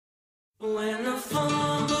When the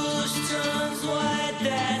phone bush turns white,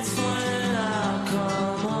 that's when I'll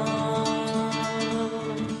come home.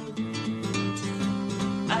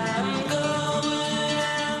 I'm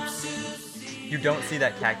going to see. You don't see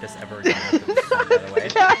that cactus ever again after this point, by the way.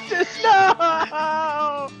 Cactus,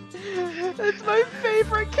 no! It's my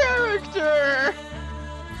favorite character!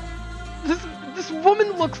 This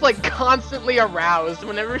woman looks like constantly aroused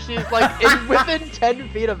whenever she's like within 10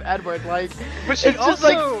 feet of Edward. Like, But she it's just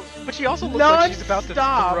like also looks like she's about to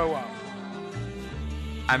non-stop. throw up.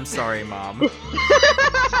 I'm sorry, Mom.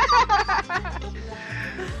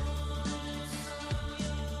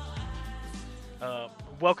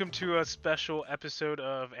 Welcome to a special episode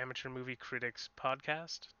of Amateur Movie Critics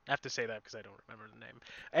Podcast. I have to say that because I don't remember the name.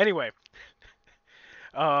 Anyway,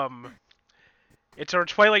 it's our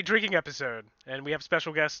Twilight drinking episode, and we have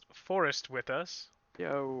special guest Forrest with us.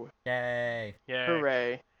 Yo, Yay. Yay.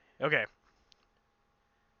 hooray. Okay.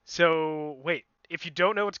 So, wait. If you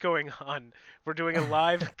don't know what's going on, we're doing a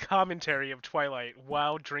live commentary of Twilight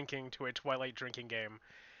while drinking to a Twilight drinking game.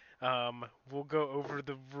 We'll go over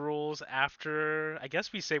the rules after, I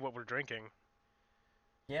guess we say what we're drinking.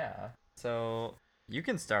 Yeah. So you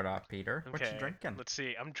can start off, Peter. What Okay, you drinking? let's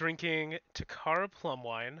see. I'm drinking Takara plum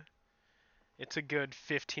wine. It's a good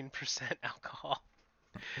 15% alcohol.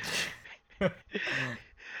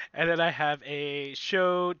 And then I have a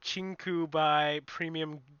Sho Chinku by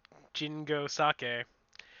Premium Jingo Sake,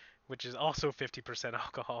 which is also 50%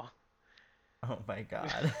 alcohol. Oh my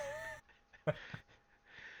god.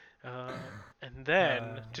 And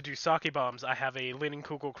then, to do sake bombs, I have a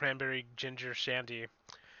Leinenkugel Cranberry Ginger Shandy.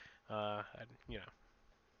 You know.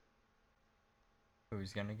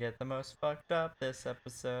 Who's gonna get the most fucked up this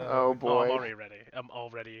episode? Oh Oh, boy. I'm already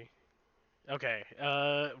ready. Okay,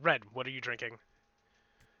 Red, what are you drinking?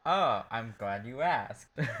 Oh, I'm glad you asked.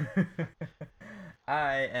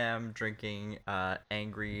 I am drinking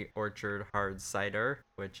Angry Orchard Hard Cider,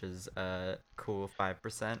 which is a cool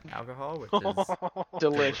 5% alcohol, which is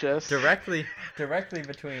Delicious. directly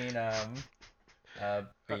between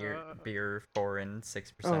beer 4 and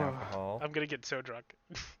 6% Oh. alcohol. I'm gonna get so drunk.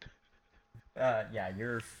 Yeah,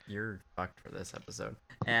 you're fucked for this episode.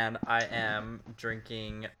 And I am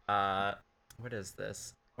drinking what is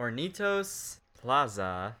this? Hornitos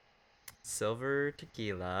Plaza Silver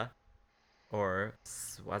Tequila, or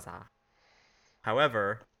Swaza.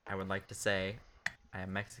 However, I would like to say I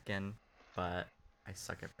am Mexican, but I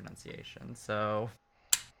suck at pronunciation. So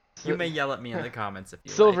you may yell at me in the comments if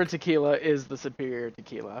you Silver like. tequila is the superior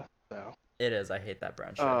tequila, so. It is. I hate that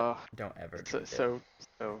brown shit. Don't ever drink it. So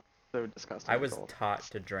disgusting. I was Cold. taught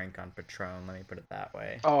to drink on Patron. Let me put it that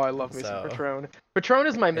way. Oh, I love me some So- Patron. Patron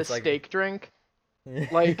is my It's like- mistake drink.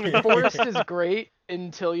 Like, Forest is great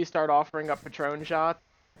until you start offering up Patron shots.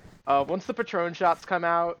 Once the Patron shots come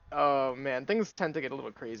out, oh man, things tend to get a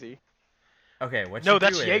little crazy. Okay, what No, you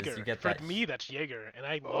that's do Jaeger. is you get For that. me, that's Jaeger, and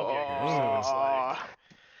I love Jaeger. So it's like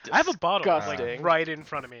Oh, I have a bottle like disgusting. right in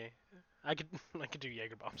front of me. I could do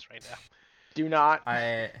Jaeger bombs right now. Do not,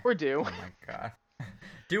 I. or do. Oh my god.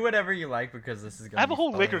 Do whatever you like because this is gonna. I have a be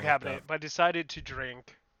whole fun liquor and cabinet, stuff. but I decided to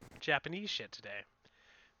drink Japanese shit today.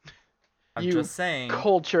 I'm You just saying.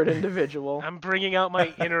 Cultured individual. I'm bringing out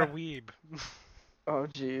my inner weeb. Oh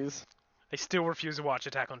jeez. I still refuse to watch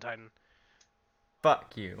Attack on Titan.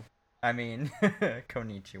 Fuck you. I mean,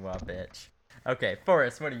 konnichiwa, bitch. Okay,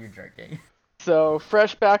 Forrest, what are you drinking? So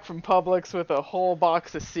fresh back from Publix with a whole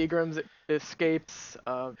box of Seagram's Escapes,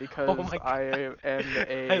 because Oh my I am I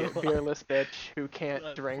a love beerless bitch who can't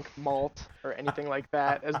love- drink malt or anything like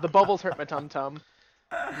that, as the bubbles hurt my tum tum.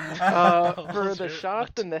 For Bubbles the hurt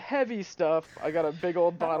shots my and the heavy stuff, I got a big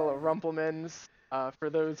old bottle of Rumpelmans. For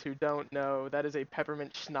those who don't know, that is a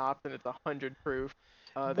peppermint schnapps and it's 100 proof.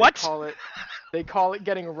 What? They call it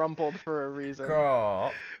getting rumpled for a reason.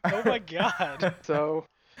 Girl. Oh my god. So,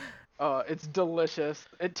 it's delicious.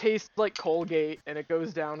 It tastes like Colgate and it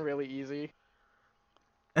goes down really easy.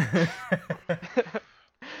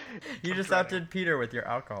 You just outdid Peter with your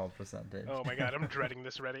alcohol percentage. Oh my god, I'm dreading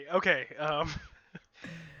this already. Okay,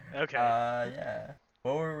 okay. Yeah.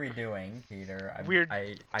 What were we doing, Peter? We're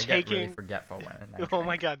I get really taking- forgetful when I Oh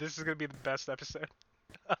my drink. god, this is gonna be the best episode.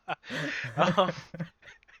 Um,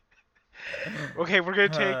 okay, we're gonna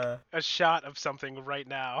take Uh, a shot of something right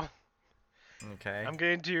now. Okay. I'm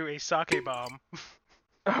gonna do a sake bomb.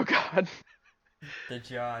 Oh god. Did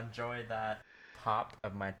y'all enjoy that pop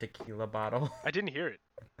of my tequila bottle? I didn't hear it.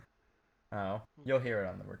 Oh, you'll hear it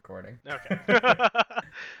on the recording. Okay.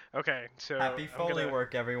 Okay, so Happy I'm Foley gonna-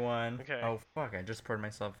 work, everyone. Okay. Oh fuck! I just poured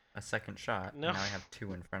myself a second shot. No. And now I have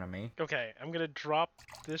 2 in front of me. Okay, I'm gonna drop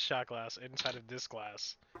this shot glass inside of this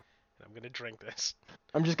glass, I'm gonna drink this.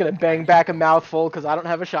 I'm just gonna bang back a mouthful because I don't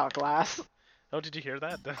have a shot glass. Oh, did you hear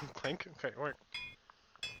that? The clink? Okay, work.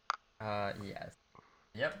 Yes.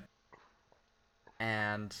 Yep.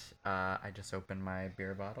 And I just opened my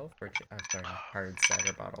beer bottle for sorry, hard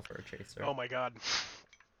cider bottle for a chaser. Oh my god.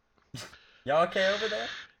 Y'all okay over there?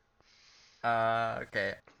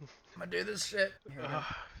 Okay. I'm gonna do this shit. Here we go.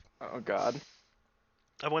 Oh god.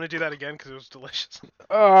 I want to do that again because it was delicious.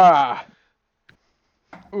 Ah.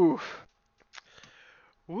 Oof.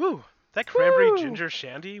 Woo! That cranberry Woo! ginger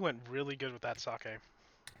shandy went really good with that sake.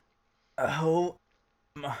 Oh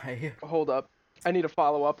my. Hold up. I need a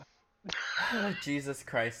follow up. Jesus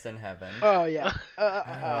Christ in heaven. Oh yeah.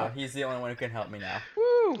 He's the only one who can help me now.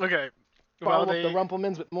 Woo. Okay. Follow Well, up the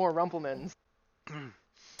Rumplemans with more Rumplemans.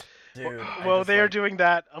 Dude. While they are doing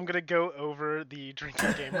that, I'm gonna go over the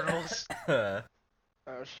drinking game rules.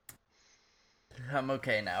 Oh I'm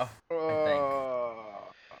okay now.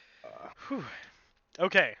 Whew.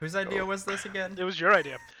 Okay. Whose idea was this again? It was your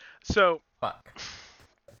idea. So Fuck.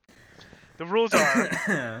 the rules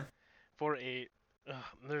are for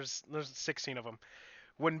there's 16 of them.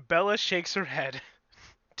 When Bella shakes her head,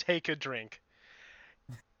 take a drink.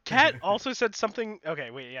 Kat also said something. Okay,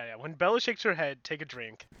 wait, yeah. When Bella shakes her head, take a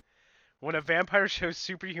drink. When a vampire shows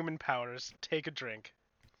superhuman powers, take a drink.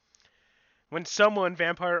 When someone,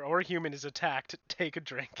 vampire or human, is attacked, take a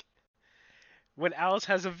drink. When Alice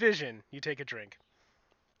has a vision, you take a drink.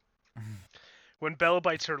 When Bella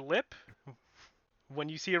bites her lip, when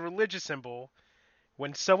you see a religious symbol,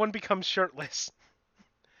 when someone becomes shirtless,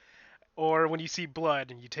 or when you see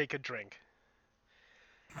blood, you take a drink.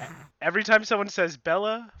 Every time someone says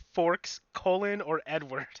Bella, Forks, Colin, or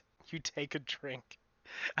Edward, you take a drink.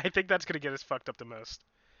 I think that's gonna get us fucked up the most.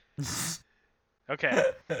 Okay.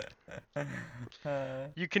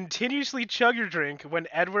 You continuously chug your drink when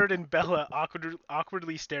Edward and Bella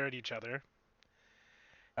awkwardly stare at each other.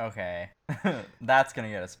 Okay. That's gonna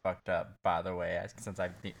get us fucked up, by the way, since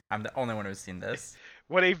I'm the only one who's seen this.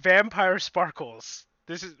 When a vampire sparkles.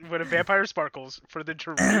 This is when a vampire sparkles for the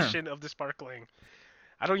duration of the sparkling.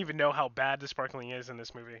 I don't even know how bad the sparkling is in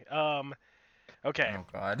this movie. Okay. Oh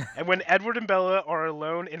god. And when Edward and Bella are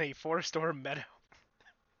alone in a forest or meadow.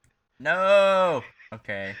 No!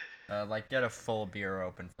 Okay. Get a full beer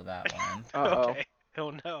open for that one. Uh-oh. Okay.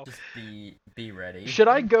 Oh no. Just be ready. Should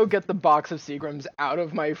I go get the box of Seagrams out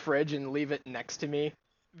of my fridge and leave it next to me?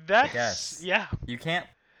 That's Yes. yeah. You can't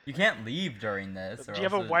leave during this. Do you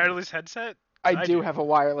have a wireless headset? I do do. have a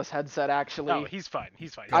wireless headset actually. Oh, he's fine.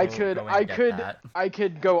 He's fine. I Go- could go and get that. I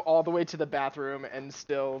could go all the way to the bathroom and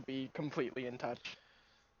still be completely in touch.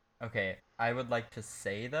 Okay, I would like to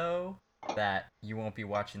say though that you won't be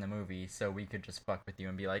watching the movie, so we could just fuck with you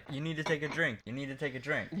and be like, you need to take a drink. You need to take a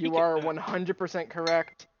drink. You are 100%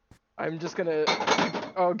 correct. I'm just gonna.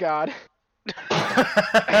 Oh god.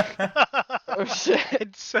 Oh shit.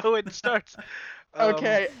 And so it starts.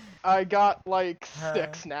 Okay, I got like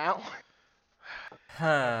 6 now.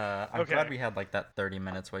 I'm Okay. glad we had like that 30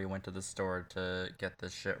 minutes while you went to the store to get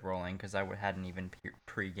this shit rolling, because I hadn't even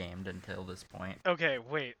pre-gamed until this point. Okay,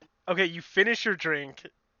 wait. Okay, you finish your drink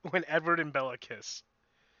when Edward and Bella kiss,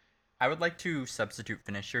 I would like to substitute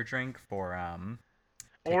finish your drink for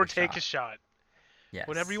or take a shot. Yes.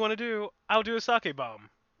 Whatever you want to do. I'll do a sake bomb.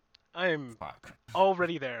 I'm Fuck.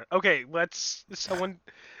 already there. Okay, let's. Someone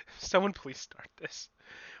please start this.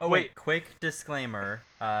 Oh Wait. wait, quick disclaimer.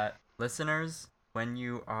 Listeners, when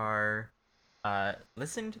you are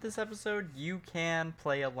listening to this episode, you can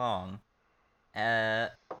play along.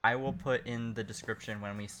 I will put in the description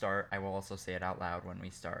when we start. I will also say it out loud when we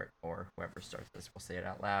start, or whoever starts this will say it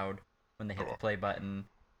out loud when they hit the play button.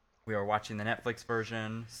 We are watching the Netflix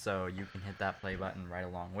version, so you can hit that play button right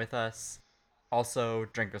along with us. Also,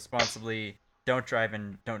 drink responsibly. Don't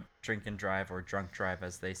drink and drive, or drunk drive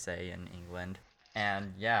as they say in England.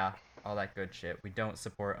 And yeah, all that good shit. We don't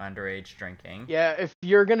support underage drinking. Yeah, if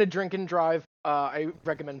you're gonna drink and drive, I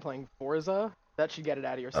recommend playing Forza. That should get it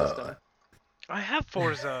out of your system. I have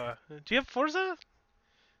Forza. Do you have Forza?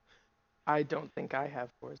 I don't think I have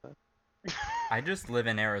Forza. I just live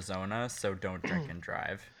in Arizona, so don't drink and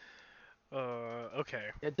drive. Okay.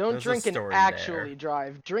 Yeah, don't There's a drink and story actually there.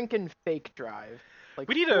 drive. Drink and fake drive. Like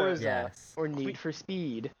We need a- Forza Yes. or Need for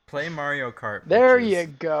Speed. Play Mario Kart. There bitches. you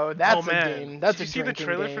go. That's Oh, man. a game. That's Did a you see the drinking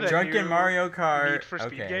trailer game. for that? Drunken new Mario Kart. Need for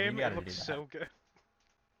Speed okay, game. you gotta It looks do that. so good.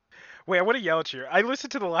 Wait, I want to yell at you. I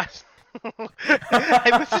listened to the last.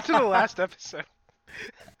 I listened to the last episode.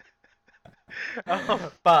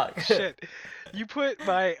 Fuck. Shit. You put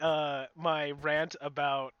my my rant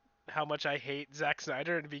about how much I hate Zack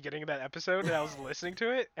Snyder at the beginning of that episode, and I was listening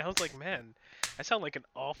to it, and I was like, man, I sound like an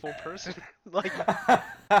awful person. Like,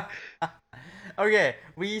 Okay,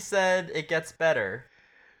 we said it gets better.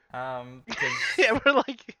 'Cause, yeah, we're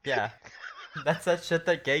like, yeah, that's that shit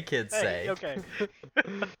that gay kids hey, say. okay.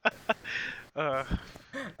 Uh,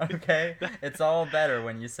 Okay, it's all better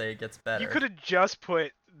when you say it gets better. you could have just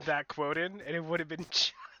put that quote in, and it would have been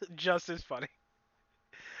just as funny.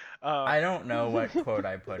 I don't know what quote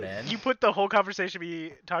I put in. You put the whole conversation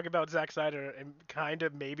be talking about Zack Snyder and kind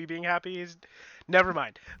of maybe being happy. Never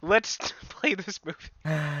mind. Let's play this movie.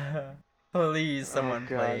 Please, Oh, someone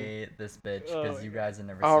God. play this bitch Oh, because you guys have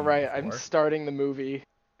never All seen right, it I'm before. starting the movie.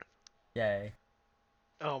 Yay.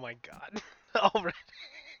 Oh my god. All right.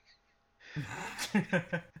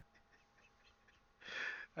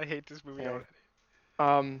 I hate this movie Okay.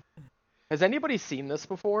 already. Has anybody seen this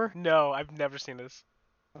before? No, I've never seen this.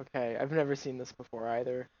 Okay, I've never seen this before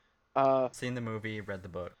either. Seen the movie, read the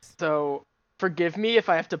books. So forgive me if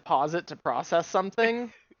I have to pause it to process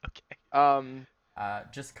something. Okay.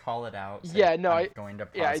 Just call it out. Say, Yeah, no, I'm going to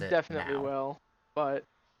pause Yeah, I it definitely now. will. But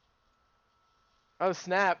oh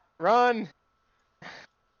snap, run!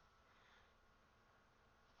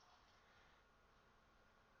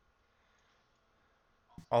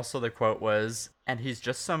 Also, the quote was, "And he's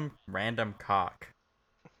just some random cock."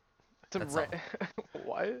 Some That's all.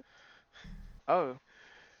 What? Oh,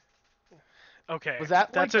 Okay. Was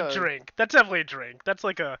that That's like a a- drink. That's definitely a drink. That's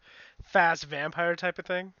like a fast vampire type of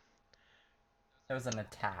thing. That was an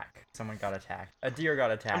attack. Someone got attacked. A deer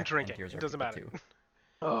got attacked. I'm drinking. And tears It are doesn't people matter. Too.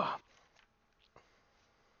 oh,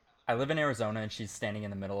 I live in Arizona, and she's standing in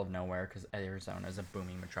the middle of nowhere because Arizona is a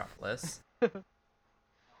booming metropolis.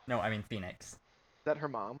 No, I mean Phoenix. is that her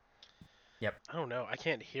mom? I don't know. I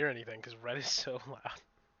can't hear anything because Red is so loud.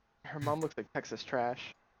 Her mom looks like Texas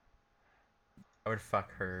trash. I would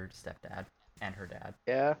fuck her stepdad and her dad.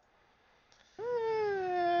 Yeah.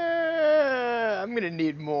 I'm gonna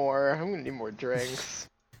need more. I'm gonna need more drinks.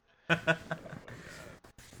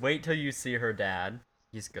 Wait till you see her dad.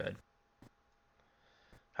 He's good.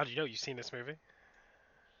 How do you know you've seen this movie?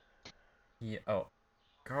 Oh,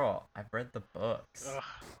 girl, I've read the books. Ugh.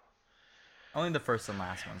 Only the first and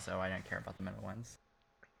last ones, though. I don't care about the middle ones.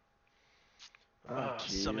 Oh,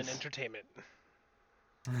 Summon jeez. Entertainment.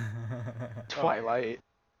 Twilight.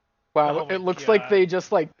 Wow, Oh my it looks like God. they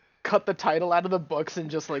just like cut the title out of the books and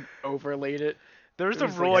just like overlaid it. There was It a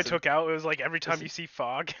was rule like I took out. It was like every time this- you see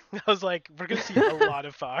fog, I was like, we're gonna see a lot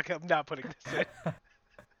of fog. I'm not putting this in.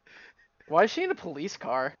 Why is she in a police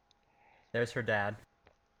car? There's her dad.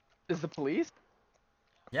 Is the police?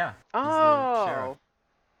 Yeah. He's the Oh. sheriff.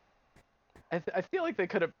 I feel like they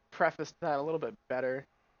could have prefaced that a little bit better.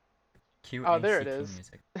 Cute Oh, there it ACT is.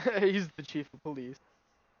 music. He's the chief of police.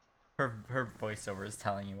 Her voiceover is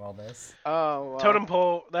telling you all this. Oh, wow. Totem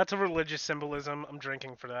pole. That's a religious symbolism. I'm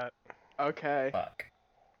drinking for that. Okay. Fuck.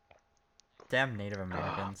 Damn Native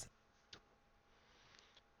Americans.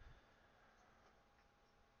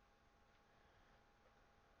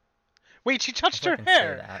 Wait, she touched I her can say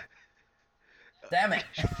hair. that. Damn it.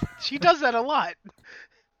 She does that a lot.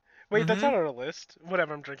 Wait, that's Mhm. not on her list.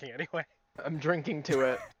 Whatever, I'm drinking anyway. I'm drinking to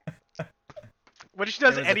it. What if she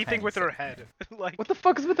does It was a anything penny with her saved head? Like, What the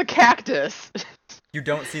fuck is with the cactus? You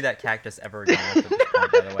don't see that cactus ever again after this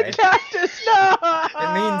point, by the way. Cactus, no!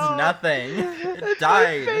 It means nothing. It It's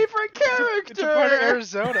died. my favorite character. it's a part of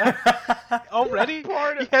Arizona. Already?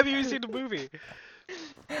 Part of- You haven't even seen the movie.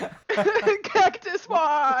 Cactus,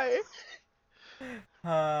 why?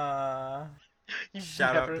 You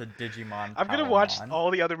Shout never- out to Digimon. I'm gonna watch Palamon. all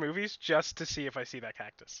the other movies just to see if I see that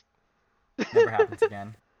cactus. Never happens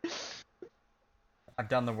again. I've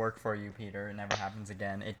done the work for you, Peter. It never happens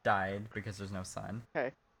again. It died because there's no sun.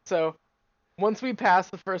 So, once we pass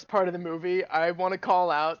the first part of the movie, I want to call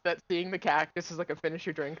out that seeing the cactus is like a finish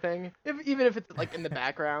your drink thing. Even if it's like in the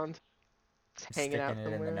background, just hanging Sticking out it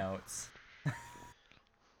somewhere. in the notes.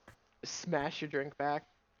 Smash your drink back.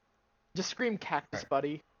 Just scream cactus, Right.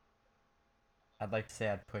 buddy. I'd like to say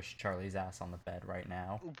I'd push Charlie's ass on the bed right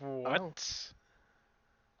now. What?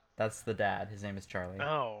 That's the dad. His name is Charlie.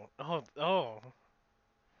 Oh, oh, oh.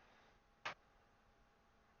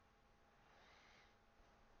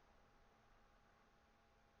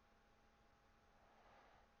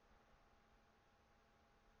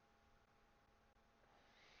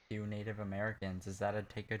 You Native Americans. Is that a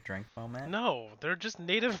take a drink moment? No, they're just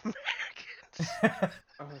Native Americans.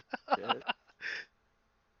 Oh, shit.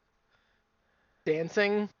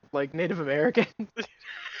 Dancing like Native American.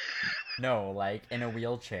 No, like in a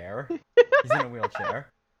wheelchair. He's in a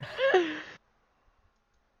wheelchair.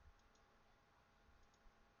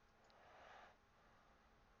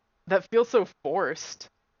 That feels so forced.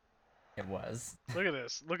 It was. Look at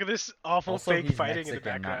this. Look at this awful Also, fake he's fighting in the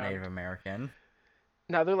Mexican, not background. Native American.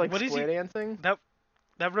 Now they're like What is he- square dancing.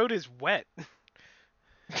 That road is wet.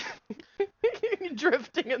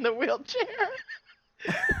 Drifting in the wheelchair.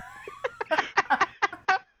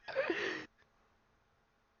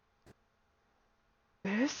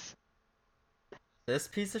 This? This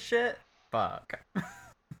piece of shit? Fuck.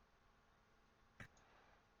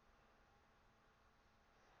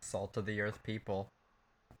 Salt of the earth people.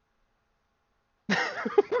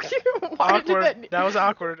 Why did Awkward. That was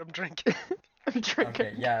awkward. I'm drinking. I'm drinking.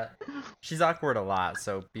 Okay, yeah. She's awkward a lot,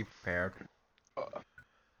 so be prepared.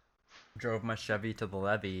 Drove my Chevy to the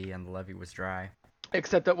levee, and the levee was dry.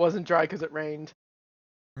 Except it wasn't dry because it rained.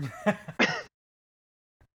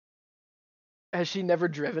 Has she never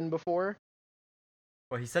driven before?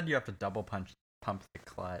 Well, he said you have to double pump the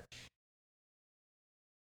clutch.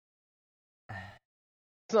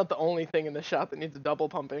 It's not the only thing in the shot that needs a double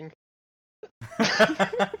pumping.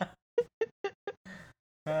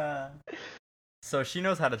 So she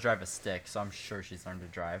knows how to drive a stick, so I'm sure she's learned to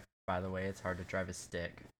drive. By the way, it's hard to drive a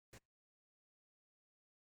stick.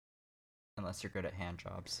 Unless you're good at hand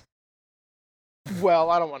jobs. Well,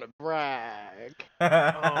 I don't want to brag. Oh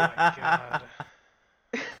my god.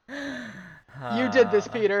 You did this,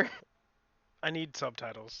 Peter. I need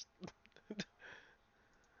subtitles.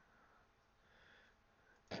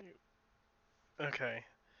 Okay.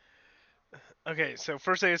 Okay, so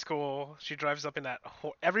first day of school, she drives up in that.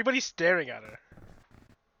 Everybody's staring at her.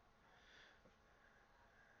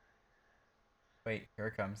 Wait, here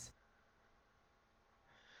it comes.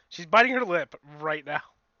 She's biting her lip right now.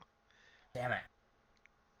 Damn it.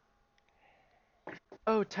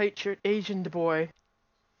 Oh, tight shirt Asian boy.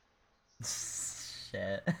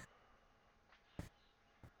 Shit.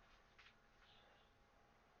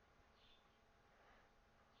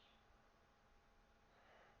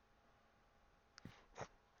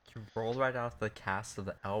 You rolled right off the cast of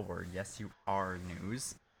the L Word. Yes, you are,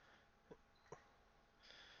 news.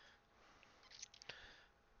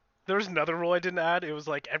 There was another rule I didn't add. It was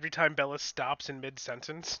like every time Bella stops in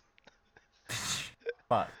mid-sentence.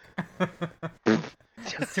 Fuck.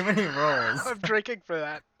 There's too many rolls. I'm drinking for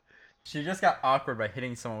that. She just got awkward by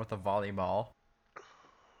hitting someone with a volleyball.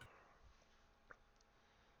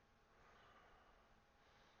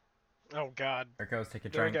 Oh god. There it goes, take a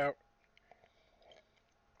There we drink. go.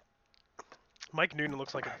 Mike Noonan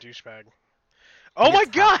looks like a douchebag. He Oh my gets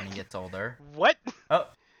hot god! when he gets older. What? Oh,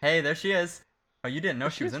 hey, there she is. Oh, you didn't know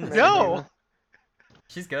she was in this? No! movie.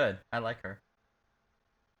 She's good. I like her.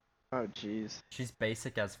 Oh, jeez. She's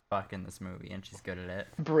basic as fuck in this movie, and she's good at it.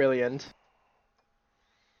 Brilliant.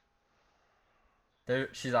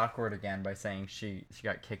 She's awkward again by saying she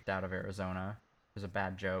got kicked out of Arizona. It was a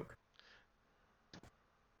bad joke.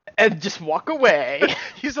 And just walk away.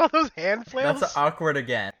 You saw those hand flails? That's awkward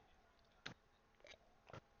again.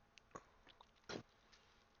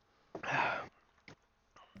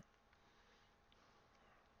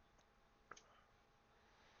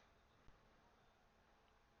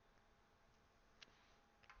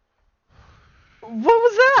 What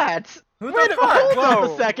was that? Who Wait the a- fuck? hold on.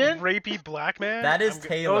 Whoa, a second. Rapey black man? That is Oh, they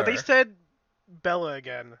Taylor. said Bella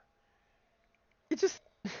again. It just.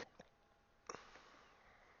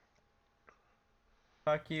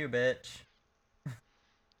 Fuck you, bitch.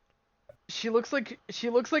 She looks like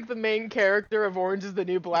the main character of Orange Is the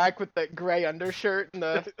New Black with the gray undershirt and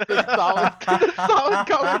the solid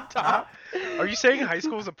colored top. Are you saying high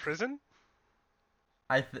school is a prison?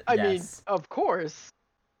 I mean, Yes. of course.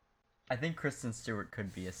 I think Kristen Stewart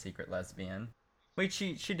could be a secret lesbian. Wait,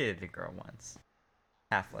 she dated a girl once.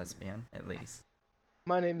 Half lesbian, at least.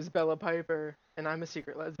 My name is Bella Piper, and I'm a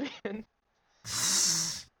secret lesbian.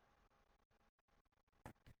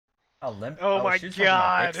 Oh my she's talking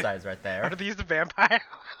about God. big size right there. Are these the vampire?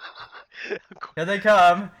 Here they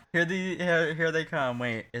come. Here they come.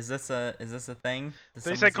 Wait, is this a thing? Does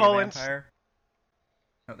They someone said see a Collins. vampire?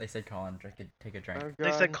 Oh, they said Colin. Take a drink. Oh,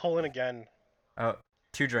 They said God. colon again. Oh,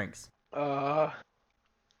 2 drinks. Uh.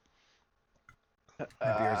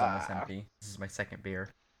 My beer's almost empty. This is my second beer.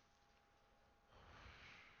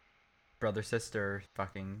 Brother, sister,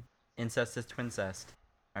 fucking incest is twincest.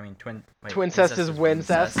 I mean wait, Twincest is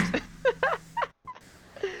wincest.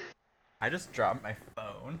 I just dropped my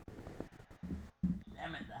phone.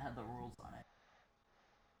 Damn it, that had the rules on it.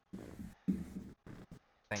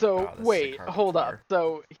 Thank So God, this is a wait, carbon hold up. beer.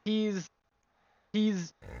 So he's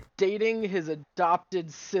dating his adopted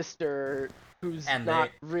sister, who's And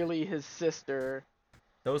not really his sister.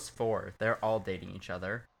 Those 4, they're all dating each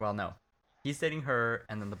other. Well, no. He's dating her,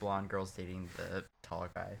 and then the blonde girl's dating the taller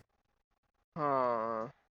guy. Huh.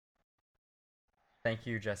 Thank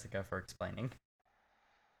you, Jessica, for explaining.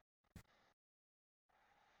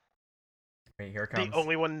 Wait, here it The comes.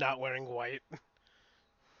 only one not wearing white.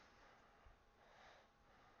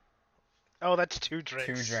 Oh, that's 2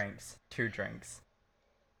 drinks. 2 drinks. 2 drinks.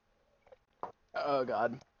 Oh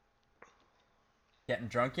god. Getting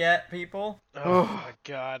drunk yet, people? Oh Ugh. my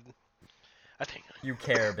god. I think You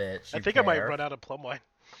care, bitch. I You think I might care. run out of plum wine.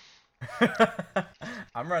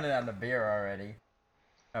 I'm running out of beer already.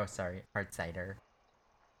 Oh, sorry. Hard cider.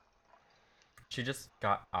 She just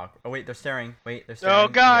got awkward. Oh, wait, they're staring. Wait, they're staring. Oh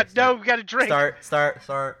god, Okay, no, start. we gotta drink.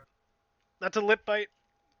 Start. That's a lip bite.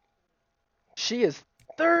 She is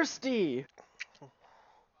thirsty.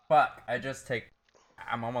 Fuck,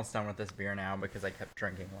 I'm almost done with this beer now because I kept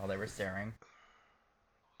drinking while they were staring.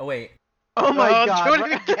 Oh, wait. Oh my Oh, god.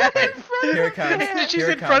 doing it again. Right in front of Here the it comes. fan. She's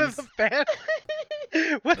Here in it front of comes. the fan.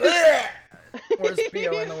 What is... Worst BO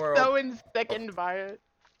in the He's world. so unsickened by it.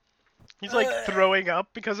 He's like throwing up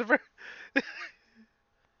because of her.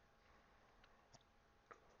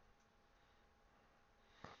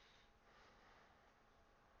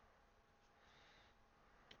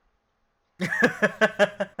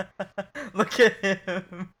 Look at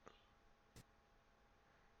him.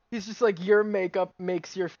 He's just like, your makeup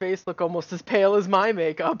makes your face look almost as pale as my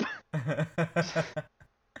makeup.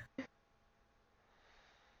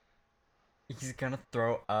 He's gonna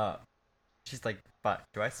throw up. She's like, fuck,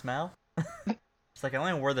 do I smell? She's like, I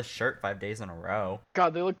only wore this shirt 5 days in a row.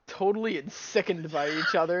 God, they look totally sickened by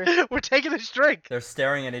each other. We're taking this drink. They're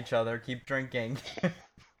staring at each other, keep drinking.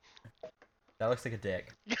 That looks like a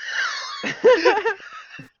dick.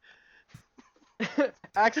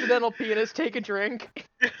 Accidental penis, take a drink.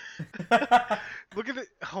 Look at it.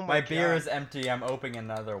 Oh My my beer god. is empty, I'm opening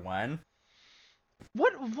another one.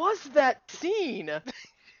 What was that scene?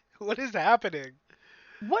 What is happening?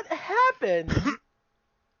 What happened?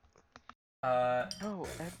 Oh,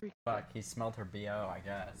 Every... fuck, he smelled her BO, I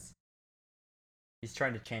guess. He's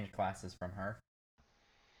trying to change classes from her.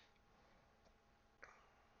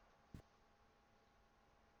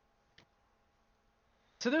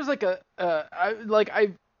 So there's like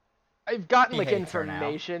I've gotten He like hates her now.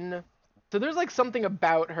 information. So there's like something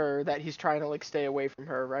about her that he's trying to like stay away from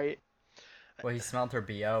her, right? Well, he smelled her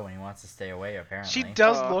BO and he wants to stay away, apparently. She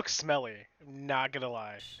does look smelly. I'm not gonna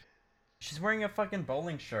lie. She's wearing a fucking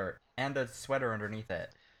bowling shirt and a sweater underneath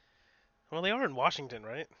it. Well, they are in Washington,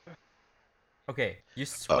 right? Okay, you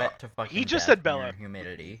sweat to fucking he just death said when you're Bella. in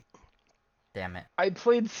humidity. Damn it. I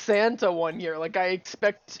played Santa one year. Like I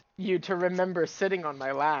expect you to remember sitting on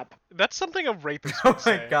my lap. That's something a rapist Oh would my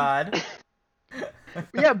say. god.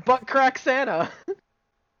 Yeah, butt crack Santa.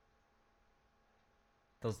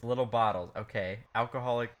 Those little bottles. Okay.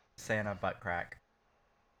 Alcoholic Santa butt crack.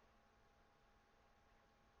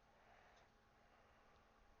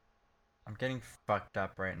 I'm getting fucked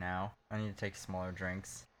up right now. I need to take smaller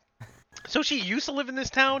drinks. So she used to live in this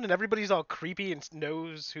town, and everybody's all creepy and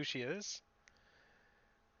knows who she is.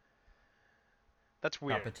 That's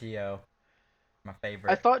weird. Tapatio. My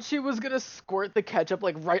favorite. I thought she was gonna squirt the ketchup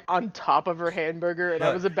like right on top of her hamburger, and I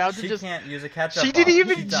Look, was about to she just. can't use a ketchup. She didn't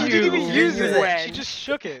bottle. even. does. She didn't even You use use it. it. She just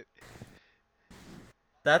shook it.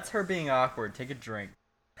 That's her being awkward. Take a drink.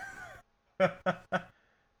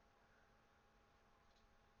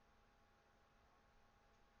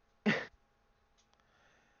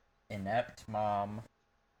 Inept mom.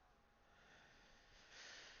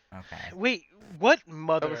 Okay. Wait, what That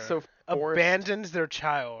mother was so forced. abandons their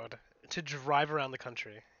child to drive around the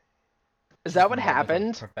country? Is that what In love with a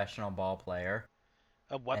happened? Professional ball player.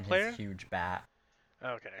 A what and player? His huge bat.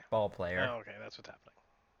 Okay. Ball player. Oh, okay, that's what's happening.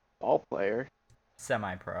 Ball player.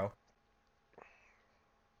 Semi-pro.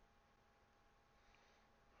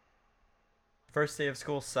 First day of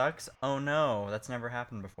school sucks? Oh no, that's never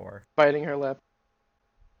happened before. Biting her lip.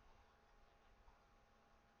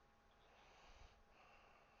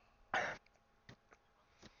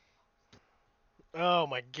 Oh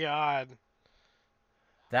my god.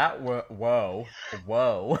 That whoa.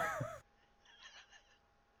 Whoa.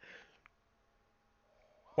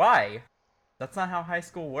 Why? That's not how high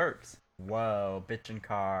school works. Whoa, bitchin'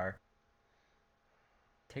 car.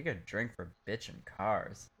 Take a drink for bitchin'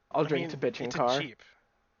 cars. I'll I drink mean, to bitchin' it's car. a Jeep.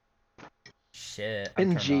 Shit. I'm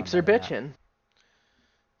And turned Jeeps on are by that. bitchin'.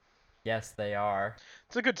 Yes, they are.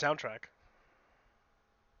 It's a good soundtrack.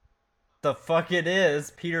 The fuck it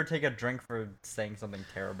is. Peter, take a drink for saying something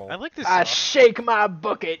terrible. I like this I song. shake my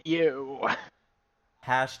book at you.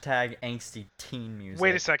 Hashtag angsty teen music.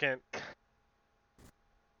 Wait a second.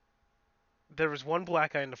 There was one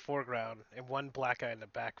black guy in the foreground and one black guy in the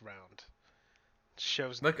background.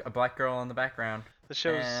 Shows Look, a black girl in the background. the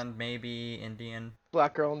shows. And maybe Indian.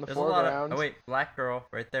 Black girl in the There's a lot foreground. of. Oh wait, black girl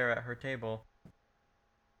right there at her table.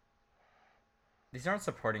 These aren't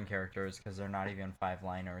supporting characters because they're not even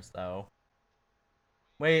 5-liners though.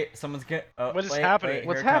 Wait, someone's get. Oh, What is wait, happening? wait,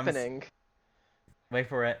 What's here it comes. happening? Wait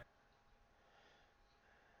for it.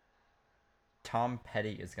 Tom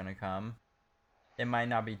Petty is gonna come. It might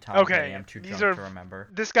not be Tom Okay, Petty. I'm too these drunk are- to remember.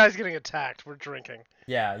 This guy's getting attacked. We're drinking.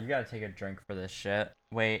 Yeah, you gotta take a drink for this shit.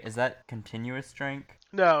 Wait, is that continuous drink?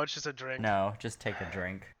 No, it's just a drink. No, just take a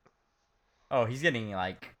drink. Oh, he's getting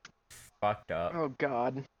like fucked up. Oh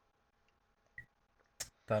god.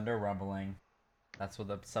 Thunder rumbling. That's what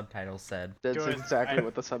the subtitles said. That's Good. exactly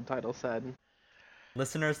what the subtitle said.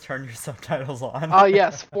 Listeners, turn your subtitles on. Oh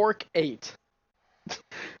yes, fork 8.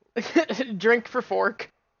 Drink for fork.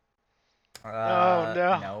 Oh,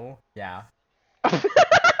 no. No. Yeah.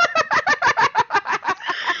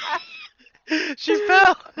 She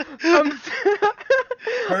fell. I'm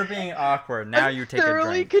Her being awkward. Now you take a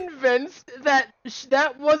thoroughly drink. convinced that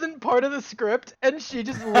that wasn't part of the script, and she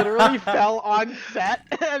just literally fell on set,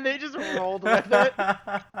 and they just rolled with it.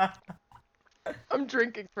 I'm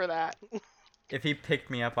drinking for that. If he picked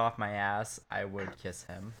me up off my ass, I would kiss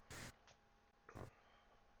him.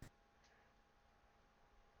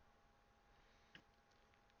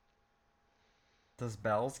 Does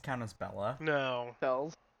Bells count as Bella? No.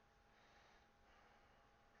 Bells.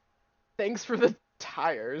 Thanks for the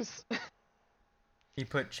tires. He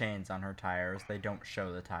put chains on her tires. They don't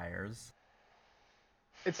show the tires.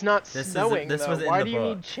 It's not This is- snowing this though. was in Why the do you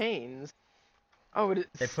need book. chains? Oh, it is.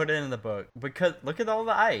 They put it in the book because look at all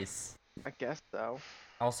the ice. I guess so.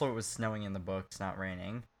 Also, it was snowing in the books, not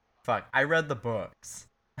raining. Fuck, I read the books.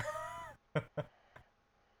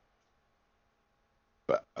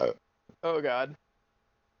 Oh god.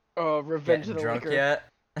 Oh, Revenge Getting of the drunk Liquor. yet?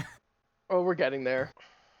 Oh, we're getting there.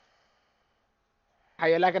 How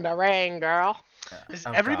you liking the rain, girl? Is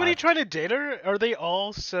Oh, everybody God. trying to date her? Are they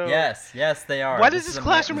all so? Yes, they are. Why does this is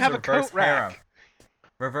classroom this is have a reverse coat rack? harem.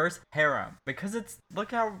 Reverse harem. Because it's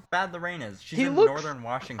look how bad the rain is. She's He in looks- northern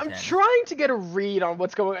Washington. I'm trying to get a read on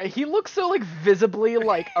what's going on. He looks so like visibly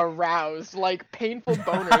like aroused, like painful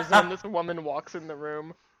boners when this woman walks in the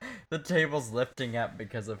room. The table's lifting up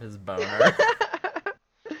because of his boner.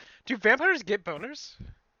 Do vampires get boners?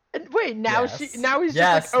 And wait, now Yes. he's just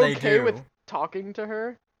Yes, like they okay do. with talking to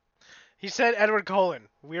her. He said Edward Cullen.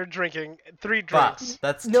 We're drinking 3 Fuck, drinks.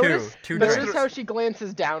 that's Notice, two notice drinks. how she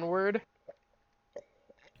glances downward.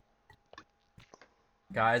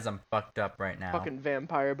 Guys, I'm fucked up right now. Fucking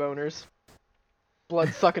vampire boners.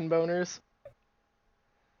 Blood sucking boners.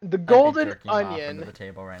 The I'd be golden jerking off into onion. the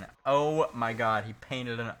table right now. Oh my god, he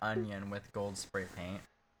painted an onion with gold spray paint.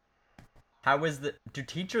 How is the? Do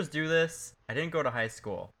teachers do this? I didn't go to high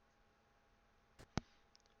school.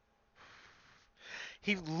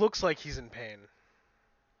 He looks like he's in pain.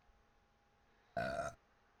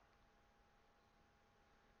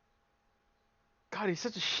 God, he's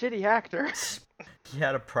such a shitty actor. He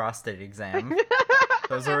had a prostate exam.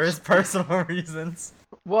 Those are his personal reasons.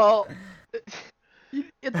 Well,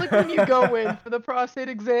 it's like when you go in for the prostate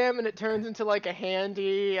exam and it turns into like a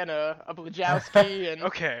handy and a Blajowski and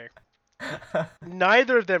Okay.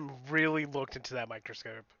 Neither of them really looked into that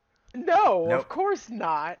microscope. no, Nope. of course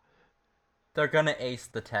not. They're gonna ace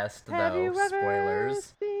the test Have though. you ever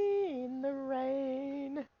Spoilers. seen the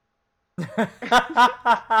rain?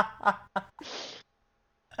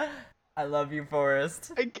 I love you,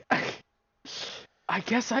 Forrest. I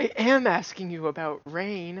guess I am asking you about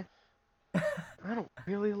rain. I don't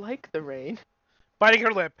really like the rain. Biting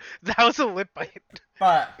her lip. That was a lip bite.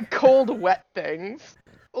 Fuck. Cold, wet things.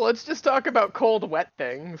 Let's just talk about cold, wet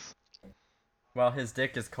things. Well, his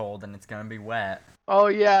dick is cold and it's gonna be wet. Oh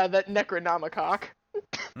yeah, that Necronomicock.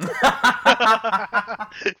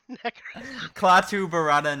 Klaatu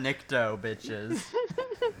Barada Nikto, bitches.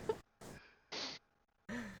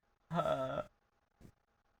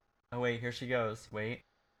 Oh wait, here she goes. Wait.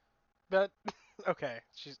 But okay,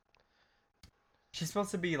 she's She's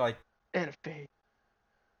supposed to be like, And a fade.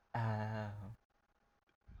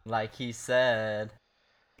 like he said.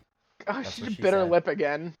 Oh, That's she what just she bit her said. lip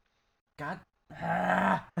again. God.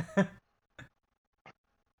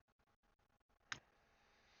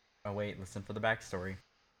 Oh wait, listen for the backstory.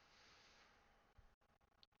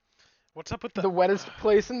 what's up with The wettest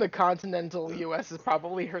place in the continental U.S. is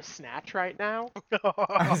probably her snatch right now.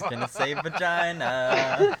 I was gonna say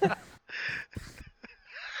vagina.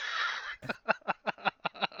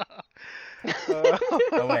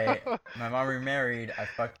 Oh wait, my mom remarried. I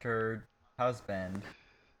fucked her husband.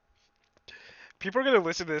 People are gonna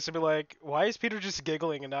listen to this and be like, "Why is Peter just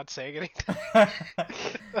giggling and not saying anything?"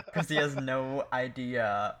 Because he has no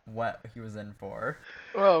idea what he was in for.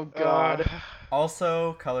 Oh god.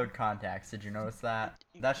 Also, colored contacts. Did you notice that?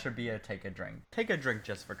 That should be a take a drink. Take a drink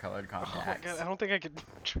just for colored Oh my contacts. god, I don't think I could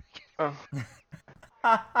drink. Oh.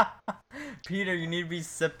 Peter, you need to be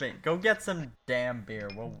sipping. Go get some damn beer.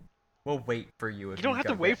 We'll wait for you. If You don't have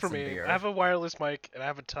go to wait get for some me. Beer. I have a wireless mic and I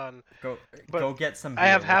have a ton. Go but get some. I Beer.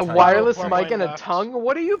 have We'll half tell A you wireless what- mic and a left. tongue?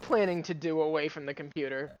 What are you planning to do away from the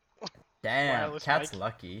computer? Damn, wireless cat's mic.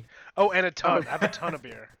 lucky. Oh, and a ton. I have a ton of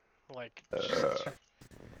beer. Like,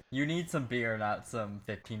 You need some beer, not some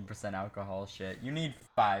 15% alcohol shit. You need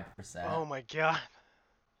 5%. oh my god.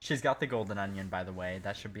 She's got the golden onion, by the way.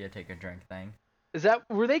 That should be a take a drink thing.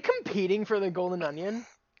 Were they competing for the golden onion?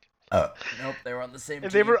 Nope, they were on the same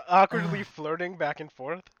And team. they were awkwardly flirting back and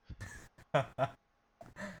forth.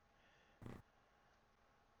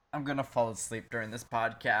 I'm gonna fall asleep during this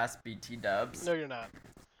podcast, BT dubs. No, you're not.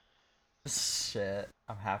 Shit,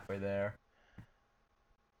 I'm halfway there.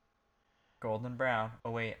 Golden brown.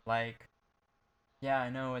 Oh wait, like... Yeah, I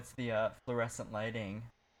know, it's the fluorescent lighting.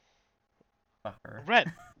 Fucker.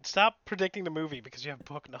 Red, stop predicting the movie because you have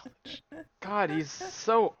book knowledge. God, he's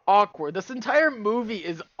so awkward. This entire movie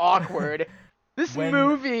is awkward. This When-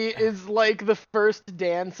 movie is like the first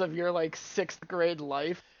dance of your like 6th grade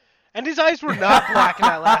life. And his eyes were not black in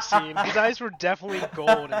that last scene. His eyes were definitely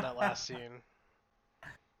gold in that last scene.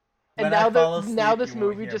 And When I fall now asleep, this you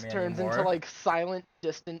won't movie hear just me turns into anymore. like silent,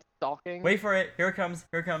 distant stalking. Wait for it. Here it comes.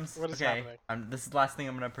 Here it comes. What is okay. happening? This is the last thing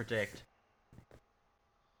I'm gonna predict.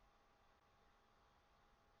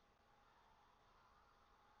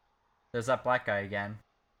 There's that black guy again.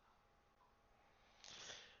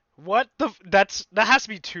 What the? That has to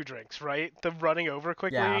be 2 drinks, right? The running over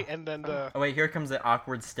quickly Yeah. and then the. Oh wait, here comes the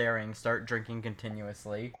awkward staring. Start drinking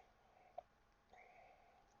continuously.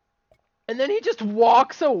 And then he just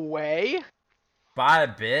walks away. Bye,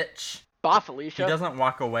 bitch. Bye, He Felicia. doesn't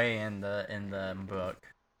walk away in the book.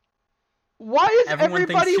 Why is Everyone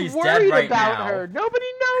thinks everybody she's dead worried right about now. her? Nobody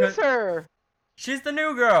knows her. She's the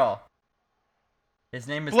new girl. His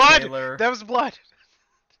name is Blood! Taylor. That was blood!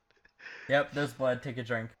 Yep, there's blood. Take a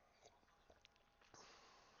drink.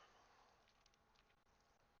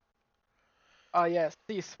 Oh yes,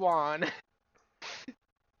 sea swan.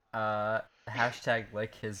 Hashtag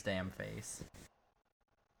lick his damn face.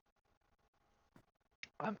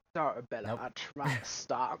 I'm sorry, Bella. Nope. I try to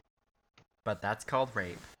stop. But that's called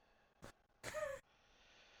rape.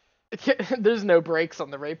 There's no brakes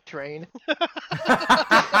on the rape train.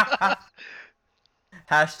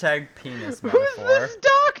 Hashtag penis Who's metaphor. this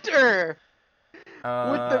doctor with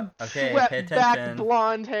the Okay, pay swept back attention.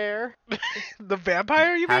 blonde hair? The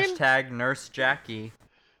vampire, you mean? Hashtag Nurse Jackie.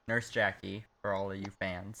 Nurse Jackie for all of you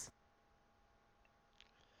fans.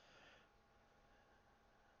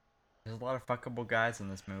 There's a lot of fuckable guys in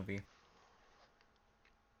this movie.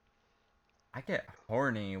 I get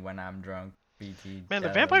horny when I'm drunk, BT. Man, the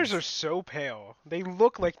vampires are so pale. They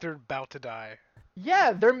look like they're about to die.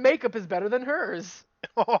 Yeah, their makeup is better than hers.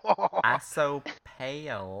 I'm so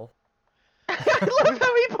pale. I love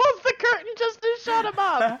how he pulls the curtain just to shut him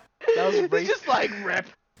up. That was He's racist. just like rip.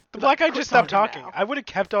 The black guy Quit just stopped talking talking. now. I would have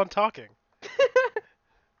kept on talking.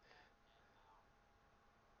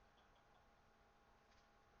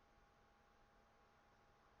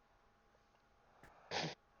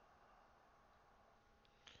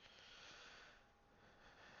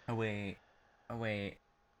 Oh wait. Oh wait.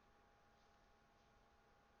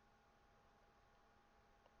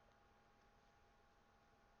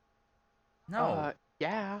 No.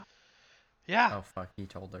 Yeah. Yeah. Oh fuck, he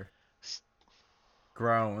told her.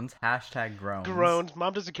 Groans. Hashtag groans. Groaned.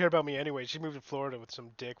 Mom doesn't care about me anyway. She moved to Florida with some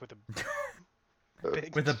dick with a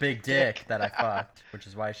big With a big dick that I fucked, which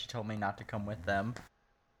is why she told me not to come with them.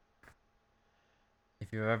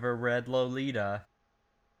 If you've ever read Lolita.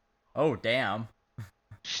 Oh damn.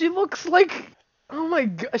 She looks like, oh my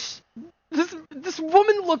gosh, this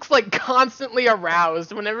woman looks like constantly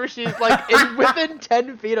aroused whenever she's like within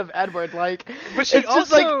 10 feet of Edward. Like, But she it's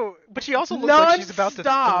just, like, also looks like she's about to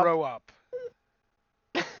non-stop. throw up.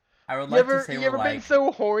 I would you like ever to say you we're ever been like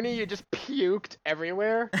so horny you just puked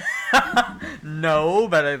everywhere? no,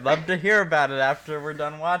 but I'd love to hear about it after we're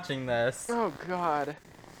done watching this. Oh God.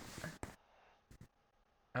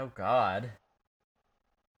 Oh god.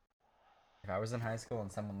 If I was in high school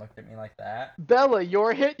and someone looked at me like that. Bella,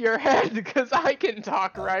 you're hit your head because I can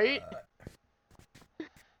talk, right?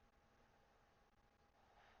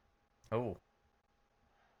 Oh.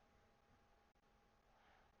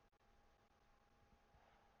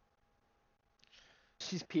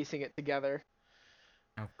 She's piecing it together.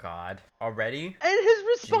 Oh God. Already? And his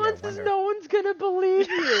response is, wonder. "No one's gonna believe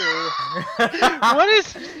you." What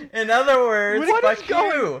is In other words, What is fuck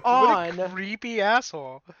going you. on? what a creepy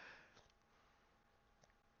asshole?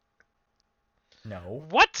 No.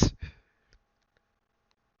 What?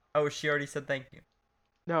 Oh, she already said thank you.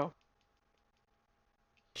 No.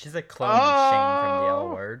 She's a clone of Shane from the Oh. L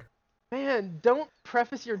Word. Man, don't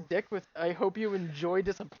preface your dick with "I hope you enjoy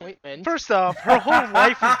disappointment." First off, her whole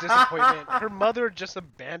life is disappointment. Her mother just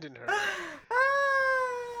abandoned her.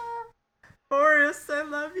 Forrest, I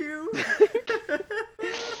love you.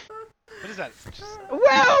 What is that? Just, Whoa,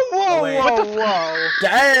 whoa, wait. whoa, What the whoa!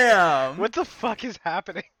 Damn. what the fuck is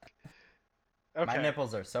happening? My Okay.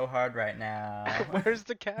 nipples are so hard right now. Where's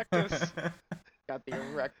the cactus? Got the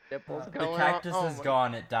erect nipples The going cactus on. is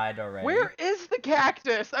gone. It died already. Where is the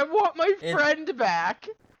cactus? I want my It- friend back.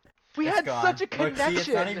 We It's had gone. such a Look, connection. see, it's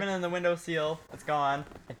not even in the windowsill. It's gone.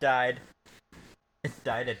 It died. It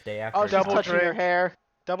died a day after. Oh, it she's Double died. touching her drink. hair.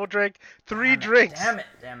 Double drink. 3 Damn it, drinks. Damn it!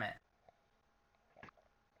 Damn it!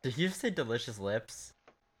 Did he just say delicious lips?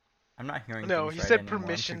 I'm not hearing. No, things he right said anymore. I'm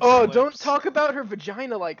permission too Oh, lips. don't talk about her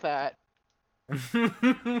vagina like that. drunk.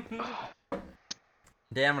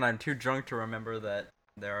 Damn it! I'm too drunk to remember that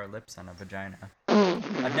there are lips on a vagina.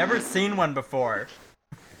 I've never seen one before.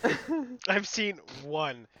 I've seen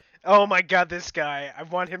one. Oh my god, this guy. I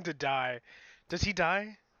want him to die. Does he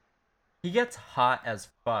die? He gets hot as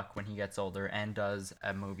fuck when he gets older and does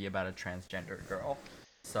a movie about a transgender girl.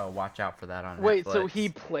 So watch out for that on Wait, Netflix. so he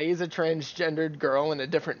plays a transgendered girl in a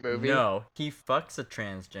different movie? No, he fucks a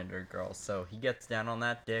transgender girl, so he gets down on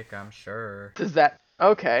that dick, I'm sure. Does that...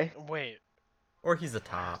 Okay. Wait. Or he's a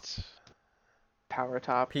top. Power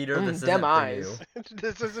top. Peter, this dem isn't for eyes.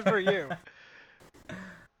 This isn't for you.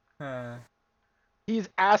 you. He's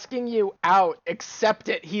asking you out. Accept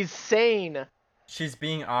it. He's sane. She's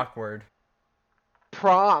being awkward.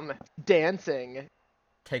 Prom. Dancing.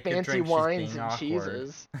 Take a Fancy drink, wines she's being and awkward.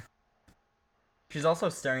 cheeses. She's also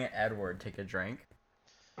staring at Edward. Take a drink.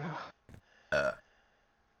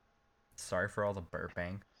 Sorry for all the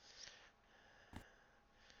burping.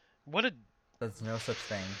 What a There's no such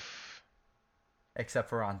thing. Except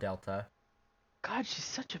for on Delta. God, she's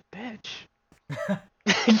such a bitch.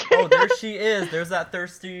 Oh, there she is. There's that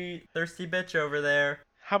thirsty bitch over there.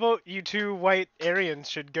 How about you two white Aryans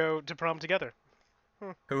should go to prom together?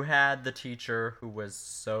 Who had the teacher who was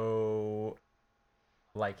so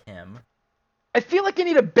like him. I feel like I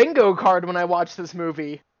need a bingo card when I watch this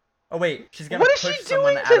movie. Oh wait, she's gonna What is push she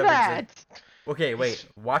someone doing out to of that? Okay, wait.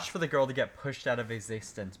 Watch for the girl to get pushed out of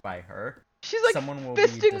existence by her. She's like Someone will be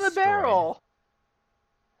fisting the destroyed. barrel.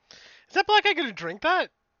 Is that black guy gonna drink that?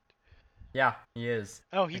 Yeah, he is.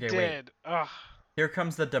 Oh, he Okay, did. wait. Ugh. Here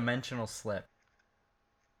comes the dimensional slip.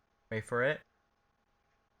 Wait for it.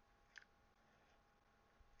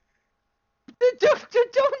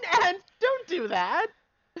 Don't do that.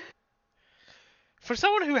 For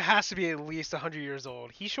someone who has to be at least 100 years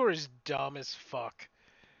old, he sure is dumb as fuck.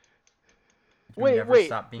 You Wait, never wait.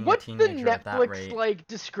 stop being What's a the teenager at that Netflix rate. like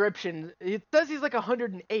description? It says he's like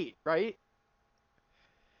 108, right?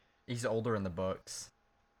 He's older in the books,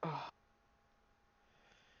 Ugh.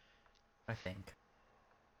 I think.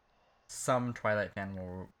 Some Twilight fan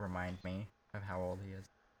will remind me of how old he is.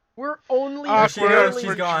 We're only There she Awkward. goes. barely- She's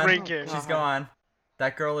We're gone. drinking. She's gone.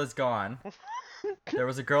 That girl is gone. There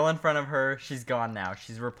was a girl in front of her. She's gone now.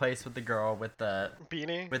 She's replaced with the girl with the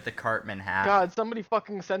Beanie? Cartman hat. God, somebody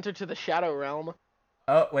fucking sent her to the Shadow Realm.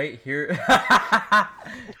 Oh wait, here.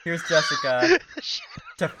 Here's Jessica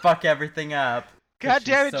to fuck everything up. 'cause God she's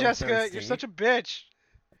damn it, so Jessica, thirsty. you're such a bitch.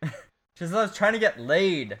 She's trying to get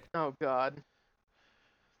laid. Oh God.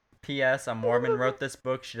 P.S. A Mormon wrote this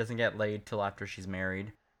book. She doesn't get laid till after she's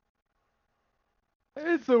married.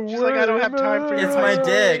 It's a worm. She's like, I don't have time for your It's my high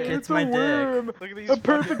dick. school It's my a dick. worm. Look at these A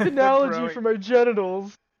perfect fucking- analogy growing. for my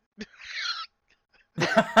genitals.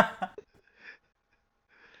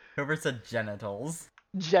 Whoever said genitals.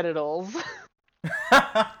 Genitals.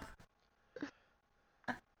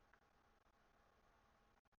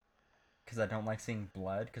 Because I don't like seeing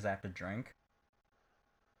blood because I have to drink.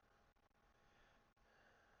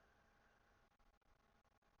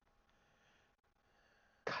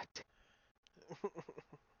 God damn.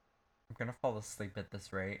 I'm gonna fall asleep at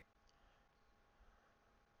this rate.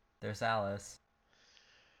 There's Alice.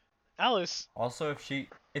 Alice, Also,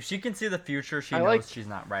 if she can see the future, she I knows like- she's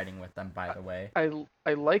not riding with them. By the way.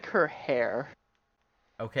 I like her hair.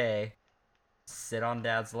 Okay. Sit on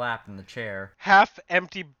Dad's lap in the chair. half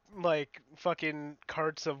empty, like, fucking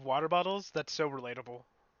carts of water bottles. That's so relatable.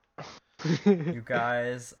 You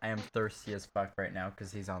guys, I am thirsty as fuck right now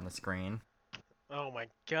because he's on the screen. Oh my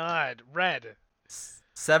god. Red.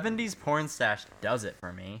 70s porn stash does it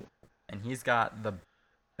for me, and he's got the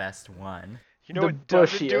best one. You know The what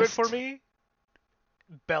doesn't do it for bushiest. me?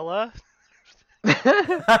 Bella.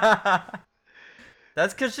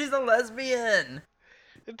 That's because she's a lesbian.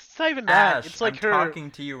 It's not even that. Ash, It's like I'm her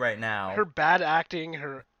talking to you right now. her bad acting,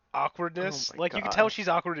 her awkwardness. Oh my Like you can tell God. she's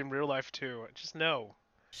awkward in real life too. Just no.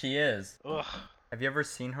 She is. Ugh. Have you ever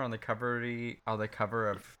seen her on the cover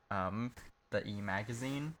of the E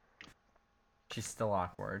magazine? She's still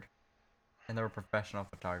awkward. And they were professional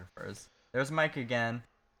photographers. There's Mike again.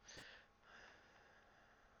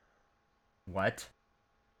 What?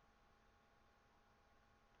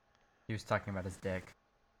 He was talking about his dick.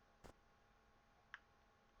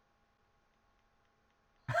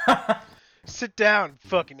 Sit down,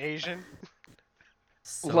 fucking Asian.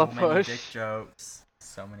 So Love many push. dick jokes.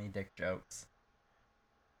 So many dick jokes.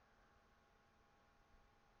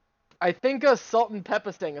 I think Salt and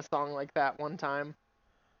Peppa sang a song like that one time.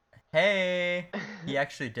 Hey! He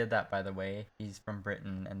actually did that, by the way. He's from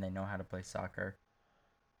Britain, and they know how to play soccer.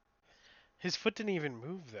 His foot didn't even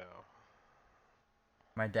move though.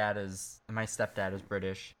 My stepdad is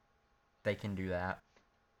British. They can do that.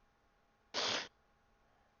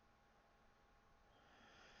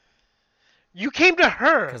 You came to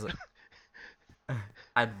her. Because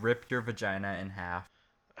I'd rip your vagina in half.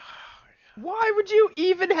 Why would you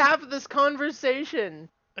even have this conversation?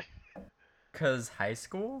 Because high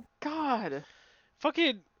school? God.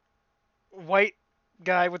 Fucking white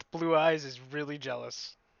guy with blue eyes is really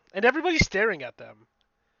jealous, and everybody's staring at them.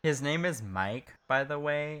 His name is Mike, by the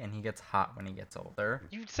way, and he gets hot when he gets older.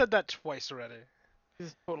 You said that twice already.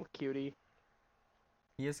 He's a total cutie.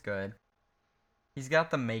 He is good. He's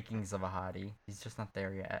got the makings of a hottie. He's just not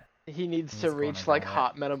there yet. He needs He's to going reach to like diet.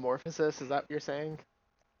 hot metamorphosis. Is that what you're saying?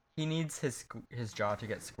 He needs his jaw to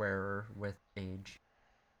get squarer with age.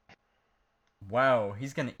 Wow,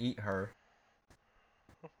 he's gonna eat her.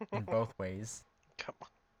 In both ways. Come on.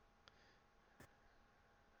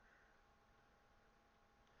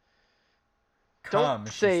 Come,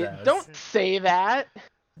 she says. Don't say that.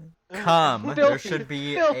 Come. There Filthy, should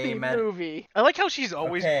be filthy a movie. I like how she's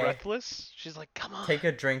always Okay. breathless. She's like, "Come on." Take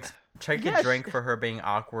a drink. Take a Yes. drink for her being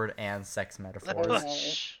awkward and sex metaphors.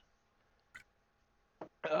 Shh.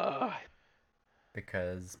 Ugh.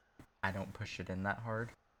 Because I don't push it in that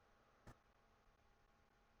hard.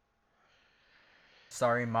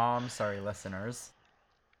 Sorry, mom. Sorry, listeners.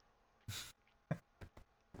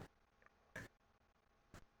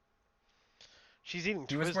 She's eating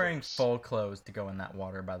He was wearing Twizzlers. full clothes to go in that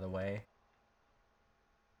water, by the way.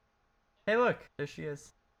 Hey, look. There she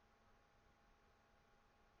is.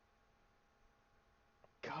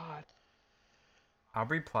 God.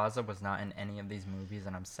 Aubrey Plaza was not in any of these movies,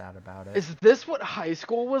 and I'm sad about it. Is this what high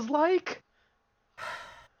school was like?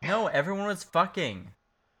 No, everyone was fucking.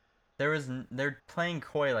 They're playing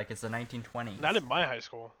coy like it's the 1920s. Not in my high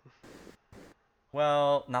school.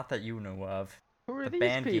 Well, not that you know of. Who are The these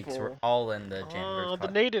band people? geeks were all in the janitor's Oh, the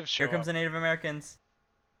cut. natives show Here comes the up. Native Americans.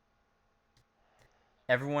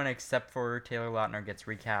 Everyone except for Taylor Lautner gets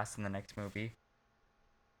recast in the next movie.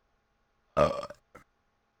 That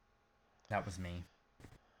was me.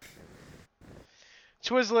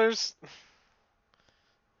 Twizzlers.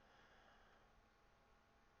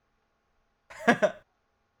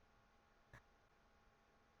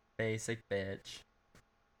 Basic bitch.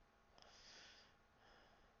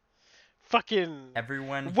 Fucking.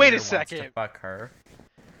 Everyone Wait a here wants to second. fuck her.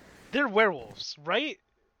 They're werewolves, right?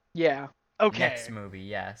 Yeah. Okay. Next movie,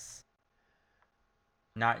 yes.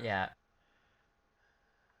 Not yet.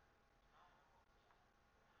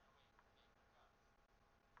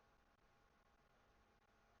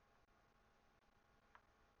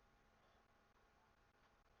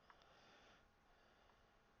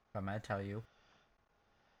 I'm gonna tell you.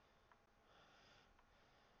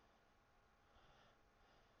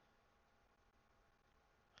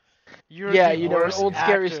 You're Yeah, the you know, an worst old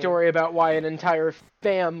scary actor. story about why an entire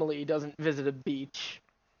family doesn't visit a beach.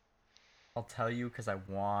 I'll tell you because I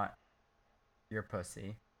want your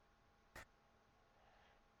pussy.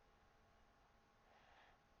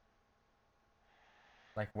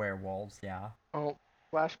 Like werewolves, yeah. Oh,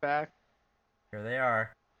 flashback. Here they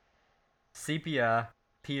are. Sepia.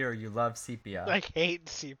 Peter, you love sepia. I hate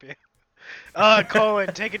sepia.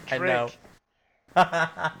 Colin, take a I drink.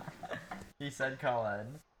 know. He said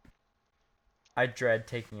Colin. I dread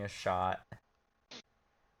taking a shot.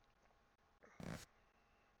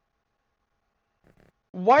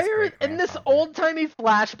 Why His are in this great-grandfather. old-timey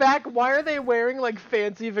flashback? Why are they wearing like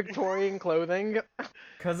fancy Victorian clothing?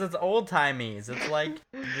 Cause it's old timies. It's like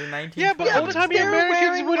the 1920s. Yeah, but Yeah, but old-timey they're Americans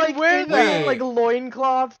wearing, wouldn't like, wear Indian, that. like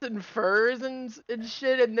loincloths and furs and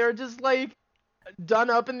shit, and they're just like done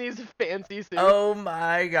up in these fancy suits. Oh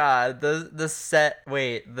my god. The set.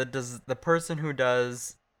 Wait. The person who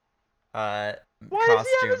does Why does he have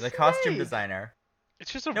costume. a The costume snake? designer.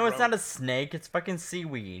 It's just a No, it's not rope. a snake. It's fucking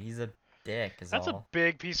seaweed. He's a dick. Is That's a all.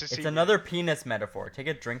 big piece of It's seaweed. another penis metaphor. Take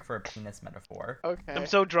a drink for a penis metaphor. Okay. I'm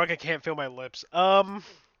so drunk I can't feel my lips. I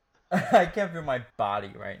can't feel my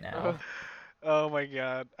body right now. Oh my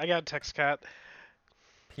god. I got a text cat.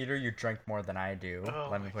 Peter, you drink more than I do. Oh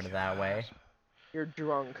Let me my put it that way. God. You're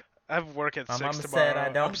drunk. I have work at My 6 mom tomorrow. said I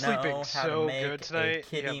don't I'm sleeping know how so to make good a tonight. You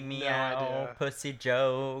kitty have meow, no idea. pussy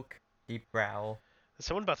joke, deep growl. Is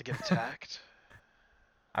someone about to get attacked?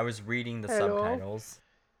 I was reading the Hello? subtitles.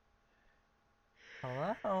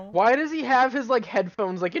 Hello. Why does he have his like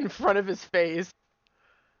headphones like in front of his face?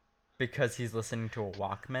 Because he's listening to a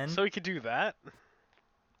Walkman. So he could do that?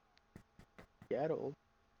 Get old.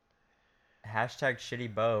 Hashtag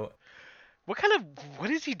shitty boat. What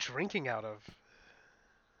is he drinking out of?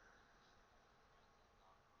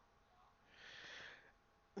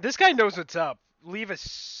 This guy knows what's up. Leave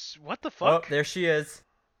us. What the Oh, fuck? there she is.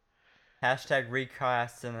 Hashtag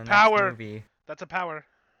recast in the next Power. movie. That's a power.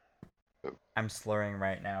 I'm slurring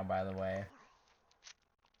right now, by the way.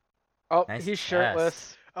 Oh, Nice he's chest.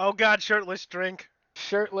 shirtless. Oh god, shirtless drink.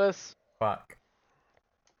 Shirtless. Fuck.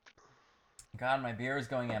 God, my beer is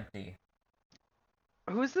going empty.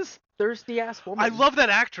 Who's this thirsty ass woman? I love that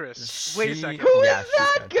actress. Wait a She- second. Who is Yeah, she's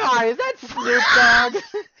that good. guy? Is that Snoop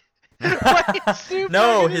Dogg? Why is Snoop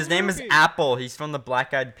No, Dogg in his this name is movie? Apple. He's from the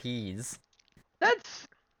Black Eyed Peas. That's.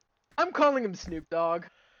 I'm calling him Snoop Dogg.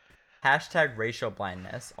 Hashtag racial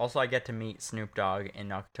blindness. Also, I get to meet Snoop Dogg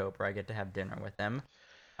in October. I get to have dinner with him.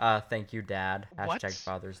 Thank you, Dad. What? Hashtag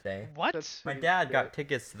Father's Day. What? That's My pretty dad great. got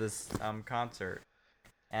tickets to this concert,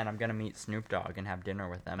 and I'm gonna meet Snoop Dogg and have dinner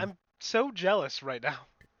with him. I'm so jealous right now.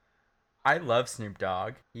 I love Snoop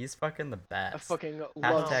Dogg. He's fucking the I best. fucking love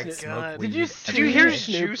Hashtag Snoop. smoke God. weed. Did you every see Did you hear day. his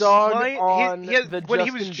Snoop Juice Dogg line? on He had- the when he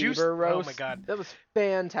Justin was Juice- Bieber oh roast? my God. That was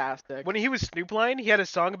fantastic. When he was Snoop Lion, he had a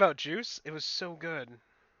song about juice. It was so good.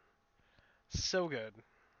 So good.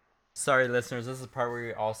 Sorry, listeners. This is the part where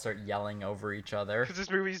we all start yelling over each other. Because this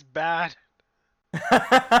movie's bad.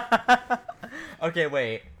 Okay,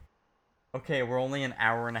 wait. Okay, we're only an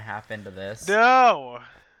hour and a half into this. No!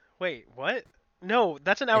 Wait, what? No,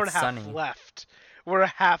 that's an hour It's and a half sunny. left. We're a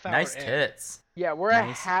half hour Nice in. tits. Yeah, we're Nice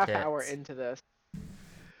a half hour tits. into this.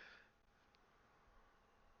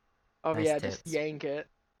 Oh Nice yeah, tits. just yank it.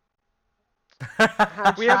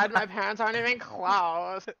 We have- My pants aren't even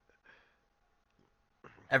closed.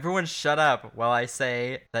 Everyone shut up while I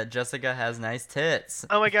say that Jessica has nice tits.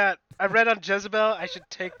 Oh my god, I read on Jezebel I should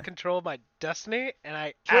take control of my destiny, and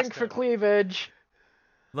I Drink asked for him. cleavage.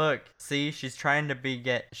 Look, see, she's trying to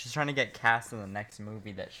get cast in the next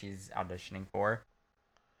movie that she's auditioning for.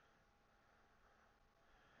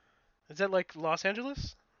 Is that like Los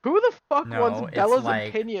Angeles? Who the fuck No, wants it's Bella's like-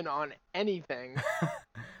 opinion on anything?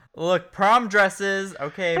 Look, prom dresses.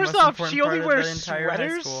 Okay, First most off, important she part only of wears the entire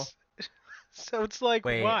high school. sweaters. So it's like,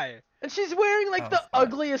 Wait. why? And she's wearing like Oh, the fuck.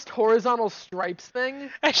 ugliest horizontal stripes thing.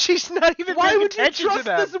 And she's not even Why paying would you attention to trust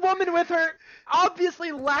them. this woman with her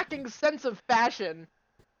obviously lacking sense of fashion?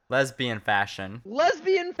 Lesbian fashion.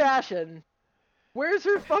 Lesbian fashion. Where's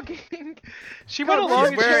her fucking... She went God, along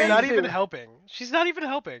she's and she's wearing- not even Dude. helping. She's not even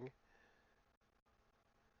helping.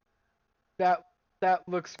 That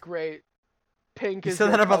looks great. Pink You is said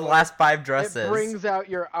your that about the color. last 5 It dresses. brings out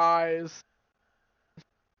your eyes.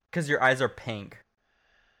 Because your eyes are pink.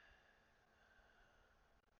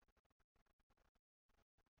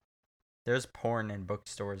 There's porn in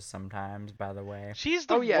bookstores sometimes, by the way. She's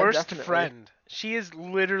the Oh, yeah, worst definitely. friend. She is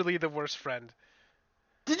literally the worst friend.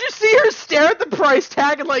 Did you see her stare at the price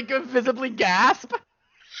tag and like visibly gasp?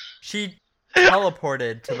 She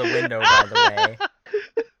teleported to the window, by the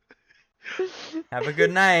way. Have a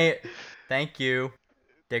good night. Thank you.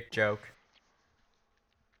 Dick joke.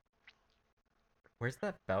 Where's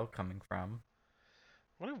that bell coming from?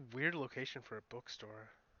 What a weird location for a bookstore.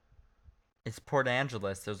 It's Port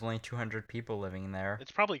Angeles. There's only 200 people living there.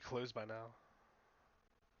 It's probably closed by now.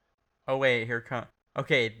 Oh wait, here come.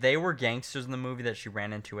 Okay, they were gangsters in the movie that she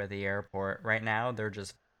ran into at the airport. Right now, they're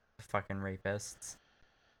just fucking rapists.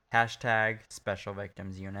 Hashtag Special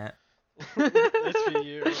Victims Unit.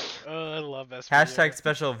 SVU. Oh, I love SVU. Hashtag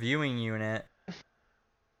Special Viewing Unit.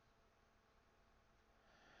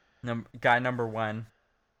 Guy number 1.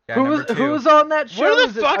 Yeah, number two. Who's on that show? Where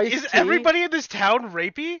Is the it fuck Ice-T? is everybody in this town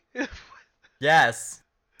rapey? Yes.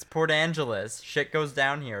 It's Port Angeles. Shit goes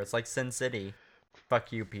down here. It's like Sin City.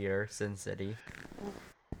 Fuck you, Peter. Sin City.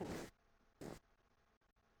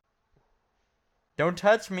 Don't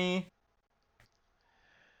touch me.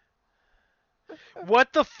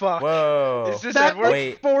 What the fuck? Whoa. Is this That Edward? like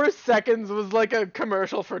Wait. 4 seconds was like a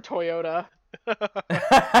commercial for Toyota.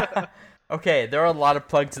 Okay, there are a lot of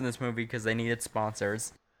plugs in this movie because they needed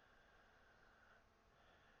sponsors.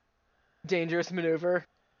 Dangerous maneuver.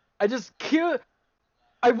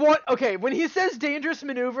 Okay, when he says dangerous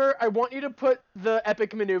maneuver, I want you to put the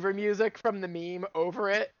epic maneuver music from the meme over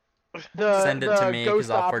it. Send it to me, 'cause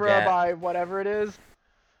Ghost I'll Opera forget. by whatever it is.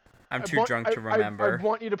 I'm too drunk to remember. I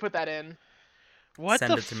want you to put that in. What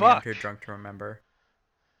Send the it to me. I'm fuck? too drunk to remember.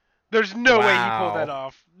 There's no way he pulled Wow. that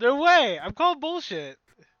off. No way. I'm calling bullshit.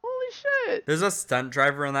 Holy shit. There's a stunt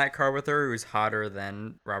driver in that car with her who's hotter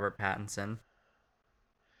than Robert Pattinson.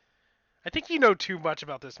 I think you know too much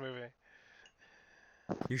about this movie.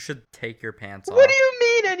 You should take your pants off. What do you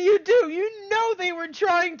mean and you do? You know they were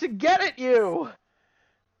trying to get at you.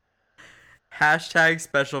 Hashtag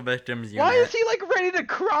special victims unit. Why is he like ready to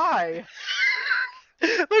cry?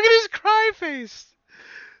 Look at his cry face.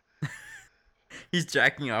 He's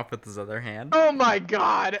jacking off with his other hand. Oh my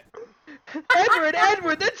god.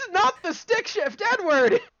 Edward, that's not the stick shift,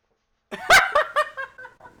 Edward.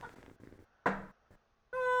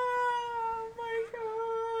 Oh my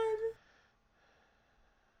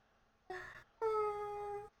god.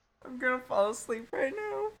 I'm gonna fall asleep right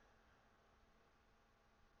now.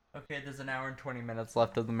 Okay, there's an hour and 20 minutes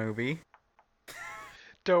left of the movie.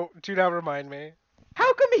 Do not remind me.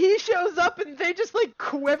 How come he shows up and they just like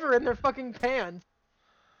quiver in their fucking pants?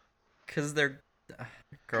 Cause they're...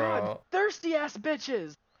 Girl, God, thirsty ass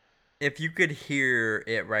bitches. if you could hear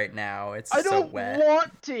it right now, it's I so don't wet.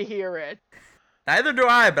 want to hear it. Neither do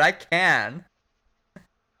I, but I can.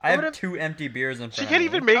 I have would've- 2 empty beers in front She of can't me.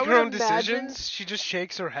 even make I her own would imagine- decisions. She just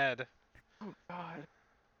shakes her head. Oh god.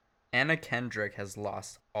 Anna Kendrick has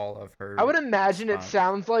lost all of her... I would imagine it spunk.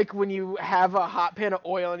 sounds like when you have a hot pan of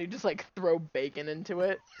oil and you just like throw bacon into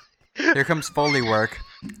it. Here comes Foley work.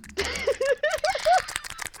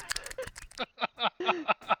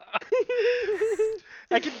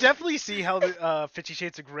 I can definitely see how the 50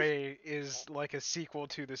 Shades of Grey is like a sequel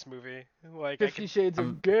to this movie. Like, 50 Shades I'm-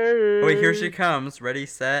 of Gay. Oh, wait, here she comes. Ready,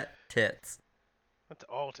 set, tits. That's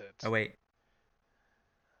all tits. Oh, wait.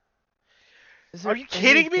 Is Are there you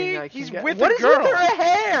kidding me? anything I can He's get- with What a is with girl. her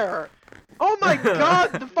hair? Oh my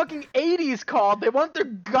god, the fucking 80s called. They want their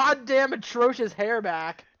goddamn atrocious hair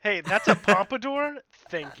back. Hey, that's a pompadour?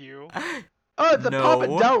 Thank you. Oh, it's a No. Papa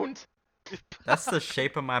Don't. That's the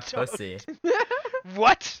shape of my pussy.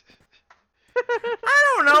 What?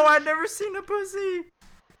 I don't know. I've never seen a pussy.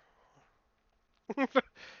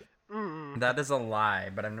 Mm. That is a lie,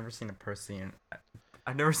 but I've never seen a person.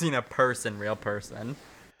 I've never seen a person, real person.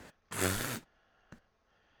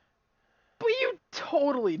 But you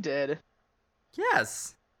totally did.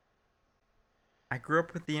 Yes. I grew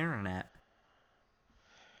up with the internet.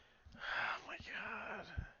 Oh my god.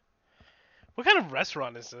 What kind of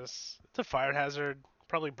restaurant is this? It's a fire hazard.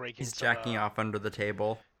 Probably breaking. He's jacking off under the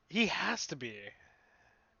table. He has to be.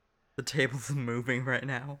 The table's moving right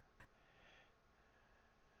now.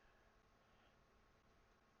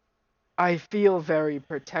 I feel very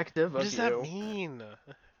protective What of does you. that mean?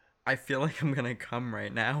 I feel like I'm gonna come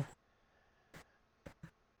right now.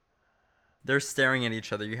 They're staring at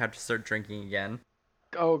each other. You have to start drinking again.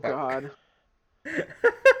 Oh god.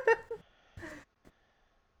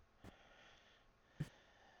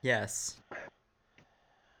 Yes.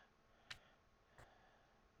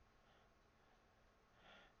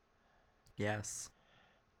 Yes.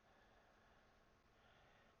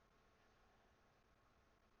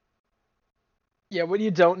 Yeah, what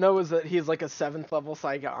you don't know is that he's like a 7th level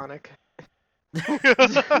psionic.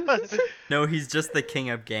 No, he's just the king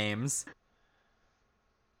of games.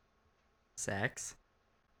 Sex.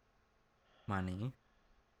 Money.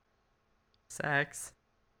 Sex.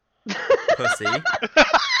 Pussy.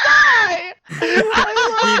 Die!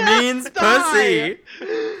 He means Die! pussy.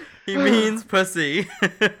 He means pussy.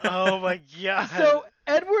 Oh my god. So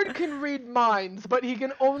Edward can read minds, but he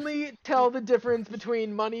can only tell the difference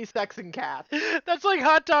between money, sex, and cats. That's like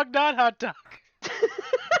hot dog, not hot dog.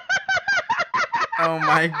 Oh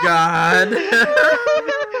my god.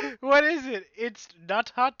 What is it? It's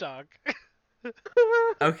not hot dog.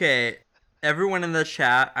 Okay, everyone in the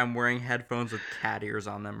chat, I'm wearing headphones with cat ears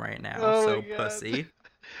on them right now, Oh so my God. pussy.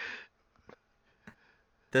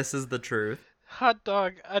 This is the truth. Hot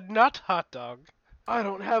dog, not hot dog. I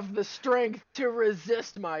don't have the strength to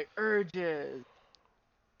resist my urges.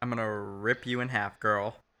 I'm gonna rip you in half,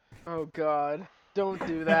 girl. Oh God. Don't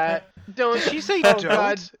do that. Don't. Did she say Oh, don't?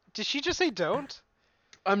 God. Did she just say don't?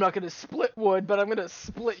 I'm not gonna split wood, but I'm gonna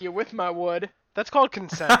split you with my wood. That's called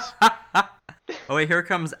consent. Oh wait, here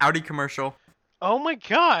comes Audi commercial. Oh my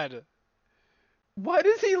god. Why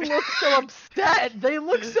does he look so upset? They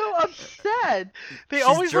look so upset. They She's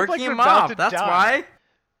always look jerking like they're him about off. to That's die. why.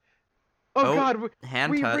 Oh, Oh, God,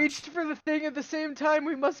 hand we touch. reached for the thing at the same time.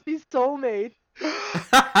 We must be soulmates.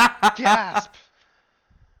 Gasp.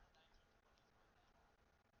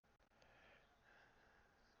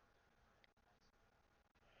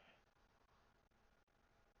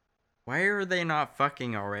 Why are they not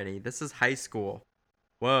fucking already? This is high school.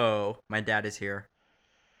 Whoa, my dad is here.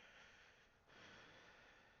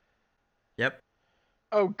 Yep,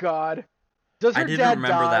 Oh, God. Does her I didn't dad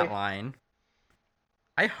remember die? that line.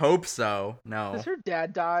 I hope so. No. Does her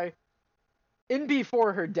dad die? In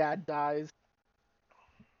before her dad dies.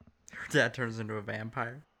 Her dad turns into a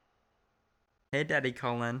vampire. Hey, Daddy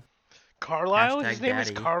Colin. Carlisle? His Hashtag name is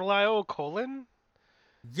daddy. Carlisle Colon?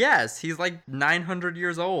 Yes, he's like 900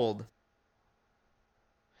 years old.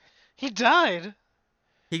 He died.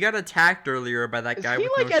 He got attacked earlier by that Is guy he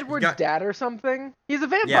with like no Edward's dad or something? He's a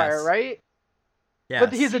vampire, Yes. right? Yes,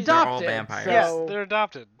 But he's they're all adopted, vampires. so- Yes, they're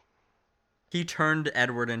adopted. He turned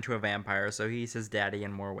Edward into a vampire, so he's his daddy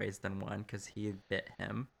in more ways than one, because he bit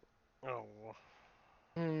him. Oh.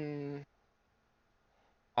 Hmm.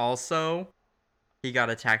 Also, he got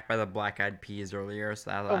attacked by the Black Eyed Peas earlier, so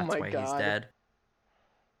that's Oh my why he's God. dead.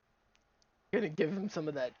 Gonna give him some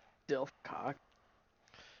of that dilf cock.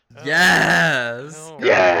 Yes! Oh.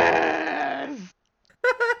 Yes!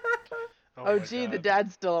 Oh Oh, my gee, the God.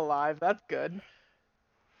 dad's still alive. That's good.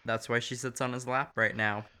 That's why she sits on his lap right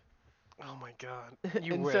now. Oh my god.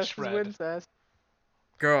 You Incest wish, is Fred. wincest.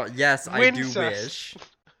 Girl, yes, I do Wincest. wish.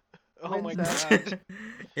 Oh my Wincest. god.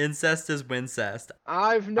 Incest is wincest.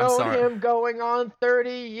 I've known sorry. him going on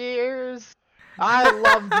 30 years. I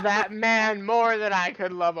loved that man more than I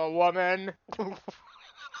could love a woman.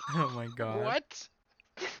 Oh my god. What?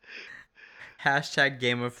 Hashtag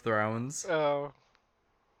Game of Thrones. Oh.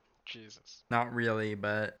 Jesus. Not really,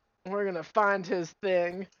 but We're gonna find his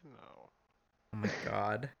thing. No. oh my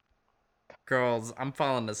god. Girls, I'm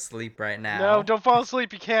falling asleep right now. No, don't fall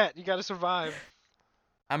asleep. You can't. You gotta survive.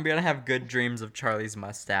 I'm gonna have good dreams of Charlie's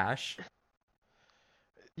mustache.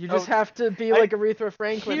 You just Oh, have to be I- like Aretha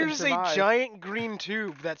Franklin and Here's a survive. giant green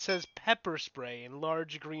tube that says pepper spray in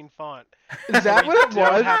large green font. Is that We what it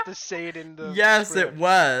don't was? have to say it in the Yes, script. it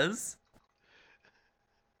was.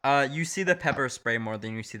 You see the pepper spray more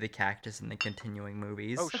than you see the cactus in the continuing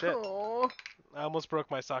movies. Oh shit. Aw, I almost broke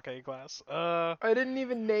my sake glass. I didn't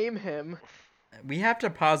even name him. We have to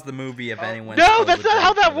pause the movie if anyone. No, that's not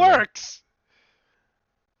how that works!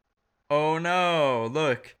 Oh no!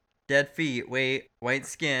 Look, dead feet. Wait, white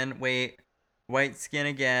skin. Wait, white skin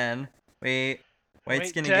again. Wait, white Wait,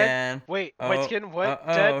 skin dead? again. Wait, Oh, white skin? What?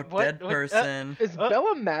 uh-oh, Dead? What? dead What? person. Is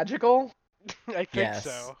Bella magical? I think Yes.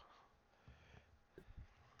 so.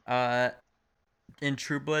 In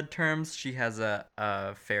True Blood terms, she has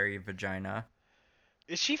a fairy vagina.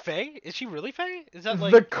 Is she Faye? Is she really Faye? Is that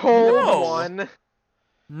like The cold No. one.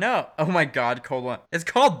 No. Oh my god, cold one. It's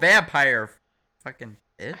called vampire. Fucking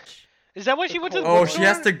bitch. Is that why she went to the Oh, bookstore? she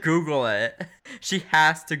has to Google it. She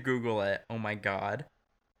has to Google it. Oh my god.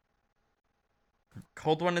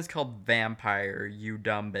 Cold one is called vampire, you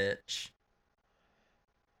dumb bitch.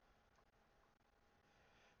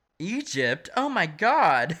 Egypt? Oh my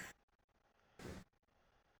god.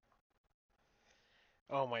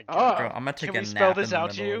 Oh my Oh. god. Girl, I'm gonna take Can a we spell nap in this the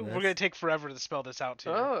out to middle you? of We're this. gonna take forever to spell this out to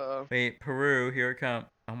you. Oh. Wait, Peru, here it comes.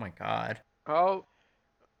 Oh my god. Oh.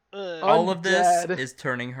 All of this Undead. is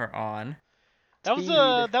turning her on. that was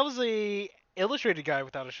Speed. a illustrated guy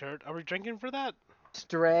without a shirt. Are we drinking for that?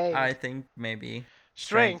 Strength. I think maybe.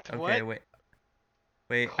 Strength. Okay, What?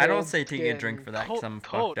 wait. I don't Cold say take a skin. drink for that Cold, because I'm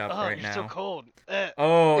cold. fucked up Oh, right you're now. so cold.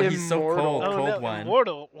 Oh, he's so Immortal. cold. Oh, Cold no, one.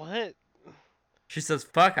 immortal. What? She says,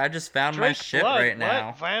 "Fuck! I just found my Drink shit blood. right now."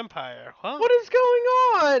 What? Vampire. What? What is going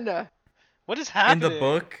on? What is In happening?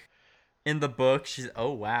 the book, she's.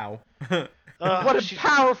 Oh wow. What a she-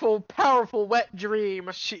 powerful, powerful wet dream.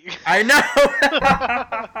 She. I know.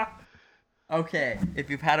 Okay, if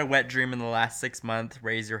you've had a wet dream in the last 6 months,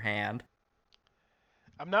 raise your hand.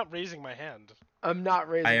 I'm not raising my hand. I'm not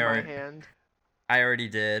raising I my already- hand. I already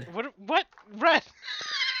did. What? Red.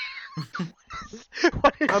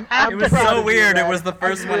 What is I'm It was proud so of you, weird. It Red. was the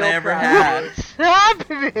first one I real ever proud. had. What's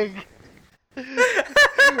happening?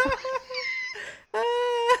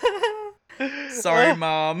 Sorry,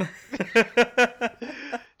 Mom.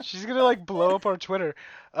 She's gonna like blow up our Twitter.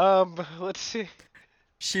 Let's see.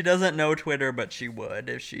 She doesn't know Twitter, but she would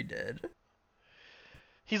if she did.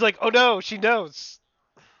 He's like, oh no, she knows.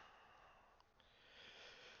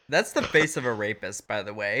 That's the face of a rapist, by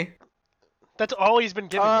the way. That's all he's been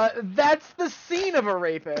giving. her. That's the scene of a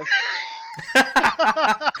rapist. Look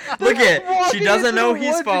at, Walking she doesn't into know the he's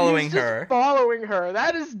woods and following he's just her. Following her.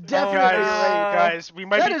 That is definitely rape. Guys, we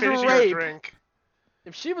might That be is finishing our rape. drink.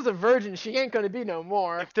 If she was a virgin, she ain't gonna be no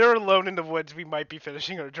more. If they're alone in the woods, we might be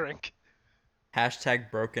finishing our drink.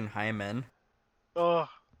 Hashtag broken hymen. Ugh.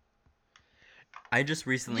 I just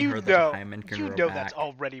recently You heard know, that hymen can you grow know back. that's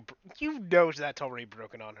already, you know that's already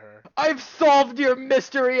broken on her. I've solved your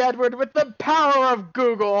mystery, Edward, with the power of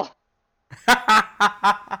Google.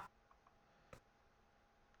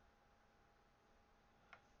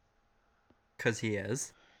 Cause he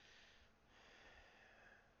is.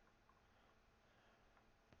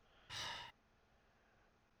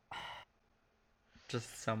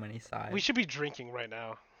 Just so many sides. We should be drinking right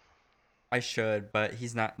now. I should, but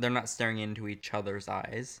he's not. They're not staring into each other's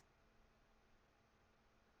eyes.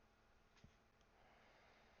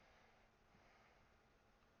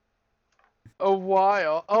 A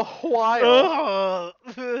while. A while.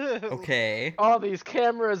 Ugh. Okay. Oh, these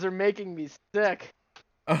cameras are making me sick.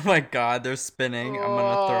 Oh my God, they're spinning. I'm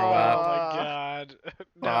gonna throw Oh up. my god.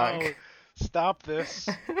 No. Fuck. Stop this.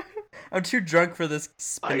 I'm too drunk for this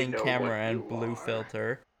spinning know camera what and you blue are.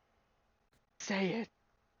 filter. Say it.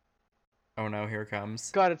 Oh no, here it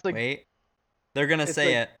comes. God, it's like Wait. They're gonna it's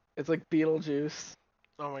say like- it. it's like Beetlejuice.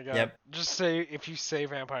 Oh my god. Yep. Just say, if you say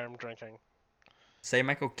vampire, I'm drinking. Say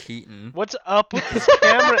Michael Keaton. What's up with these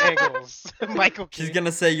camera angles? Michael She's Keaton.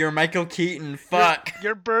 gonna say you're Michael Keaton. Fuck.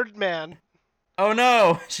 You're Birdman. Oh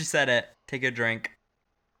no, she said it. Take a drink.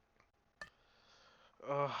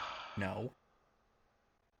 Ugh. No.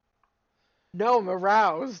 No, I'm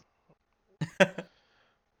aroused.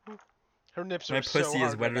 Her nips are My so pussy is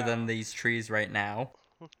hard right wetter than now. these trees right now.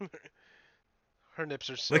 Her nips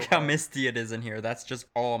are so Look how hard. misty it is in here. That's just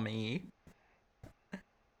all me.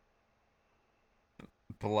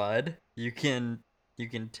 Blood. You can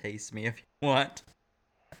taste me if you want.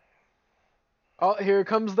 Oh, here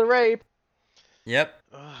comes the rape. Yep.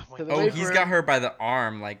 Ugh, my To the Oh, rape he's room. got her by the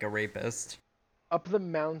arm like a rapist. Up the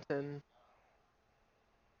mountain.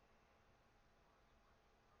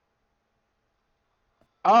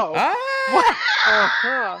 Oh. Ah!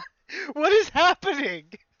 Uh-huh. What is happening?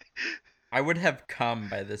 I would have come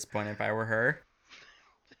by this point if I were her.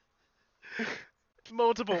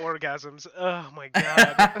 Multiple orgasms. Oh my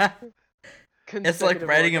god. It's like Consecutive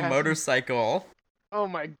riding a orgasms. motorcycle. Oh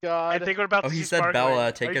my I god. think we're about Oh, to he see said sparkling.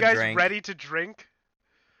 Bella, take Are a you guys drink. ready to drink?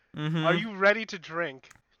 Mm-hmm. Are you ready to drink?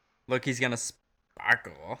 Look, he's gonna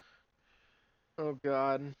sparkle. Oh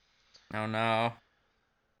god. Oh no.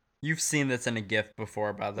 You've seen this in a GIF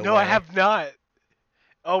before, by the way. No, I have not.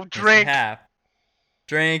 Oh, Yes, you drink. have.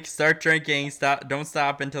 Drink. Start drinking. Stop. Don't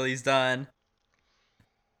stop until he's done.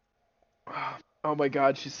 Oh my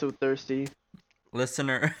god, she's so thirsty.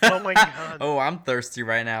 Listener. Oh my god. Oh, I'm thirsty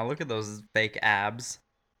right now. Look at those fake abs.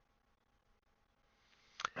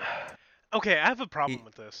 Okay, I have a problem He-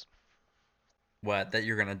 with this. What? That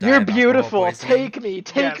you're gonna die? You're of alcohol beautiful. poisoning?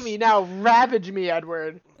 Take Yes. me now. Ravage me,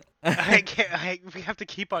 Edward. I can't. We have to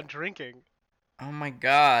keep on drinking. Oh my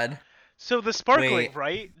god. So the sparkling, Wait.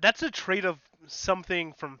 right? That's a trait of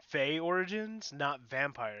something from Fae origins, not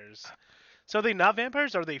vampires. So are they not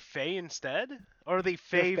vampires? Are they Fae instead? Or are they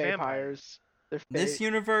Fae They're vampires? They're This fae.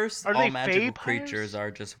 universe, Are all they magical vampires? creatures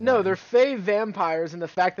are just No, one. they're fae vampires, and the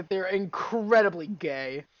fact that they're incredibly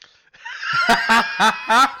gay.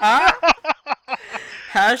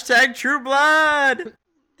 Hashtag True Blood.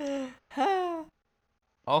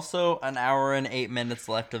 Also, an hour and 8 minutes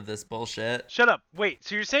left of this bullshit. Shut up. Wait,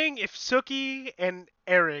 so you're saying if Suki and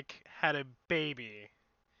Eric had a baby,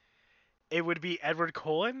 it would be Edward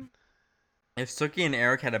Cullen? If Suki and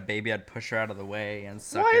Eric had a baby, I'd push her out of the way and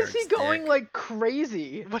suck Why is he Eric's going dick. like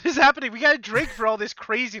crazy? What is happening? We gotta drink for all this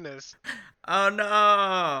craziness. Oh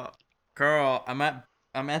no, girl! I'm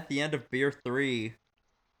at the end of beer 3.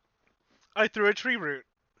 I threw a tree root.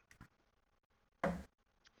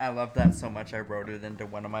 I love that so much. I wrote it into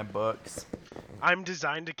one of my books. I'm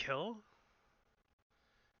designed to kill?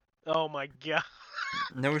 Oh my god.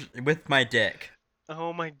 No, with my dick.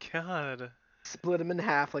 Oh my god. Split him in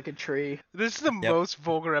half like a tree. This is the Yep. most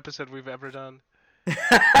vulgar episode we've ever done.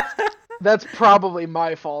 That's probably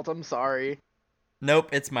my fault. I'm sorry. Nope,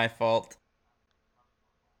 it's my fault.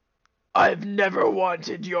 I've never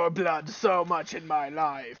wanted your blood so much in my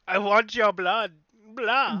life. I want your blood.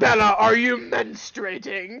 Blah. Bella, are you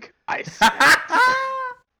menstruating? I snapped.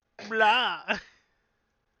 Blah.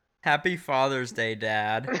 Happy Father's Day,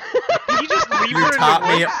 Dad. Can you just leave You her in the taught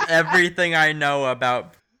me woods? everything I know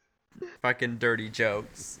about fucking dirty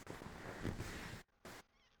jokes.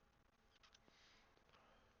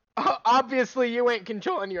 Obviously, you ain't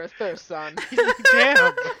controlling your thirst, son.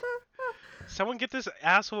 Damn. Someone get this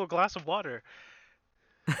asshole a glass of water.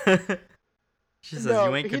 She says, No,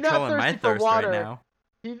 you ain't he not controlling my thirsty for thirst right water. now.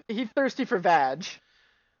 He's thirsty for vag.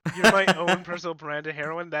 You're my own personal brand of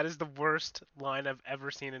heroin. That is the worst line I've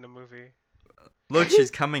ever seen in a movie. Look,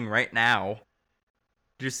 she's coming right now.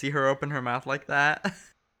 Did you see her open her mouth like that?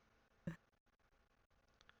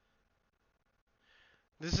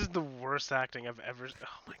 This is the worst acting I've ever. Oh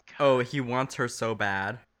my god. Oh, he wants her so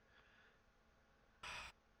bad.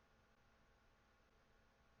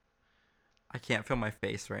 I can't feel my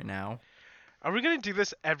face right now. Are we gonna do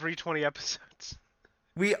this every 20 episodes?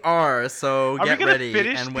 We are, so Are get we gonna ready.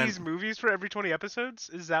 finish And when, these movies for every 20 episodes?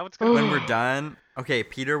 Is that what's gonna when we're done, okay,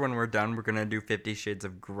 Peter, when we're done, we're gonna do 50 Shades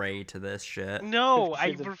of Grey to this shit. No, 50 I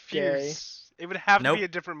Shades of refuse. It would have to Nope. be a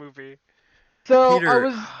different movie. So Peter,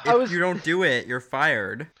 I if was. you don't do it, you're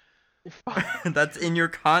fired. That's in your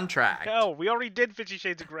contract. No, we already did 50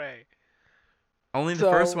 Shades of Grey. Only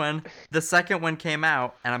the first So- one. The second one came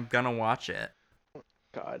out, and I'm gonna watch it.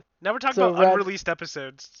 God, Now we're talking So, about Red- unreleased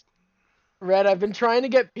episodes. Red, I've been trying to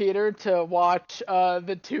get Peter to watch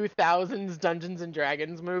the 2000s Dungeons and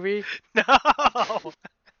Dragons movie. No.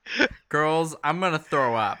 Girls, I'm gonna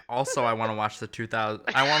throw up. Also, I want to watch the 2000.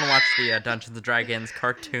 I want to watch the Dungeons and Dragons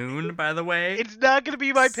cartoon. By the way, It's not gonna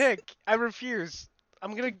be my pick. I refuse.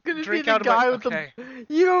 I'm gonna Gonna drink be the out of guy my. with Okay. the.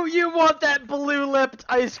 You want that blue-lipped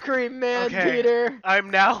ice cream man, Okay. Peter? I'm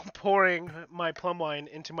now pouring my plum wine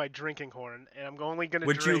into my drinking horn, and I'm only gonna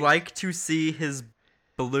would drink. you like to see his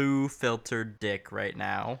blue filtered dick right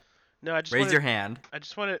now? No, I just Raise want your hand. I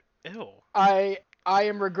just want it. Ew. I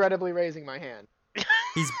am regrettably raising my hand.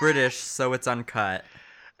 He's British, so it's uncut.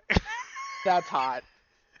 That's hot.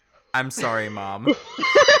 I'm sorry, Mom.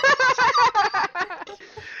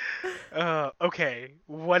 Okay.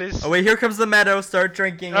 What is? Oh wait, here comes the meadow. Start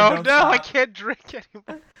drinking. And Oh don't no, I stop. can't drink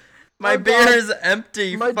anymore. My Oh, beer God. is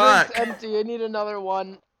empty. My Fuck. drink's empty. I need another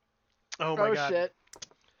one. Oh my god. Shit.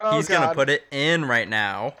 Oh, He's gonna God. put it in right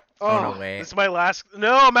now. Oh, Oh. no, wait. This is my last.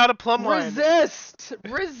 No, I'm out of plum wine. Resist!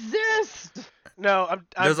 Resist! No, I'm.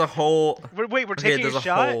 There's a hole. Wait, we're Okay, taking there's a a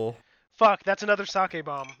shot. hole. Fuck, that's another sake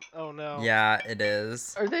bomb. Oh no. Yeah, it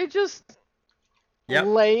is. Are they just Yep.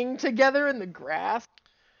 laying together in the grass?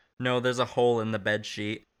 No, there's a hole in the bed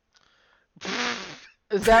sheet.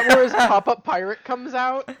 Is that where his pop-up pirate comes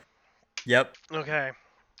out? Yep. Okay.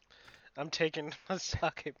 I'm taking a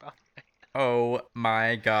sake bomb. Oh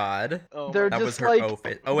my god. Oh They're my That just was her like,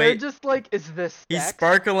 outfit. Oh They're wait, just like, is this he's sex?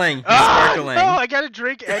 sparkling. He's Ah, sparkling. no, I gotta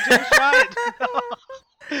drink and take a shot. No.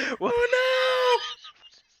 What? Oh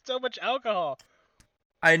So much alcohol.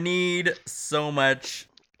 no! I need so much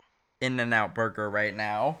In-N-Out burger right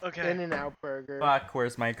now. Okay. In-N-Out burger. Fuck,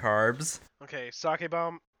 where's my carbs? Okay, sake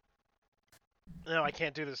bomb. No, I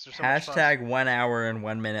can't do this. There's so much fun. Hashtag 1 hour and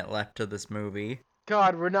 1 minute left to this movie.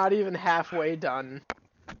 God, we're not even halfway done.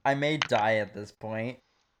 I may die at this point.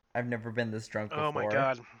 I've never been this drunk before. Oh my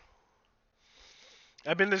god.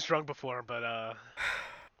 I've been this drunk before, but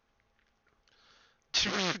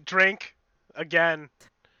drink again.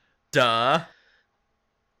 Duh.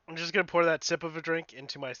 I'm just gonna pour that sip of a drink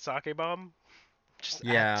into my sake bomb. Just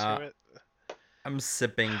Yeah. add to it. I'm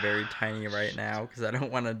sipping very tiny right now because I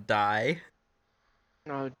don't want to die.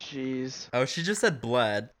 Oh, jeez. Oh, she just said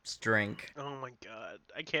blood. Just drink. Oh my god.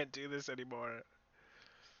 I can't do this anymore.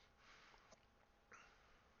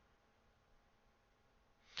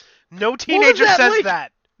 No teenager that, says like-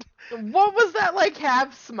 that. What was that, like,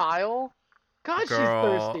 half smile? God, Girl.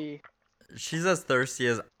 she's thirsty. She's as thirsty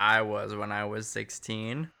as I was when I was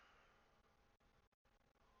 16.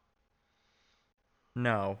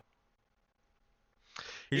 You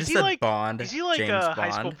Is just he said like- Bond. Is he like James a Bond. high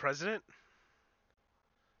school president?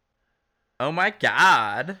 Oh my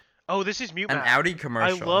god. Oh, this is Mute An Math. Audi I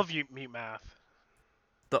commercial. love you, Mute Math.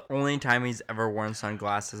 The only time he's ever worn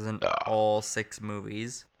sunglasses in all 6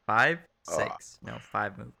 movies. 5? 6. No,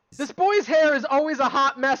 5 movies. This boy's hair is always a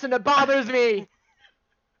hot mess and it bothers me.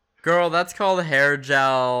 Girl, that's called hair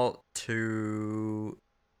gel to...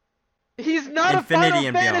 He's not Infinity a Final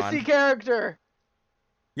and Fantasy beyond. character.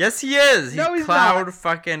 Yes, he is! No, he's Cloud not.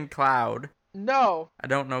 fucking Cloud. No. I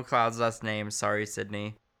don't know Cloud's last name. Sorry,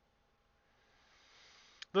 Sydney.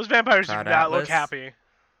 Those vampires do Cloud not look Atlas. happy.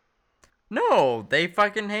 No, they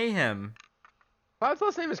fucking hate him. Cloud's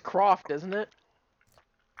last name is Croft, isn't it?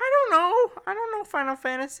 I don't know Final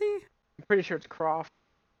Fantasy. I'm pretty sure it's Croft.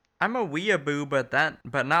 I'm a weeaboo,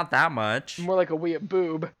 but not that much. More like a wee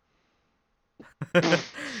boob.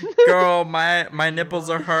 Girl, my nipples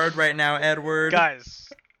are hard right now, Edward. Guys,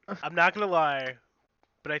 I'm not gonna lie,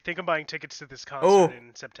 but I think I'm buying tickets to this concert Oh.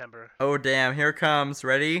 in September. Oh damn, here it comes.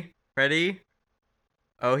 Ready? Ready?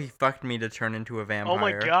 Oh, he fucked me to turn into a vampire. Oh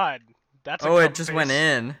my god, that's a Oh, it cum just face. went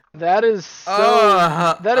in. That is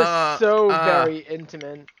so. That is so very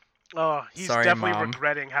intimate. Oh, he's Sorry, definitely Mom.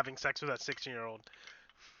 regretting having sex with that 16-year-old.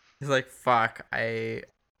 He's like, fuck, I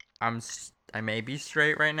may be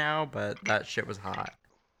straight right now, but that shit was hot.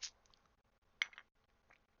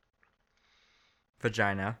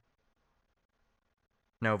 Vagina.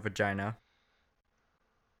 No, vagina.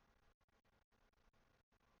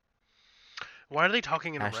 Why are they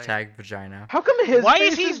talking in the rain? Hashtag vagina. How come his Why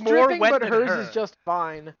face is he is more dripping, wet but than hers her? is just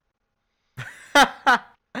fine?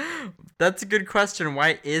 That's a good question.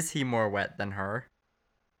 Why is he more wet than her?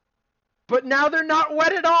 But now they're not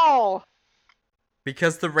wet at all.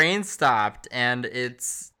 Because the rain stopped and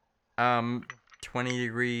it's 20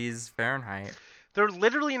 degrees Fahrenheit. They're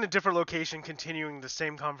literally in a different location continuing the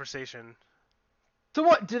same conversation. So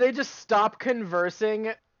what? Do they just stop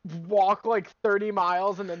conversing, walk like 30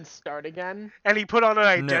 miles, and then start again? And he put on an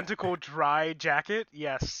identical dry jacket?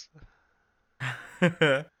 Yes.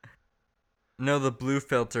 No, the blue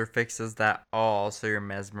filter fixes that all, so you're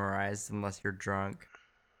mesmerized unless you're drunk.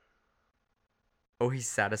 Oh, he's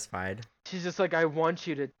satisfied. She's just like, I want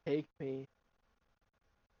you to take me.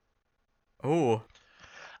 Oh,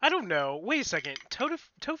 I don't know. Wait a second.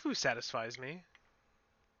 Tofu satisfies me.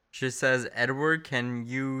 she says, Edward, can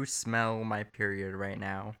you smell my period right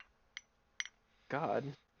now? God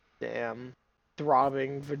damn.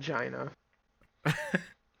 Throbbing vagina.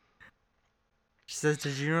 She says,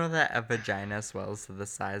 did you know that a vagina swells to the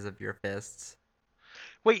size of your fists?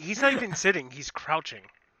 Wait, he's not even sitting. He's crouching.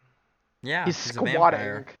 Yeah, He's she's a squatting.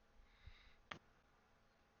 vampire.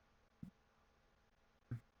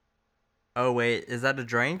 Oh, wait, is that a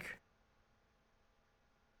drink?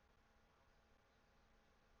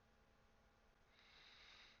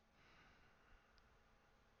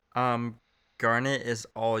 Garnet is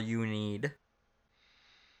all you need.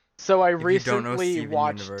 So I If you don't know recently Steven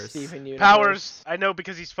watched Universe. Steven Universe. Powers. I know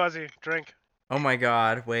because he's fuzzy. Drink. Oh my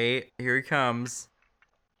god, wait, here he comes.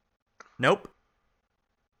 Nope.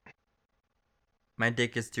 My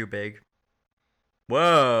dick is too big.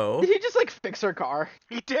 Whoa. Did he just like fix her car?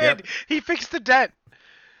 He did. Yep. He fixed the dent.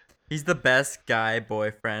 He's the best guy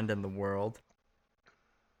boyfriend in the world.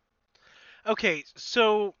 Okay,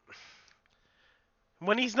 so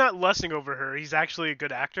when he's not lusting over her, he's actually a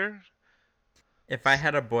good actor. If I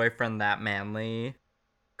had a boyfriend that manly,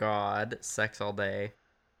 god, sex all day.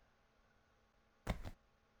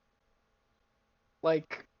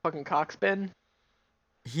 Like fucking cockspin?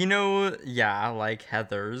 Yeah, like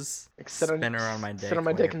Heather's. Like sit on- Spin her on my dick. sit on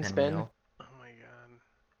my like dick a and spin. pinwheel. Oh my god.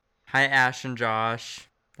 Hi, Ash and Josh.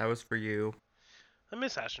 That was for you. I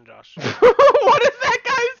miss Ash and Josh. What is that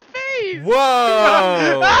guy's face?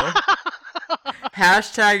 Whoa!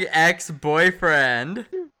 Hashtag ex-boyfriend.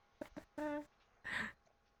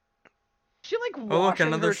 She like Oh, look, washing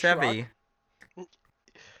another her Chevy. truck?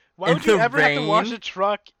 Why In would you the ever have to wash rain? a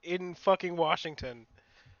truck in fucking Washington?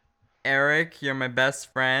 Eric, you're my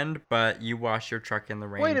best friend, but you wash your truck in the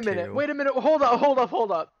rain Wait a minute. too. Wait a minute. Hold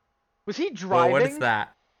up. Was he driving? Well, what is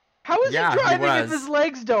that? How is Yeah, he he driving if was. his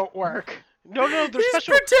legs don't work? No, they're He's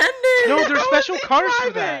special. pretending! No, there's How special is he cars for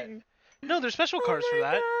that. driving? No, there's special Oh cars for my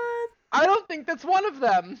that. God. I don't think that's one of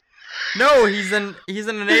them. No, he's a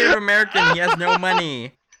Native American. He has no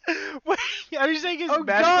money. Wait, are you saying his Oh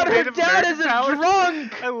magical god, her Native dad American is a powers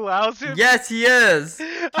drunk! allows him? Yes, he is.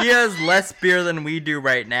 He has less beer than we do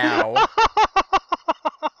right now.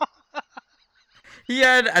 He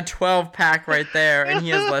had a 12-pack right there, and he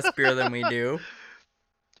has less beer than we do.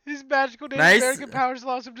 His magical Native Nice. American powers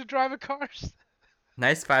allows him to drive a car.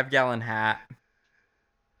 Nice 5-gallon hat.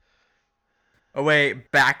 Oh wait,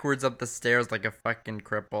 backwards up the stairs like a fucking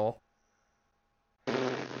cripple.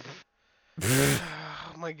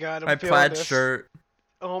 Oh my god, I'm My feeling plaid this. shirt.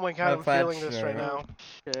 Oh my My god, I'm plaid feeling this right shirt. now.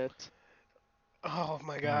 Shit. Oh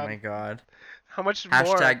my Oh god. my god. How much Hashtag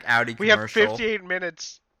more? Audi We have commercial. 58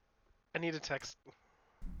 minutes. I need a text.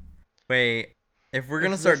 Wait, if we're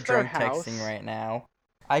gonna Is start this their drunk texting house? right now,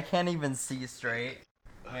 I can't even see straight.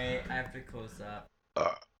 Wait, I have to close up.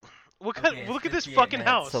 Look Okay, at look at this 58 fucking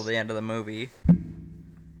minutes house. till the end of the movie.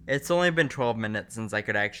 It's only been 12 minutes since I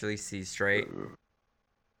could actually see straight.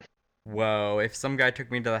 Whoa, if some guy took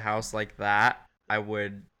me to the house like that, I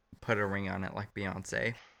would put a ring on it like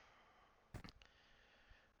Beyonce.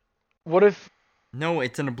 What if No,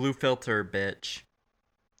 it's in a blue filter, bitch.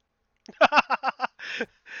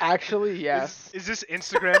 Actually, yes. Is this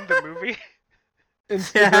Instagram the movie?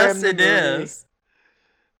 Instagram Yes, the it movie. is.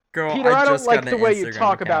 Girl, Peter, I don't just like got the an way you Instagram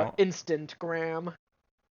talk account. about Instantgram.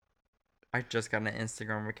 I just got an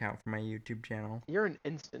Instagram account for my YouTube channel. You're an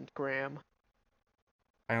Instantgram.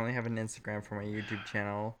 I only have an Instagram for my YouTube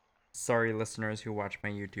channel. Sorry, listeners who watch my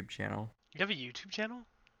YouTube channel. You have a YouTube channel?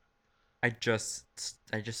 I just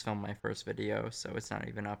filmed my first video, so it's not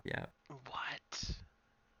even up yet. What?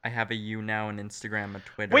 I have a YouNow, an Instagram, a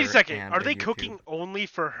Twitter. Wait a second. and Are a they YouTube. cooking only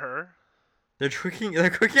for her? They're cooking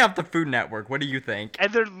off the Food Network. What do you think?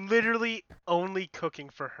 And they're literally only cooking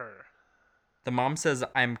for her. The mom says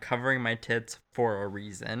I'm covering my tits for a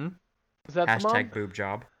reason. Is that the mom? Hashtag boob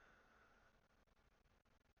job.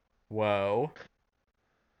 Whoa.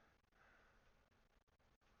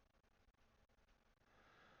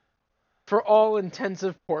 For all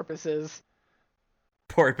intensive purposes.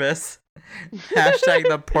 Porpoise. Hashtag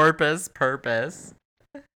the porpoise purpose.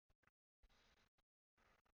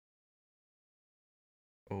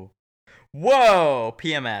 Oh. Whoa!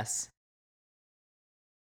 PMS.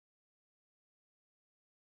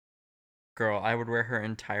 Girl, I would wear her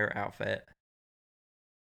entire outfit.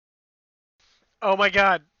 Oh my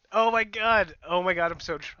god. Oh my god. Oh my god, I'm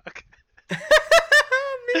so drunk. Me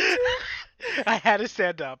too. I had to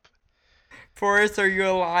stand up. Forrest, are you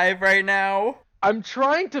alive right now? I'm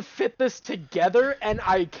trying to fit this together and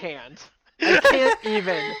I can't. I can't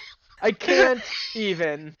even. I can't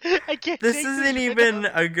even. I can't This take isn't shit even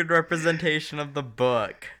off. a good representation of the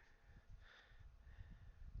book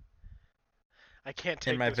I can't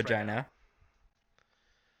take in my this right now. vagina.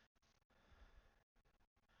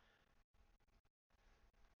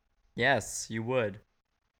 Yes, you would.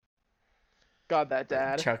 God, that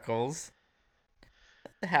dad. Chuckles.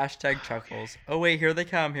 Hashtag chuckles. Oh wait, here they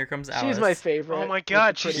come. Here comes Alice. She's my favorite. Oh my with the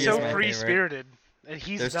god, she's pretty She is so my hair. favorite. free-spirited. And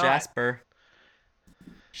he's There's not. Jasper.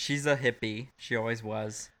 She's a hippie. She always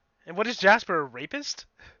was. And what is Jasper, a rapist?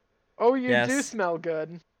 Oh, you do Yes. smell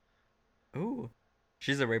good. Ooh.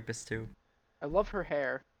 She's a rapist too. I love her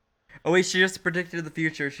hair. Oh wait, she just predicted the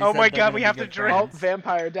future. She Oh said my they're God, gonna we be have to good drink. Oh, friends.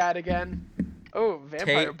 vampire dad again. Oh,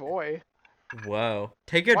 vampire Take- boy. Whoa.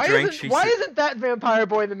 Take a Why drink. isn't isn't that vampire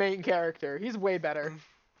boy the main character? He's way better.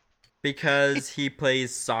 Because he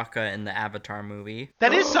plays Sokka in the Avatar movie.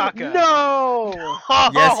 That is Sokka. No!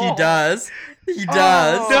 Yes, he does. He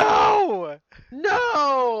does. Oh.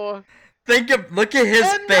 No! No! Look at his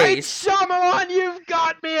M. Night face. Shyamalan, you've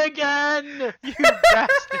got me again! You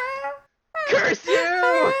bastard. Curse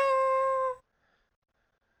you!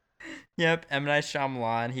 Yep, M. Night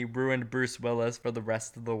Shyamalan. He ruined Bruce Willis for the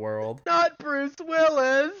rest of the world. Not Bruce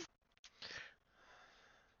Willis!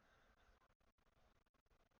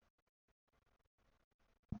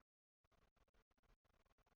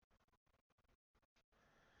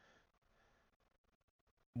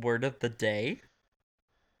 Word of the day?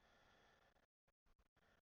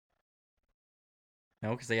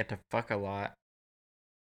 No, because they have to fuck a lot.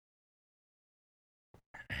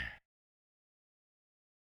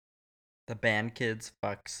 The band kids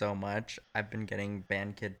fuck so much. I've been getting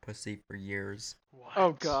band kid pussy for years. What?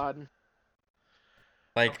 Oh god.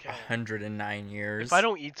 Like Okay. 109 years. If I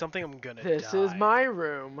don't eat something, I'm gonna This die. is my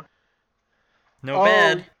room. No Oh,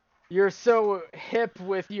 bed. You're so hip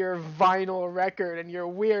with your vinyl record and your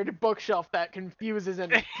weird bookshelf that confuses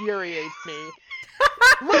and infuriates me.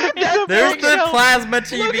 Look at that There's the bookshelf! plasma Look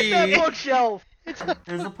at that TV. bookshelf!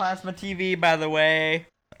 There's a plasma TV, by the way.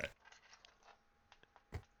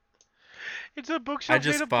 It's a bookshelf I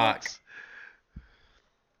just made of fuck. books.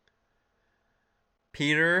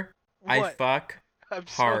 Peter, I What? fuck I'm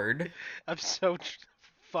hard. I'm so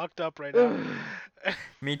fucked up right now.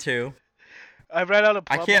 Me too. I ran out of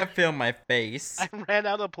I plum can't wine. feel my face. I ran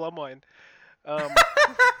out of plum wine.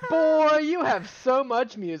 Boy, you have so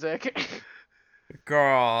much music.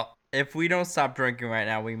 Girl, if we don't stop drinking right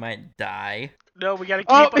now, we might die. No, we gotta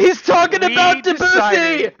keep Oh, on- he's talking We about Debussy!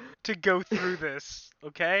 decided to go through this,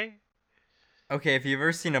 okay? Okay, if you've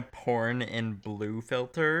ever seen a porn in blue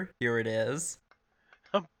filter, here it is.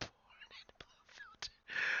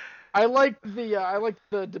 I like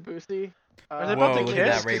the Debussy. Are they about Whoa, to look at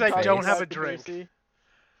kiss? that Because rape I don't face. have a drink. Debussy.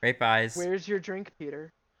 Rape eyes. Where's your drink,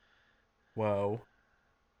 Peter? Whoa.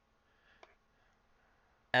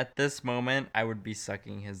 At this moment, I would be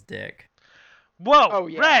sucking his dick. Whoa, Oh,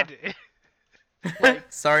 yeah. Red!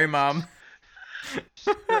 Sorry, Mom.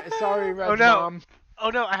 Sorry, Red Oh, no. Mom. Oh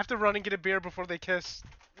no, I have to run and get a beer before they kiss.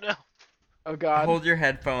 No. Oh god. Hold your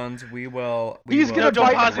headphones. We will. He's will gonna don't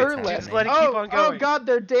bite pause her it, lip. just let it oh, keep on oh going. god,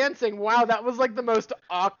 they're dancing. Wow, that was like the most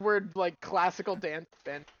awkward, like classical dance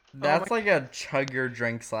spin. That's like a chug your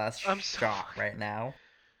drink slash I'm so shot right now.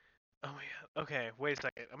 Oh my god. Okay, wait a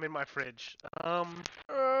second. I'm in my fridge. Oh.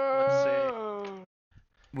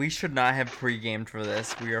 We should not have pre-gamed for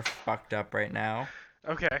this. We are fucked up right now.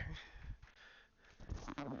 Okay.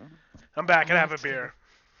 I'm back and have a beer.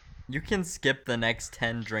 You can skip the next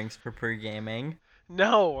 10 drinks for pre-gaming.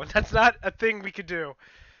 No, that's not a thing we could do.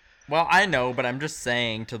 Well, I know, but I'm just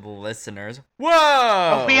saying to the listeners. Whoa!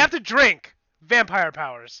 Oh, we have to drink. Vampire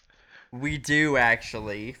powers. We do,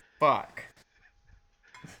 actually. Fuck.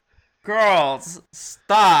 Girls,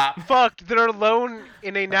 stop. Fuck, they're alone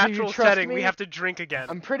in a natural trust setting. me? We have to drink again.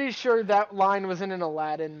 I'm pretty sure that line was in an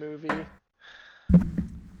Aladdin movie.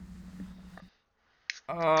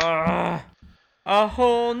 A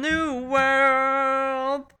whole new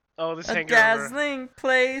world. Oh, this A hangover. dazzling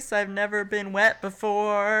place. I've never been wet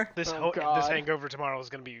before. This Oh, this God. hangover tomorrow is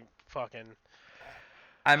gonna be fucking.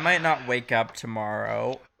 I might not wake up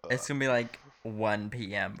tomorrow. It's gonna be like 1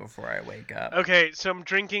 p.m. before I wake up. Okay, so I'm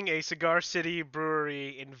drinking a Cigar City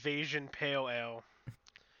Brewery Invasion Pale Ale.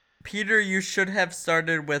 Peter, you should have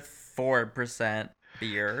started with 4%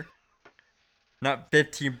 beer, not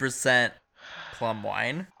 15% plum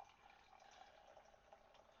wine.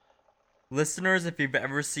 Listeners, if you've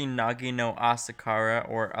ever seen Nagi no Asakara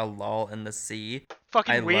or A Lull in the Sea,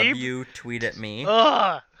 Fucking I weeb. love you. Tweet at me.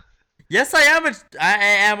 Ugh. Yes, I am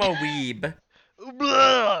a weeb.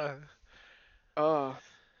 Blah. Oh.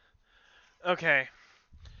 Okay.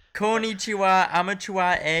 Konnichiwa, amateur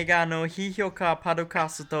eiga no hihyoka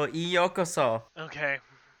padukasu to ii yokoso. Okay.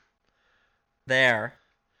 There.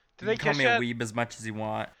 Did You they can call catch me a that? weeb as much as you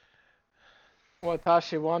want.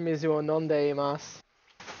 Watashi wa mizu o nonde imasu.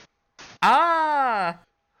 Ah!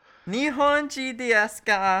 Nihonji desu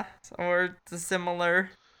ka? Or similar.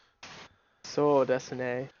 So desu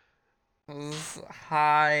ne.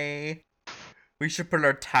 Hi. We should put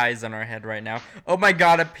our ties on our head right now. Oh my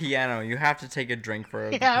god, a piano. You have to take a drink for a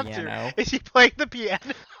We have piano. to. Is he playing the piano?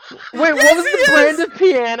 Wait, what was the brand of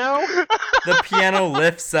piano? The piano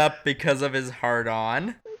lifts up because of his hard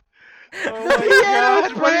on. Oh The my piano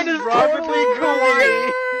god, brand what is is wrong with totally me?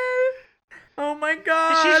 kawaii. Oh my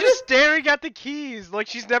god. She's just staring at the keys like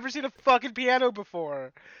she's never seen a fucking piano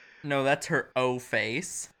before. No, that's her O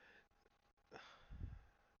face.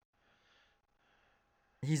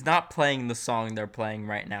 He's not playing the song they're playing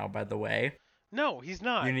right now, by the way. No, he's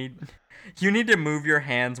not. You need to move your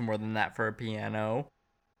hands more than that for a piano.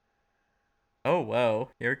 Oh, whoa.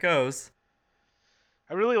 Here it goes.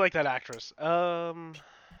 I really like that actress.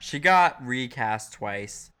 She got recast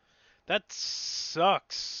twice. That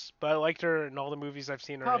sucks. But I liked her in all the movies I've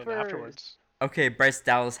seen her in Puppers. afterwards. Okay, Bryce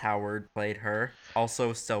Dallas Howard played her.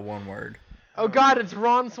 Also, still one word. Oh god, it's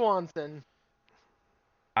Ron Swanson.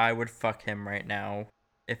 I would fuck him right now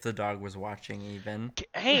if the dog was watching even.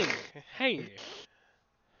 Hey, hey.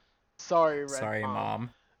 Sorry, Red Sorry,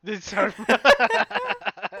 Mom. Sorry.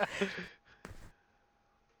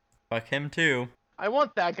 Fuck him too. I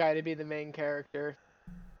want that guy to be the main character.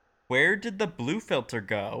 Where did the blue filter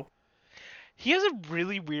go? He has a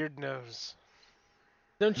really weird nose.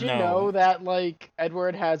 Don't you No. know that like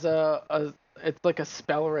Edward has it's like a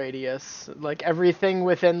spell radius. Like everything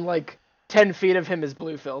within like 10 feet of him is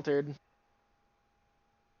blue filtered.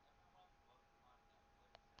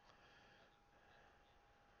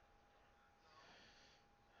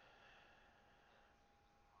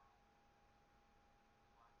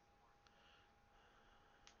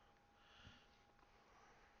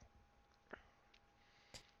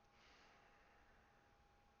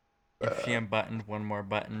 If she unbuttoned one more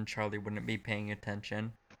button, Charlie wouldn't be paying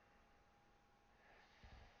attention.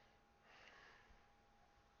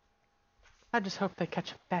 I just hope they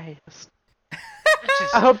catch him fast.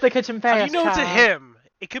 Just- I hope they catch him fast. How do you know it's a child. him?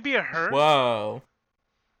 It could be a her. Whoa.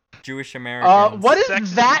 Jewish Americans. What is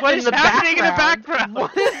Sexist. that What in is the happening in the background?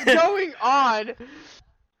 background? What is going on?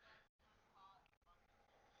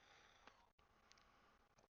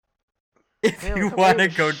 If Man, you somebody want to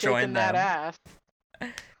was go shaking join that them.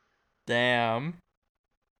 ass. Damn.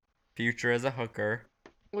 Future as a hooker.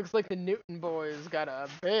 Looks like the Newton boys got a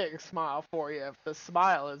big smile for you. If the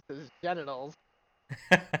smile is his genitals.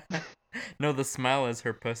 No, the smile is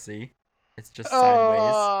her pussy. It's just sideways.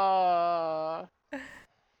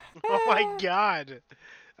 Oh my god.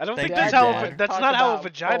 I don't Thank think you, that's how Dad. that's Talk not how a about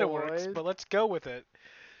vagina works, boys. but let's go with it.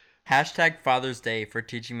 Hashtag Father's Day for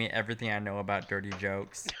teaching me everything I know about dirty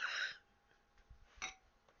jokes.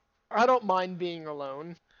 I don't mind being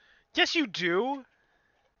alone. Yes, you do.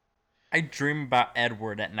 I dream about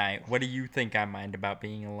Edward at night. What do you think I mind about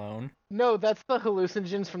being alone? No, that's the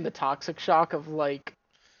hallucinogens from the toxic shock of like.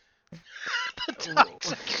 The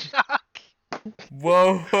toxic shock.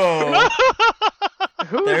 Whoa.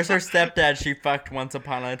 Who? There's her stepdad she fucked once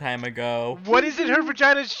upon a time ago. What is it? Her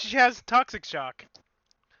vagina? She has toxic shock.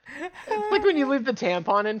 It's like when you leave the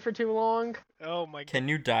tampon in for too long. Oh my god. Can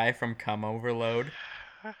you die from cum overload?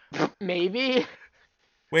 Maybe.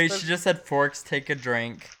 Wait, she just said forks, take a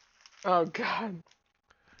drink. Oh god.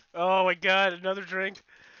 Oh my god, another drink.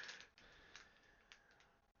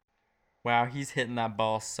 Wow, he's hitting that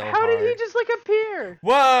ball so How hard. did he just like appear?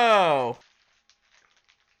 Whoa!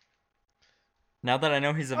 Now that I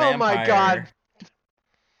know he's a Oh vampire. my god.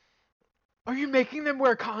 Are you making them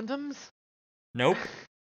wear condoms? Nope.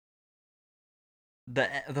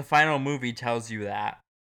 The final movie tells you that.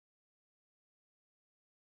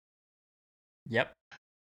 Yep.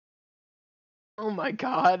 Oh my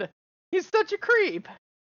god. He's such a creep.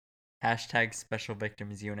 Hashtag special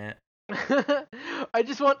victims unit. I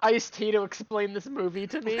just want Ice-T to explain this movie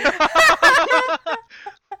to me.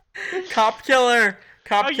 Cop killer!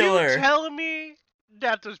 Cop Are killer! you telling me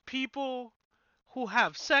that there's people who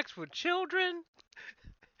have sex with children?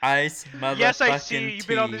 Ice motherfucking Yes, I see. You've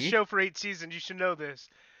been on this tea. show for 8 seasons. You should know this.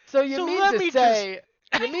 So you So mean let to me say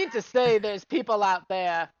you mean to say there's people out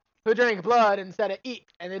there who drink blood instead of eat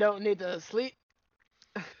and they don't need to sleep?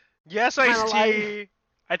 Yes, Kinda Ice-T. like-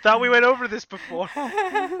 I thought we went over this before.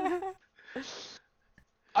 I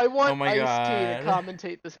want Oh my Ice-T to God.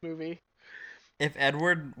 commentate this movie. If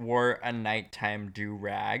Edward wore a nighttime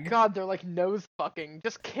do-rag, God, they're like nose fucking.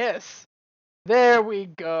 Just kiss. There we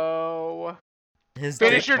go. his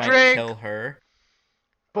Finish dick your might drink. kill her.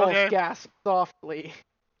 Both Okay. gasp softly.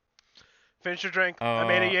 Finish your drink. I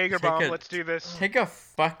made a Jaeger take bomb. a- Let's do this. Take a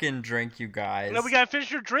fucking drink, you guys. No, we gotta finish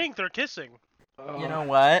your drink. They're kissing. You know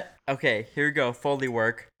what? Okay, here we go. Foley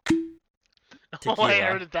work. Oh, I Tequila.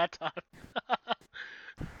 heard it that time.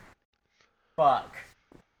 Fuck.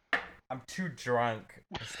 I'm too drunk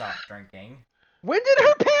to stop drinking. When did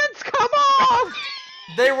her pants come off?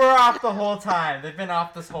 They were off the whole time. They've been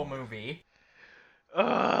off this whole movie.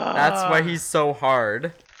 That's why he's so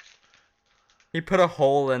hard. He put a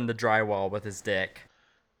hole in the drywall with his dick.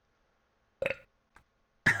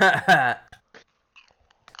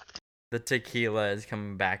 The tequila is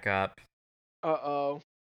coming back up. Uh-oh.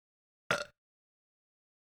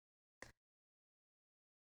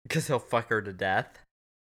 Because he'll fuck her to death.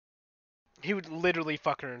 He would literally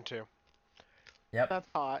fuck her in two. That's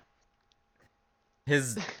hot.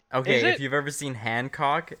 His okay, Is if it? you've ever seen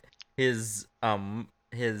Hancock, his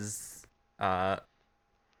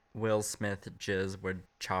Will Smith jizz would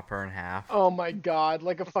chop her in half. Oh my god,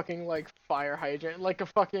 like a fucking like fire hydrant, like a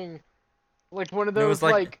fucking like one of No, it was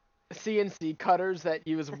those like- like CNC cutters that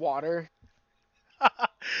use water.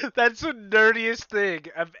 That's the nerdiest thing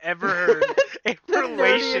I've ever heard in The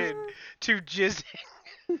relation to jizzing.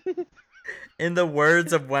 In the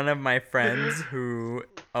words of one of my friends who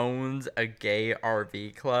owns a gay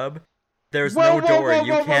RV club, there's Whoa, no whoa, door whoa,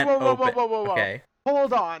 you whoa, can't whoa, whoa, open. whoa, whoa, whoa. Okay.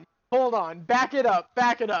 Hold on, back it up.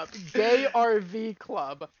 Gay RV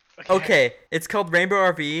club. Okay, it's called Rainbow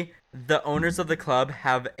RV. The owners of the club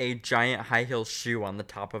have a giant high heel shoe on the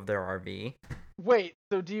top of their RV. Wait,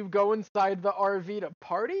 so do you go inside the RV to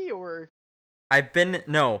party or?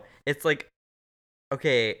 No, it's like,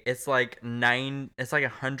 okay, it's like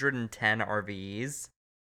 110 RVs.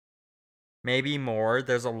 Maybe more.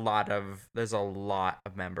 There's a lot of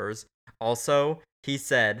members. Also, he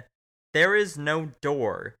said, there is no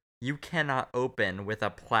door you cannot open with a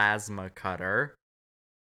plasma cutter.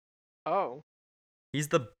 Oh. He's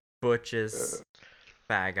the butchest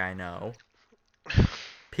fag I know.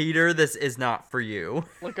 Peter, this is not for you.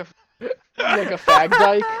 Like a fag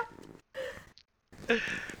dyke.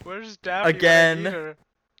 Where's Daphne? when I Again. need her?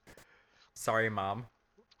 Sorry, Mom.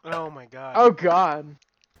 Oh my god. Oh god.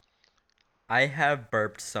 I have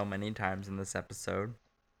burped so many times in this episode.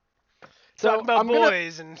 So Talking about I'm gonna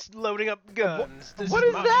boys and loading up guns. This what is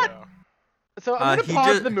is my that? show. So I'm he gonna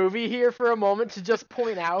pause just- the movie here for a moment to just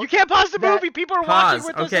point out. You can't pause the that- movie. People are Pause. watching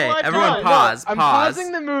with us Okay, in live everyone time. pause. I'm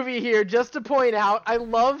pausing the movie here just to point out. I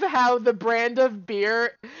love how the brand of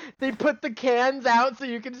beer they put the cans out so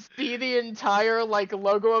you can see the entire like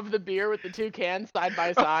logo of the beer with the two cans side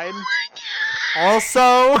by side.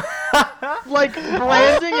 Also, Like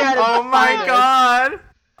branding at its oh my finest. god.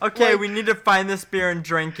 Okay, Like- we need to find this beer and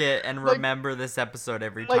drink it and Like- remember this episode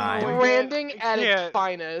every Like time. branding at Yeah. its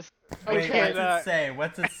finest. Wait, Okay, what's it say?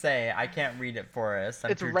 What's it say? I can't read it for us.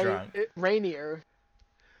 I'm it's too drunk. Rainier.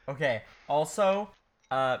 Okay. Also,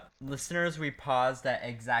 listeners, we paused at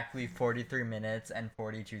exactly 43 minutes and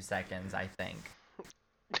 42 seconds, I think.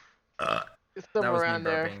 It's That somewhere was me around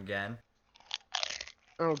there. burping again.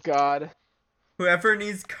 Oh god. Whoever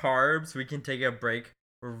needs carbs, we can take a break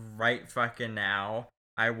right fucking now,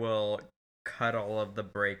 I will cut all of the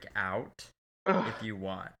break out Ugh, if you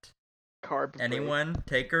want. carb break. Anyone?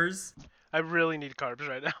 Takers? I really need carbs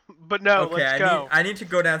right now. But no, Okay, let's go. I need to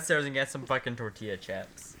go downstairs and get some fucking tortilla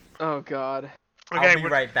chips. Oh god. Okay, I'll be we're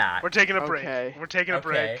right back. we're taking a break. Okay. We're taking a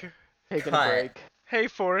Okay. break. Taking Cut. a break. Hey,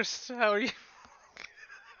 Forrest, how are you?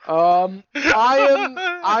 I'm okay.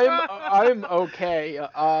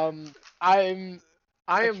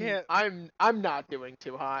 can't- I'm not doing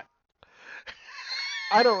too hot.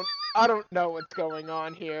 I don't know what's going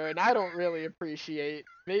on here, and I don't really appreciate.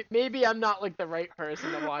 Maybe I'm not like the right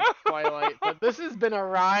person to watch Twilight, but this has been a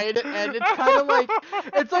ride, and it's kind of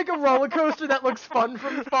like a roller coaster that looks fun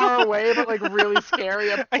from far away, but like really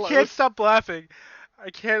scary up I close. can't stop laughing. I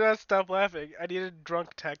cannot stop laughing. I need to drunk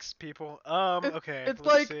text people. Okay. It's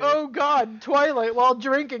let's like, see. oh god, Twilight while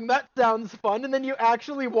drinking, that sounds fun, and then you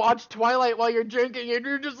actually watch Twilight while you're drinking, and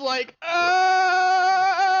you're just like, ah!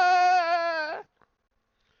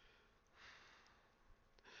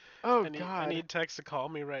 Oh god. I need text to call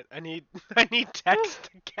me right. I need text to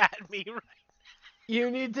cat me right.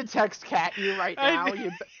 You need to text Cat you right I now.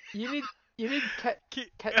 need- You need Ki-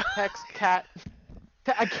 text Cat.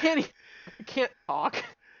 I can't talk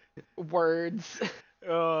words.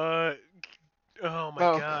 Oh my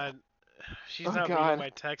Oh. god. She's Oh, not God. reading my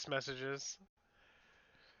text messages.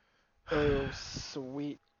 Oh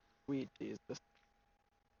sweet Jesus.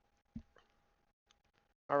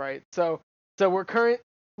 All right, so we're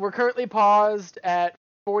currently paused at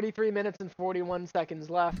 43 minutes and 41 seconds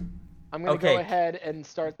left. I'm gonna go Okay. ahead and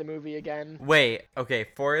start the movie again. Wait, okay,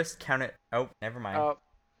 Forrest, count it. Oh, never mind.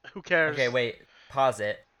 Who cares? Okay, wait, pause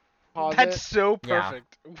it. Pause That's it. so Yeah.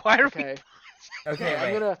 perfect. Why are Okay. Okay,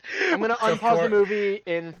 I'm wait. gonna So unpause the for- movie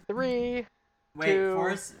in 3. Wait, two-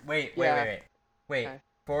 Forrest, wait. Okay.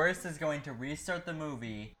 Forrest is going to restart the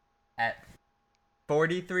movie at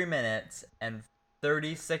 43 minutes and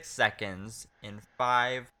 36 seconds in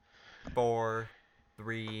 5, 4,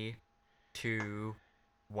 3, 2,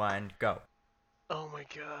 1, go. Oh my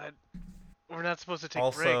god. We're not supposed to take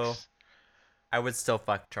Also- breaks. I would still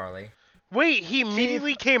fuck Charlie. Wait, he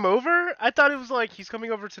immediately came over? I thought it was like he's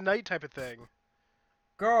coming over tonight type of thing.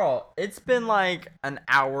 Girl, it's been like an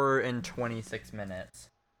hour and 26 minutes.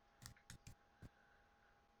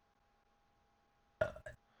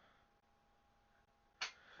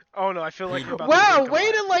 Oh no, I feel like He- we're about Wow, to break way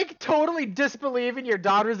a to lot. like totally disbelieve in your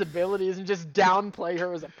daughter's abilities and just downplay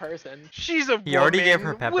her as a person. She's a He already gave her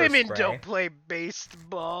woman. pepper Women spray. don't play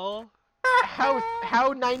baseball.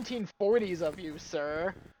 How 1940s of you,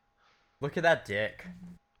 sir. Look at that dick.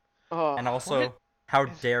 Oh. And also, how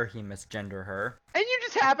dare he misgender her? And you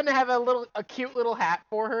just happen to have a cute little hat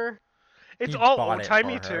for her. It's He all bought old it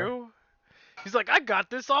timey for her. too. He's like, I got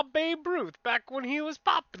this off Babe Ruth back when he was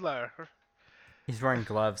popular. He's wearing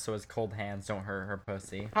gloves so his cold hands don't hurt her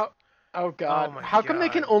pussy. Oh god. my How come they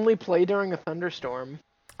can God. only play during a thunderstorm?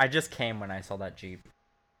 I just came when I saw that Jeep.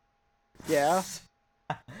 Yeah.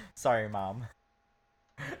 Sorry, Mom.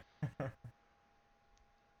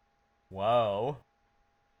 Whoa.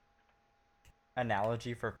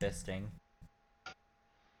 Analogy for fisting.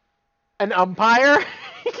 An umpire?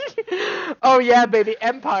 Oh yeah, baby,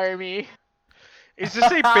 empire me. Is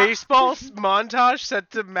this a baseball montage set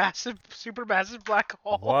to massive, super massive black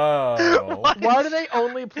hole? Whoa. What Why is- do they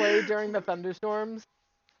only play during the thunderstorms?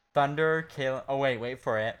 Thunder, Kalen. Oh, wait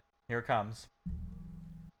for it. Here it comes.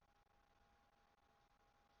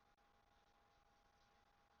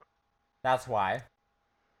 That's why.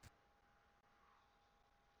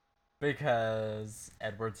 Because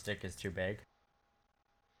Edward's dick is too big.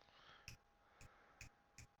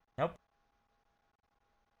 Nope.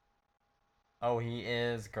 Oh, he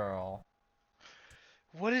is, girl.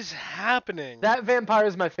 What is happening? That vampire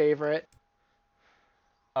is my favorite.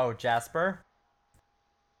 Oh, Jasper?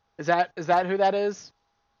 Is that who that is?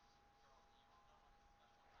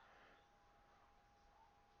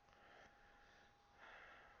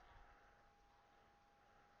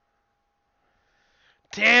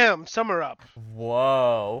 Damn, summer up.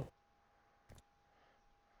 Whoa.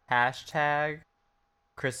 Hashtag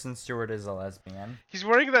Kristen Stewart is a lesbian. He's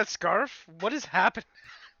wearing that scarf. What is happening?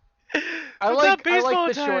 I What's that like baseball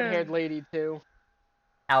the attire? short-haired lady too.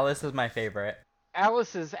 Alice is my favorite.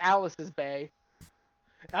 Alice is bae.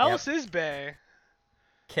 Alice is Bay.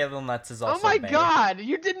 Caitlin Lutz is also Oh my bae. god,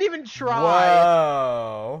 you didn't even try.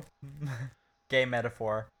 Whoa. Gay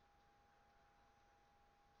metaphor.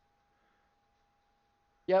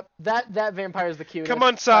 Yep, that vampire is the cutest. Come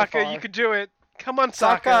on, by Sokka, far. you could do it. Come on,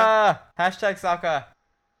 Sokka. Sokka! Hashtag Sokka.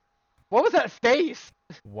 What was that face?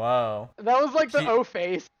 Whoa. That was like the She- O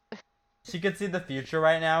face. She could see the future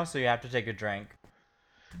right now, so you have to take a drink.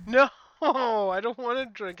 No, I don't want to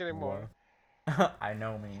drink anymore. Whoa. I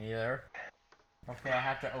know, me neither. Okay, I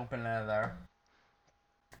have to open another.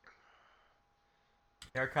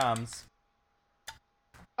 Here it comes.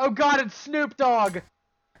 Oh God, it's Snoop Dogg.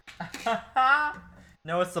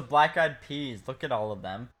 No, it's the Black Eyed Peas. Look at all of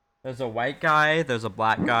them. There's a white guy, there's a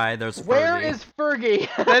black guy, there's Fergie. Where is Fergie?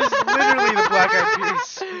 That is literally the Black Eyed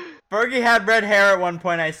Peas. Fergie had red hair at one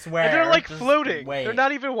point, I swear. And they're like Just floating. Wait. They're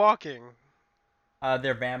not even walking.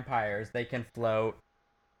 They're vampires. They can float.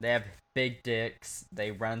 They have big dicks.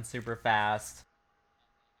 They run super fast.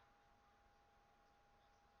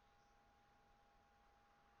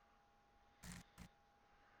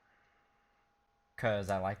 Cause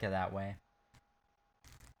I like it that way.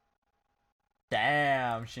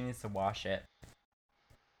 Damn, she needs to wash it.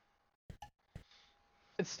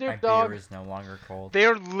 It's My Snoop Dogg. beer is no longer cold. They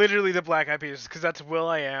are literally the Black Eyed Peas, because that's Will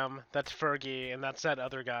I Am, that's Fergie, and that's that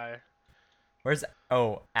other guy. Where's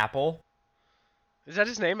Apple? Is that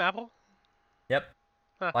his name, Apple? Yep.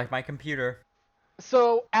 Huh. Like my computer.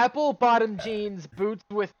 So apple bottom jeans, boots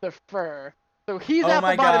with the fur. So he's Oh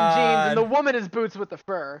my apple bottom jeans, and the God. woman is boots with the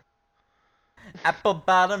fur. Apple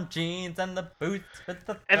bottom jeans and the boots with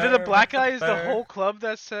the And then the fur, black with guy is the fur. whole club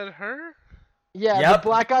that said her? Yeah, Yep. the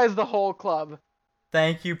black guy is the whole club.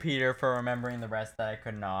 Thank you, Peter, for remembering the rest that I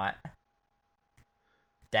could not.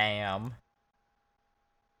 Damn.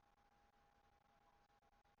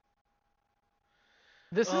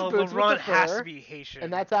 This is Oh, boots with Laurent the has fur, to be Haitian.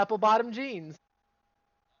 and that's apple bottom jeans.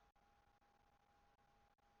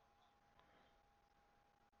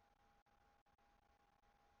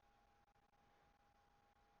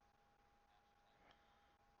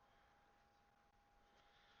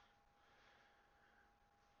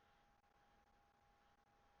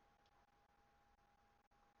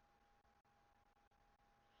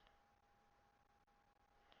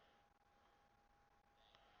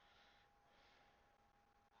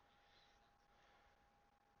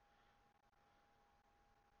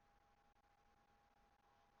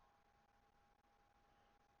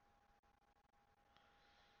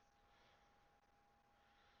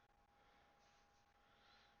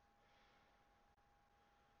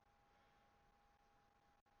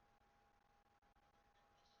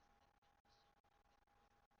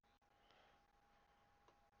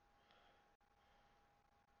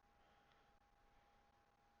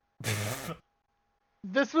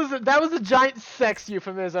 That was a giant sex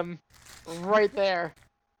euphemism, right there.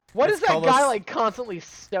 What It's is that called guy a s- like constantly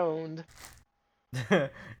stoned?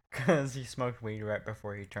 Cause he smoked weed right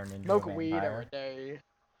before he turned into Smoke a weed vampire. every day.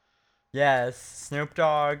 Yes, Snoop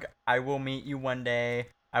Dogg, I will meet you one day.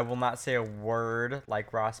 I will not say a word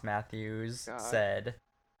like Ross Matthews God. said.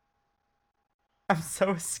 I'm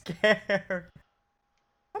so scared.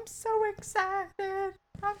 I'm so excited.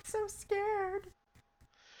 I'm so scared.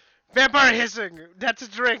 Vampire hissing! That's a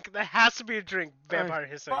drink! That has to be a drink, vampire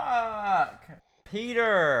hissing. Fuck.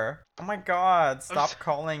 Peter. Oh my god, stop s-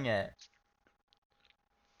 calling it.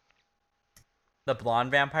 The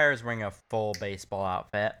blonde vampire is wearing a full baseball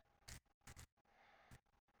outfit.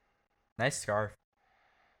 Nice scarf.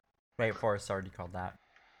 Wait, Forrest already called that.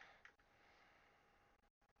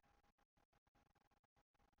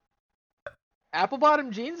 Apple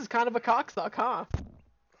bottom jeans is kind of a cocksuck, huh?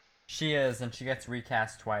 She is, and she gets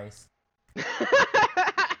recast twice. I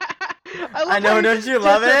know, how don't you just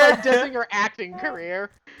love said, it? Like, dissing her acting career.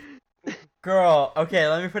 Girl, okay,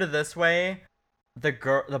 let me put it this way.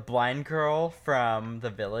 The blind girl from The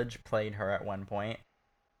Village played her at one point.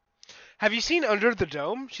 Have you seen Under the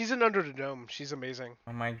Dome? She's in Under the Dome. She's amazing.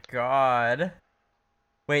 Oh my god.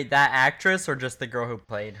 Wait, that actress or just the girl who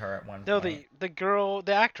played her at one No, point? the girl,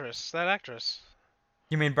 the actress, that actress.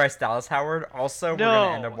 You mean Bryce Dallas Howard? Also, we're No,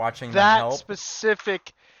 gonna end up watching The that Help.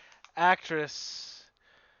 specific actress.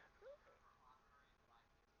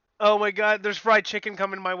 Oh my god, there's fried chicken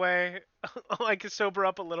coming my way. Oh, I can sober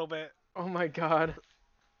up a little bit. Oh my god.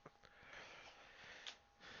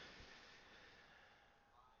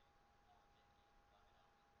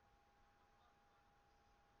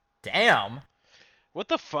 Damn. What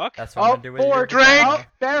the fuck? That's what I'm Oh, gonna do with your forks. Drink! vagina. Oh,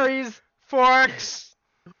 berries. Forks!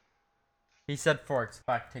 He said forks.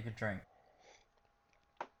 Fuck, take a drink.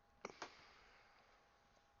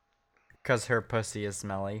 Cause her pussy is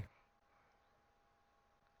smelly.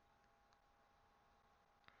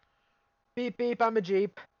 Beep beep, I'm a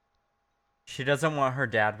Jeep. She doesn't want her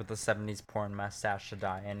dad with the 70s porn mustache to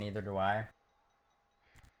die, and neither do I.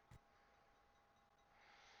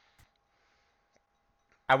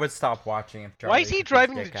 I would stop watching if Charlie Why is he took his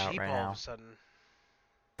driving the dick out Jeep right all now. of a sudden?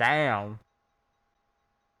 Damn.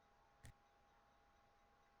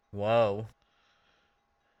 Whoa.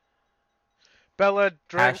 Bella,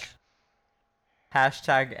 drink.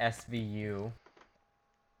 Hashtag SVU.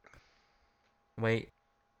 Wait.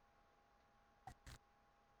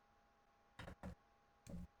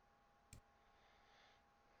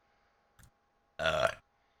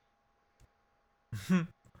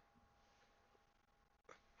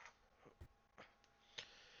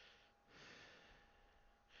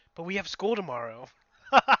 But we have school tomorrow.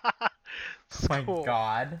 My School.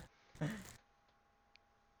 God.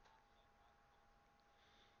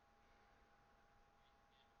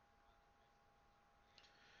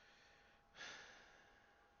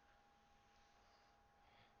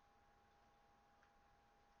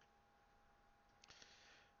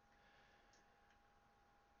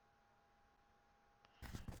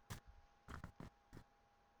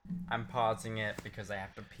 I'm pausing it because I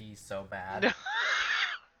have to pee so bad.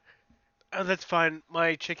 Oh, that's fine.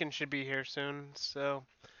 My chicken should be here soon, so.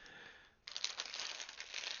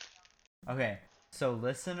 Okay, so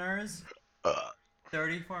listeners,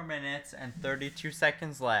 34 minutes and 32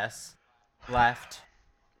 seconds left.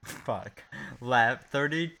 Fuck. Left.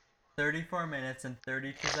 34 minutes and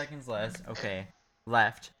 32 seconds left. Okay,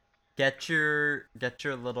 left. Get your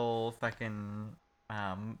little fucking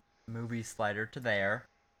movie slider to there.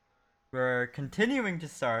 We're continuing to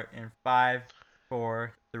start in 5,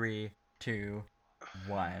 4, 3, 2,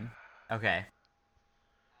 1. Okay.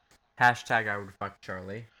 Hashtag I would fuck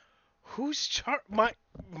Charlie. Who's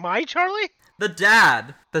my Charlie? The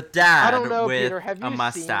dad I don't know, with Peter. Have you a seen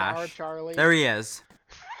mustache. our Charlie? There he is.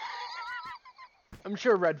 I'm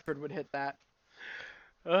sure Redford would hit that.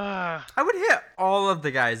 Ugh. I would hit all of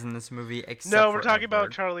the guys in this movie except No, for we're talking about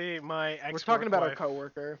Edward. Charlie, my ex. We're talking about our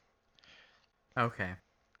coworker. Okay.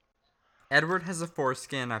 Edward has a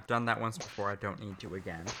foreskin. I've done that once before. I don't need to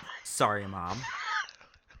again. Sorry, Mom.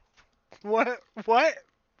 What? What?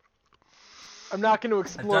 I'm not going to I've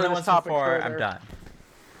explore done it this once topic before. further. I'm done.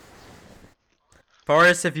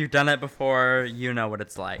 Forrest, if you've done it before, you know what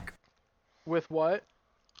it's like. With what?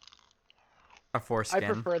 A foreskin. I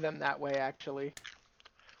prefer them that way, actually.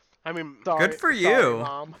 I mean, Sorry, Good for sorry, you.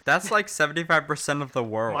 Mom. That's like 75% of the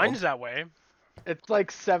world. mine's that way. It's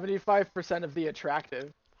like 75% of the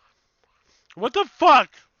attractive. What the fuck?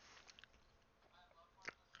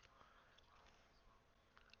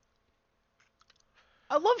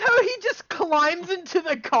 I love how he just climbs into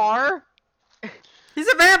the car. He's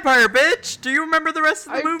a vampire, bitch! Do you remember the rest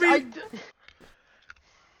of the movie?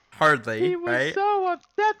 Hardly, He was right? so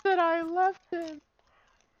upset that I left him.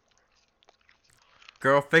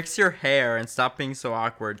 Girl, fix your hair and stop being so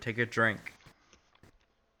awkward. Take a drink.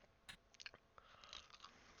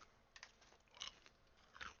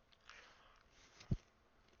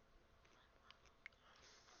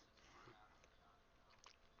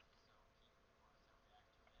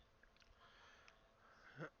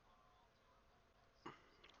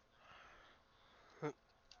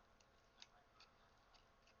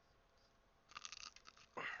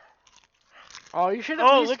 Oh, you should at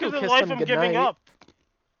Oh, least look go at the kiss life him I'm goodnight. giving up.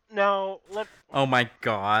 No, let. Oh my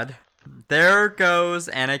god. There goes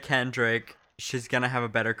Anna Kendrick. She's gonna have a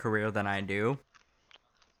better career than I do.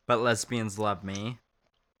 But lesbians love me.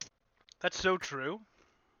 That's so true.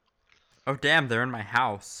 Oh damn, they're in my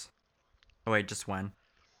house. Oh wait, just one.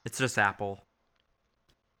 It's just Apple.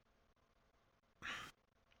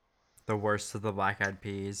 The worst of the Black Eyed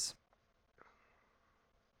Peas.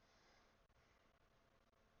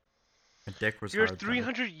 My dick was You're hard. though.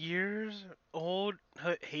 300 years old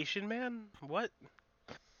Haitian man? What?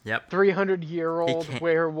 Yep. 300-year-old can't-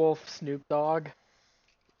 werewolf Snoop Dogg.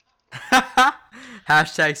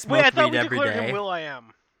 Hashtag smoke Wait, I thought weed we every declared day. him Will I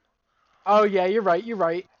Am. Oh yeah, you're right. You're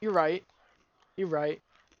right. You're right. You're right.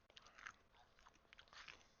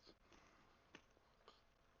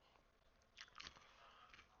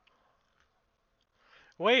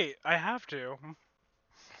 Wait, I have to.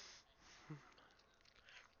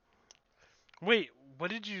 Wait,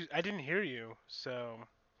 what did you? I didn't hear you. So.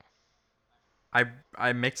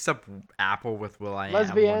 I mixed up Apple with Will I Am.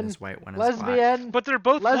 Lesbian. One is white, one is black. Lesbian. But they're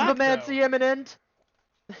both black, Lesbiancy though. imminent.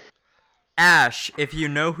 Ash, if you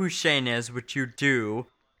know who Shane is, which you do,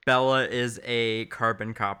 Bella is a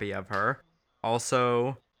carbon copy of her.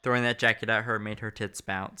 Also, throwing that jacket at her made her tits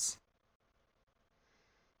bounce.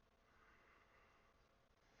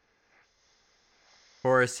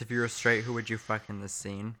 Forrest, if you were straight, who would you fuck in this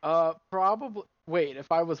scene? Probably. Wait,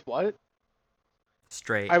 if I was what?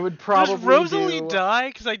 Straight. I would probably Does Rosalie do... die?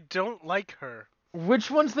 Because I don't like her. Which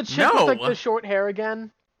one's the chick with like No. the short hair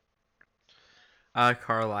again?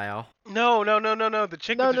 Carlisle. No. The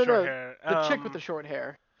chick No, with the no, short no. hair. The chick with the short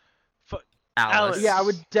hair. Alice. Alice. Yeah, I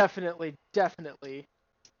would definitely.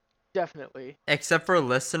 Definitely. Except for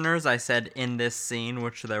listeners, I said in this scene,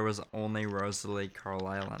 which there was only Rosalie,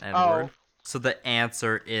 Carlisle, and Edward. Oh. So the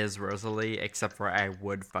answer is Rosalie, except for I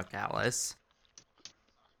would fuck Alice.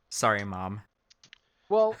 Sorry, Mom.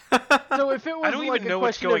 Well, so if it was don't like even a know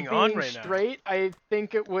what's question going of on being right now. straight, I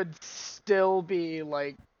think it would still be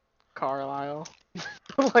like Carlisle.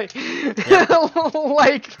 like,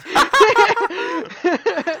 like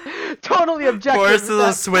totally objective. Forrest is at a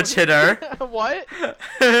that switch point. hitter. What?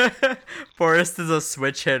 Forrest is a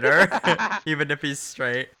switch hitter, even if he's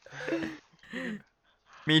straight.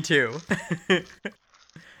 Me too.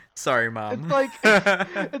 Sorry, Mom.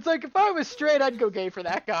 It's like if I was straight, I'd go gay for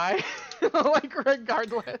that guy. Like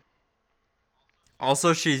regardless.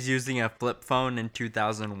 Also, she's using a flip phone in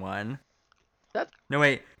 2001. That's- No,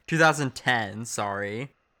 wait, 2010, sorry.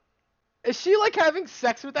 Is she like having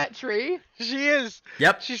sex with that tree? She is.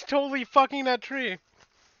 Yep. She's totally fucking that tree.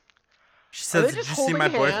 She Are they says, did just you see my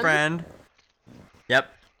holding hands? boyfriend?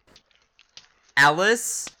 Yep.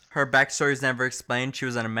 Alice, her backstory is never explained. She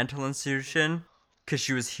was in a mental institution because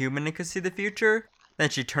she was human and could see the future. Then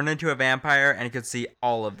she turned into a vampire and could see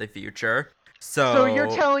all of the future. So you're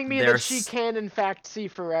telling me that there's- she can in fact see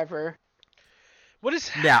forever? What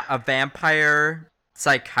is? Yeah, a vampire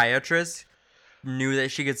psychiatrist knew that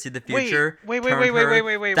she could see the future. Wait, turned wait, her-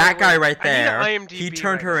 wait, That wait, guy wait. right I need a there. IMDb He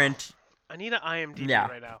turned right her now. into I need an IMDb Yeah.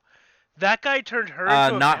 right now. That guy turned her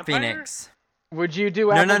into a not vampire? Phoenix. Would you do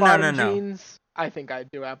No, apple no, no, bottom no, no. jeans? I think I'd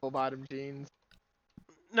do apple bottom jeans.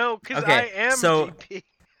 No, because Okay, I am so- DP.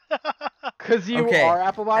 Cause you Okay, are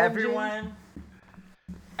apple bottom jeans.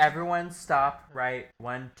 Everyone stop right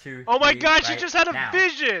 1 2 Oh my 3, god, she right just had a now.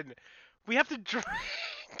 vision! We have to drink.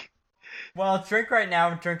 Well, drink right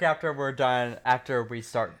now, drink after we're done, after we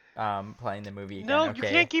start playing the movie again. No, okay? you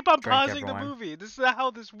can't keep on Drink, pausing everyone. the movie. This is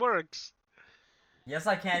how this works. Yes,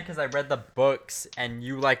 I can, because I read the books, and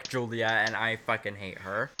you like Julia, and I fucking hate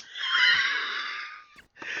her.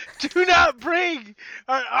 Do not bring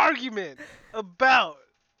an argument about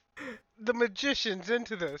the magicians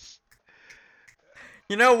into this.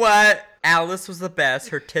 You know what? Alice was the best.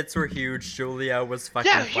 Her tits were huge. Julia was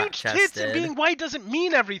fucking Yeah, huge tits and being white doesn't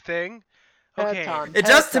mean everything. Okay. Pet time, It pet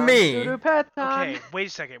does to time, me. doo-doo, pet time. Okay, wait a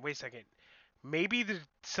second. Maybe the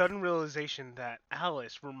sudden realization that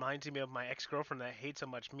Alice reminds me of my ex-girlfriend that I hate so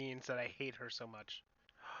much means that I hate her so much.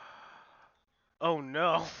 Oh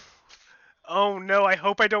no. Oh no, I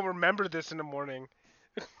hope I don't remember this in the morning.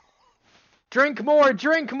 Drink more,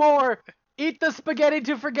 drink more. Eat the spaghetti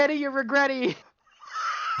to forgetty your regretty.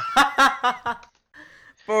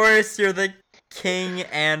 Forrest, you're the king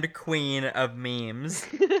and queen of memes.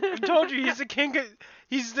 I told you he's the king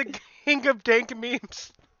of dank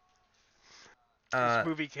memes. This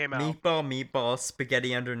movie came out. Meatball,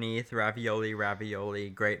 spaghetti underneath, ravioli,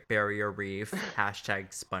 Great Barrier Reef, hashtag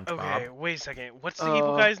SpongeBob. Okay, wait a second. What's the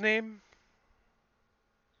evil guy's name?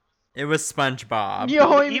 It was SpongeBob.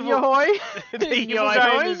 Yohoy, evil- yohoy. the evil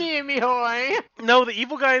guy in Yohoy, me hoy. No, the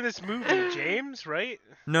evil guy in this movie, James, right?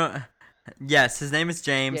 No, yes, his name is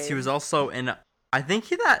James. He was also in. I think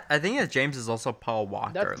that James is also Paul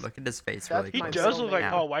Walker. That's- Look at his face that's really He my close. does middle look like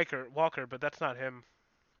name. Paul Walker, but that's not him.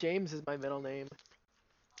 James is my middle name.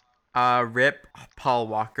 Rip Paul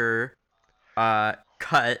Walker.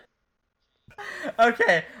 Cut.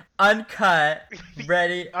 Okay, uncut.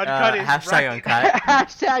 Ready. Uncut is hashtag right. uncut.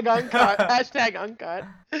 Hashtag uncut. Hashtag uncut.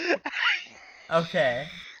 Okay.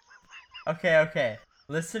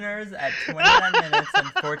 Listeners at 29 minutes and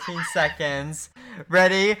 14 seconds.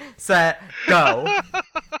 Ready, set, go.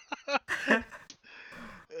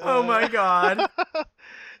 Oh my god.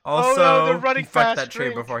 Also, no, they're running he fucked fast, that tree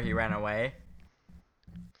drink. before he ran away.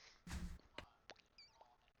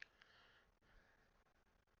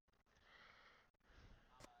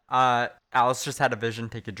 Alice just had a vision.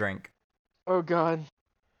 Take a drink. Oh god.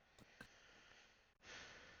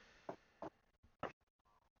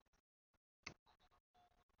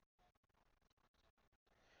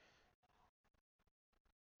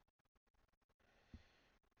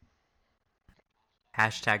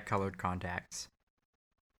 Hashtag colored contacts.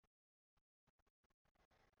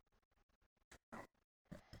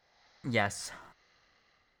 Yes.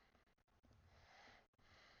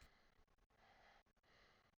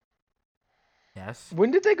 Yes.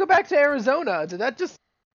 When did they go back to Arizona? Did that just...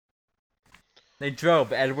 They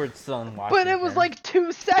drove. Edward's still in Washington. But it was like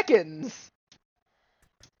 2 seconds.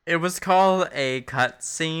 It was called a cut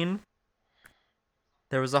scene.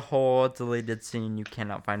 There was a whole deleted scene you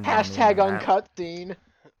cannot find. on the Hashtag internet. uncut scene.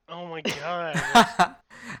 Oh my god.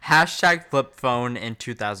 Hashtag flip phone in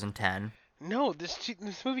 2010. No, this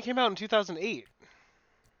movie came out in 2008.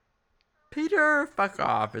 Peter, fuck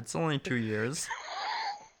off. It's only 2 years.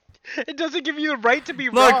 It doesn't give you the right to be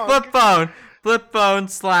Look, wrong. flip phone. Flip phone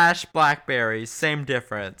 / BlackBerry. Same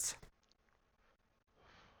difference.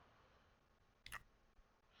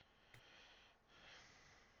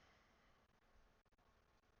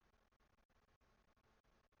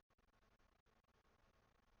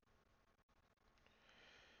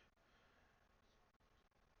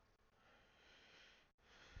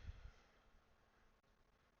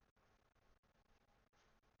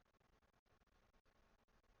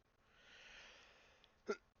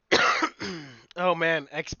 Oh man,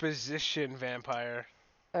 exposition vampire.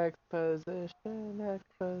 Exposition,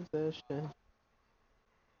 exposition.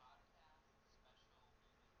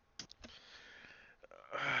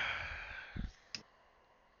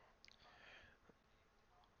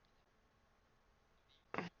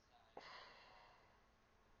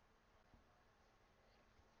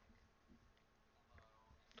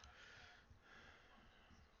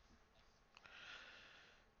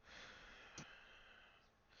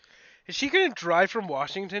 Is she gonna drive from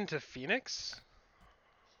Washington to Phoenix?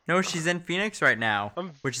 No, she's in Phoenix right now, I'm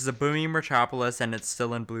which is a booming metropolis, and it's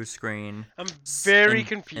still in blue screen. I'm very in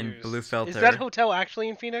confused. blue filter. Is that hotel actually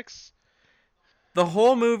in Phoenix? The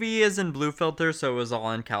whole movie is in blue filter, so it was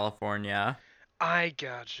all in California. I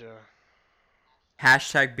gotcha.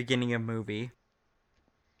 Hashtag beginning of movie.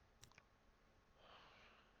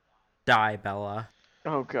 Die, Bella.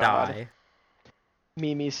 Oh god. Die.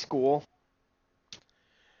 Mimi school.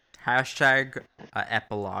 Hashtag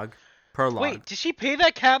epilogue. Prologue. Wait, did she pay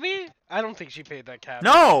that cabbie? I don't think she paid that cabbie.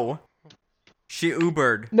 No! She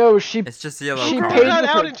Ubered. No, she It's just a yellow She Uber car. paid got with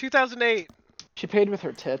out her- in 2008. she paid with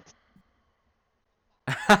her tits.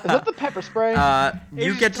 Is that the pepper spray?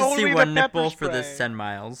 You It's get to totally see the one pepper nipple for this spray. 10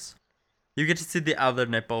 miles. You get to see the other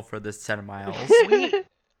nipple for this 10 miles. Wait,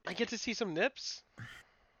 I get to see some nips?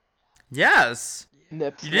 Yes!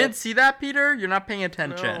 Nips. You didn't nips. see that, Peter? You're not paying No,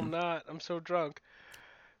 attention. I'm not. I'm so drunk.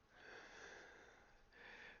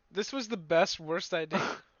 This was the best, worst idea.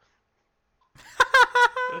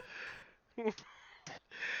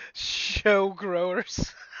 Show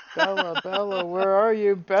growers. Bella, Bella, where are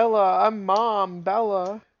you? Bella, I'm mom,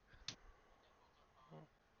 Bella.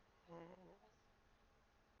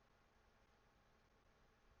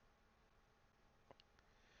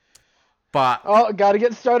 But Oh, gotta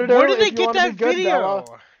get started Where early did they if you get wanna be that good, video?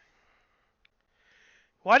 Bella.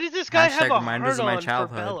 Why did this guy have Hashtag a reminders heart of my on for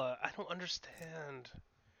childhood. Bella? I don't understand.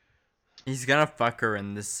 he's gonna fuck her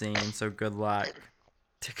in this scene, so good luck.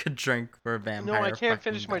 Take a drink for a vampire. No, I can't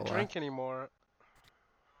fucking finish my Bella. drink anymore.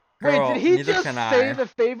 Girl, Wait, did he neither just can say I. the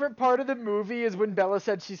favorite part of the movie is when Bella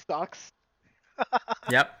said she sucks?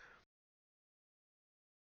 Yep.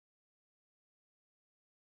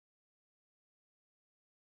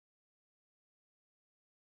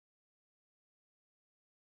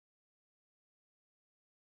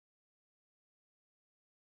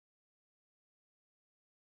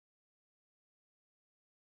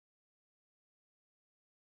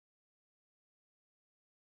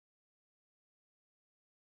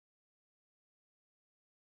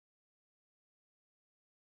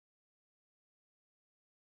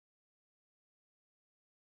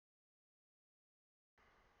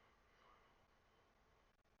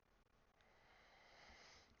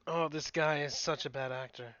 Oh, this guy is such a bad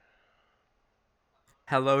actor.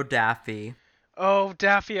 Hello, Daffy. Oh,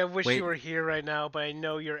 Daffy, I wish Wait. you were here right now, but I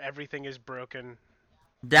know your everything is broken.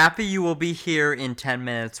 Daffy, you will be here in 10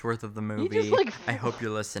 minutes worth of the movie. just, like, I hope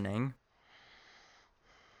you're listening.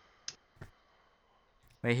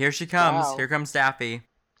 Wait, here she comes. Wow. Here comes Daffy.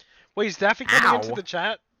 Wait, is Daffy coming into Ow. the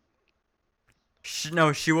chat?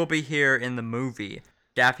 No, she will be here in the movie.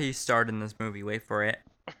 Daffy starred in this movie. Wait for it.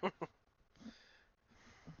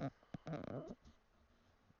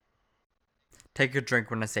 Take a drink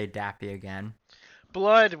when I say Daffy again.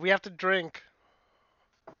 Blood, we have to drink.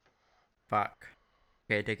 Fuck.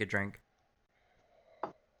 Okay, take a drink.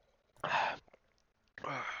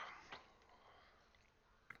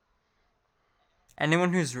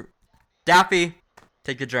 Anyone who's... Daffy!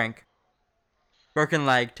 Take a drink. Broken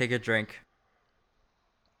leg, take a drink.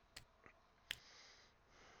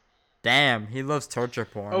 Damn, he loves torture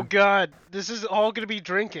porn. Oh god, this is all gonna be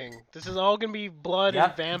drinking. This is all gonna be blood and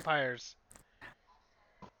Yep. vampires.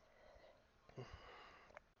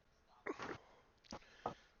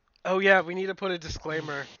 Oh yeah, we need to put a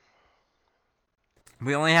disclaimer.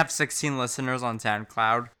 We only have 16 listeners on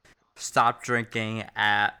SoundCloud. Stop drinking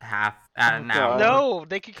at an hour. God. No,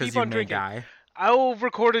 they can Because keep you on may drinking. die. I will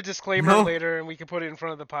record a disclaimer No. later and we can put it in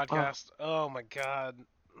front of the podcast. Oh my god.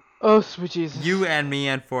 Oh, sweet Jesus. You and me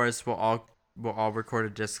and Forrest will all record a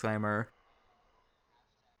disclaimer.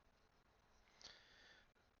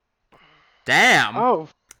 Damn. Oh,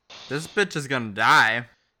 This bitch is gonna die.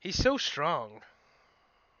 He's so strong.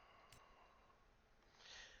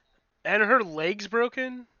 And her leg's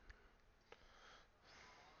broken?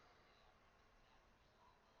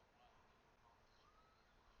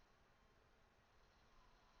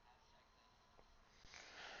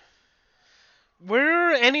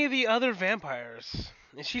 Where are any of the other vampires?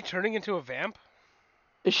 Is she turning into a vamp?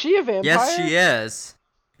 Is she a vampire? Yes, she is.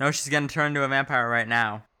 No, she's gonna turn into a vampire right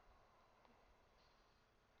now.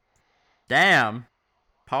 Damn.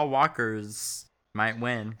 Paul Walker's might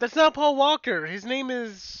win. That's not Paul Walker. His name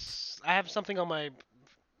is... I have something on my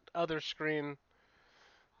other screen.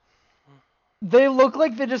 They look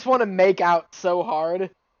like they just want to make out so hard.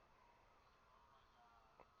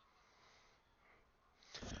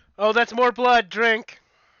 Oh, that's more blood. Drink.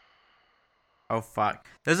 Oh fuck.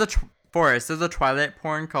 There's a Forrest. There's a Twilight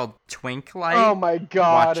porn called Twink Light. Oh my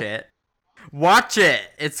god. Watch it. Watch it.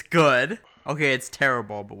 It's good. Okay, it's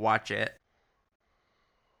terrible, but watch it.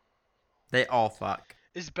 They all fuck.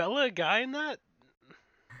 Is Bella a guy in that?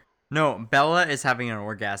 No, Bella is having an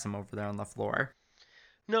orgasm over there on the floor.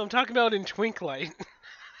 No, I'm talking about in Twinklight.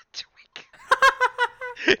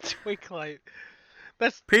 Twinklight.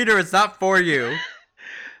 That's Peter, it's not for you.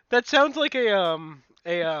 that sounds like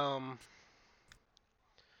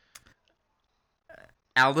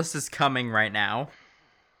Alice is coming right now.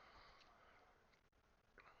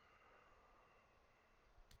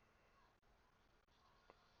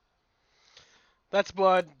 That's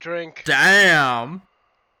blood. Drink. Damn.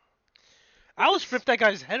 Alice ripped that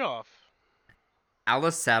guy's head off.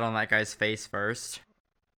 Alice sat on that guy's face first.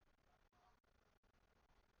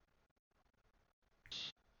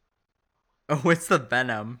 Oh, it's the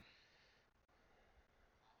venom.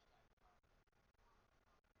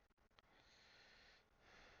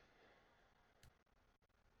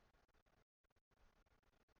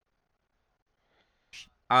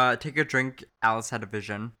 Take a drink. Alice had a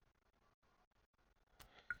vision.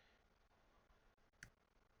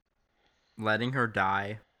 Letting her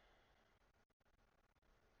die.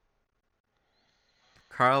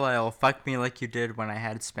 Carlisle, fuck me like you did when I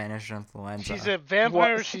had Spanish influenza. She's a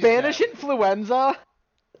vampire. What? She's Spanish dead. influenza?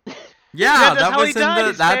 Yeah, that's that how was he in died, the.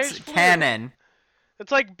 is That's Spanish flu. canon.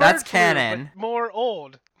 It's like bird That's flu, canon. but more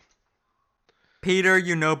old. Peter,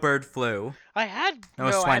 you know bird flu. I had No,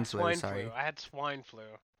 I swine had flu, swine sorry. flu. I had swine flu.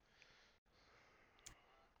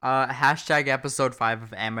 Hashtag episode 5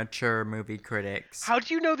 of Amateur Movie Critics. How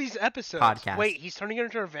do you know these episodes? Podcast. Wait, he's turning her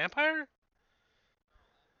into a vampire?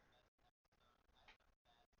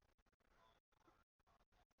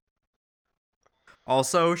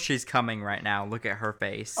 Also, she's coming right now. Look at her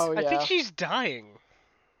face. Oh I yeah. think she's dying.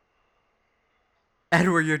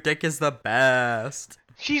 Edward, your dick is the best.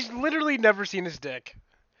 She's literally never seen his dick.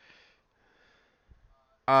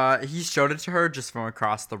 He showed it to her just from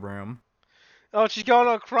across the room. Oh, she's going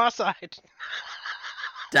all cross-eyed.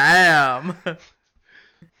 Damn.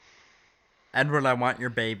 Edward, I want your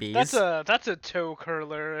babies. That's a toe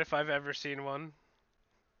curler if I've ever seen one.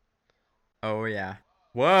 Oh yeah.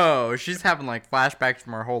 Whoa, she's having like flashbacks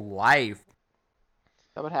from her whole life.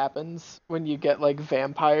 That what happens when you get like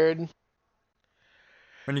vampired.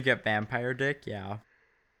 When you get vampire dick, yeah.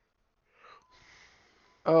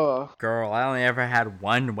 Oh, Girl, I only ever had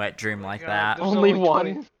one wet dream my like God, that. There's only only one.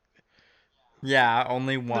 20 Yeah,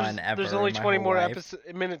 only one ever. There's only in my 20 whole more life.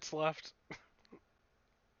 minutes left.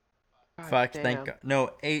 God Fuck, damn.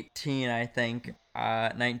 no, 18, I think.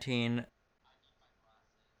 19.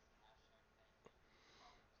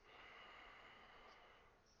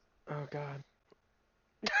 Oh god.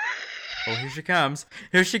 Oh, here she comes.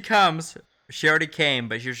 Here she comes. She already came,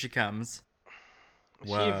 but here she comes. Is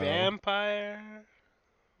she Whoa. a vampire?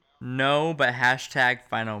 No, but hashtag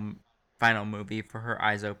final movie for her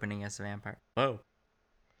eyes opening as a vampire. Whoa.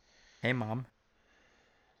 Hey, Mom.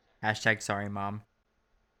 Hashtag sorry, Mom.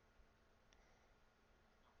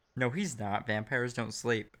 No, he's not. Vampires don't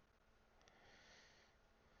sleep.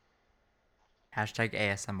 Hashtag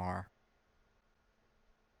ASMR.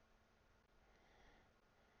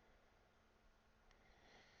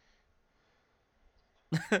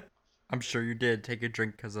 I'm sure you did take a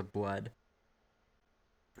drink because of blood.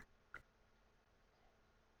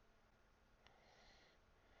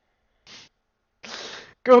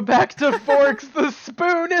 Go back to forks. The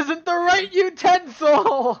spoon isn't the right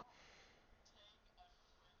utensil.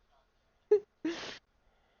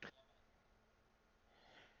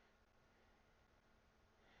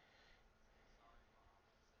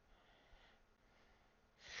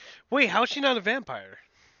 Wait, how's she not a vampire?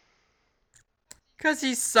 Because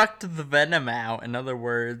he sucked the venom out. In other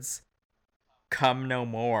words, come no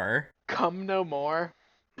more. Come no more.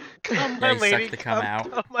 Come, Yeah, my he lady. sucked the cum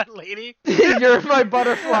out. Come, my lady. You're my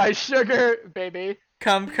butterfly sugar baby.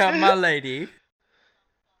 Come, my lady.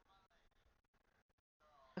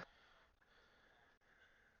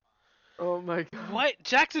 Oh my god. What?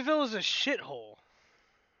 Jacksonville is a shithole.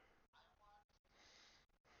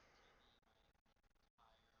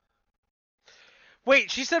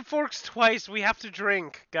 Wait, she said forks twice. We have to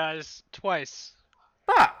drink, guys. Twice.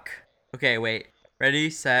 Fuck. Okay, wait. Ready,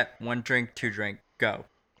 set, one drink, two drink, go.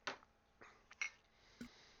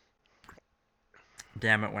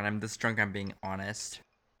 Damn it, when I'm this drunk, I'm being honest.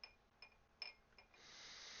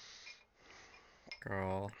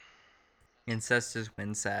 Girl. Incest is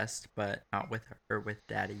wincest, but not with her, with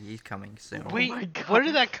daddy. He's coming soon. Oh Wait, my God. where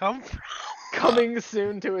did that come from? Coming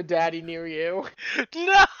soon to a daddy near you.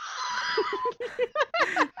 No!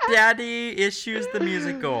 Daddy issues the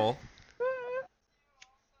musical.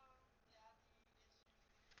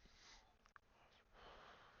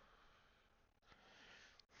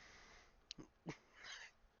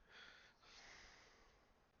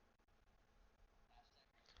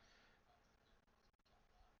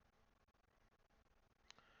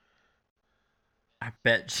 I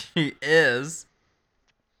bet she is.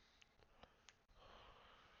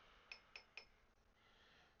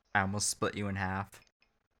 I almost split you in half.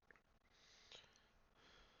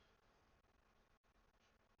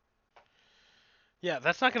 Yeah,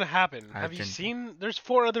 that's not gonna happen. I Have you can- seen? There's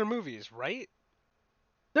 4 other movies, right?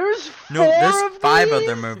 There's four No, there's of 5 these?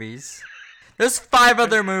 other movies. There's 5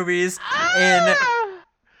 other movies Ah!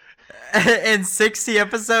 in 60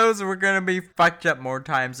 episodes. We're gonna be fucked up more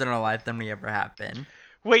times in our life than we ever have been.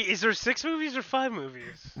 Wait, is there 6 movies or 5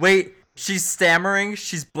 movies? Wait, she's stammering,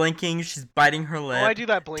 she's blinking, she's biting her lip. Oh, I do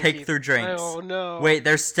that blinky. Take through drinks. Oh no. Wait,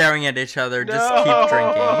 they're staring at each other. no! Just keep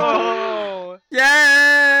drinking. No!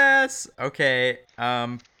 Yes. Okay.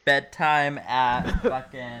 Bedtime at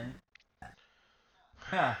fucking.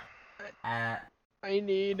 Huh. At I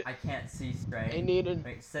need. I can't see straight. I need a.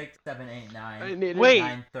 Wait, 6, 7, 8, 9. I need. Wait,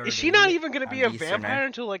 9:30 is she not even gonna be a on Eastern vampire Time.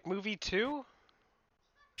 until like movie 2?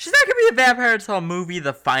 She's not gonna be a vampire until movie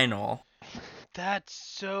The Final. That's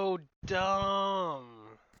so dumb.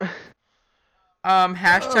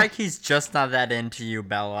 Hashtag he's just not that into you,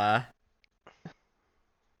 Bella.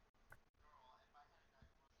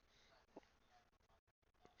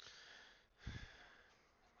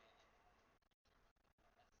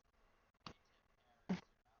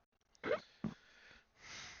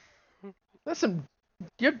 Listen,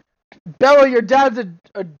 you, Bella, your dad's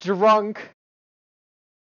a drunk.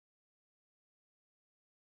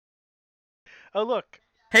 Oh look.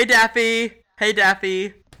 Hey Daffy. Hey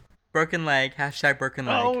Daffy. Broken leg. Hashtag broken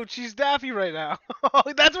leg. Oh, she's Daffy right now.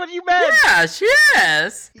 Oh, that's what you meant. Yeah, she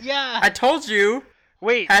is. Yeah. I told you.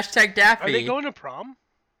 Wait. Hashtag Daffy. Are they going to prom?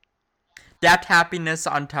 Daft happiness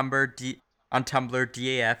on Tumblr. On Tumblr.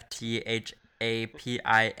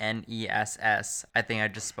 DAFTHAPINESS. I think I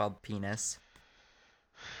just spelled penis.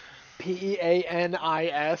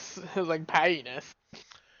 Peanis, like penis.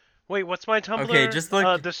 Wait, what's my Tumblr? Okay, just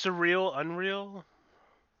look- The Surreal Unreal.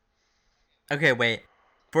 Okay, wait.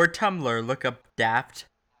 For Tumblr, look up Daft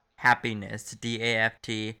Happiness.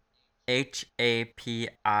 DAFTHAPINESS.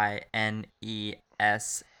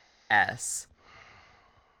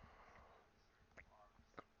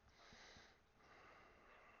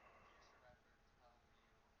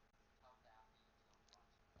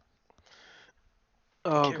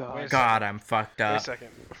 Oh Okay, god. wait a God, I'm fucked Wait a up. second.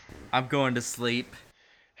 I'm going to sleep.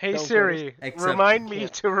 Hey Don't go to Siri, Except- remind me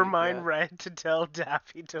Can't to sleep remind yet. Red to tell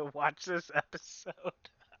Daffy to watch this episode.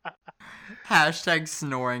 Hashtag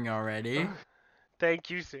snoring already. Thank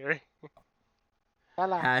you, Siri.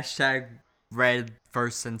 Bella. Hashtag read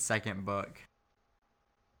first and second book.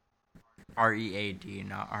 READ,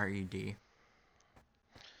 not RED.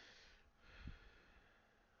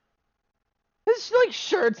 His like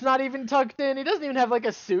shirt's not even tucked in. He doesn't even have like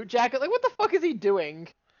a suit jacket. Like what the fuck is he doing?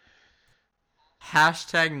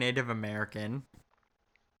 Hashtag Native American.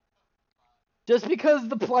 Just because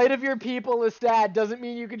the plight of your people is sad doesn't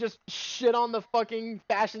mean you can just shit on the fucking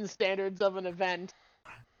fashion standards of an event.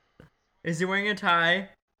 Is he wearing a tie?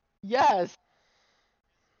 Yes.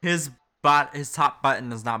 His top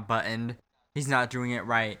button is not buttoned. He's not doing it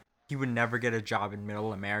right. He would never get a job in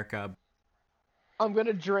middle America. I'm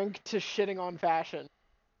gonna drink to shitting on fashion.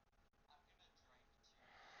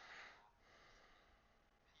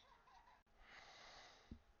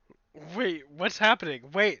 Wait, what's happening?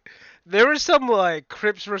 Wait, there was some like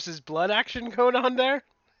Crips versus Blood action going on there?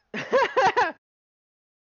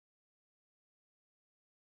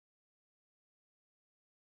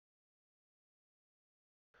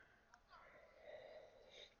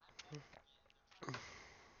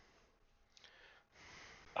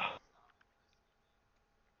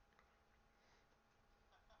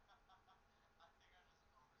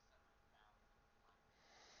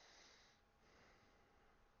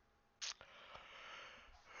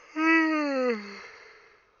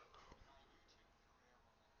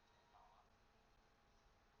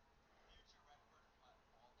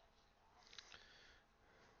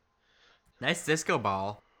 Nice disco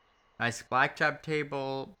ball. Nice blackjack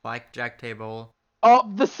table.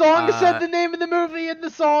 Oh, the song said Uh, the name of the movie in the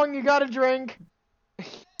song. You gotta drink.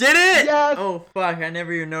 Did it? Yes. Oh fuck! I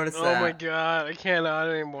never even noticed Oh that. my god, I cannot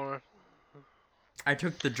anymore. I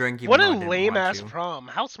took the drink. Even What though a I didn't lame want ass to. prom.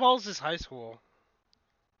 How small is this high school?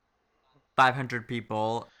 500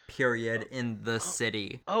 people. Period. In the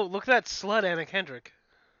city. Oh, look at that slut, Anna Kendrick.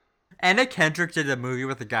 Anna Kendrick did a movie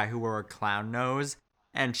with a guy who wore a clown nose,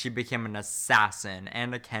 and she became an assassin.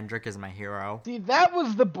 Anna Kendrick is my hero. See, that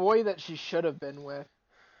was the boy that she should have been with.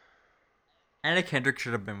 Anna Kendrick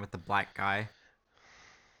should have been with the black guy.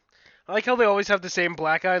 I like how they always have the same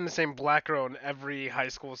black guy and the same black girl in every high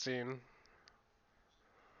school scene.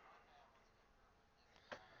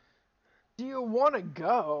 Do you want to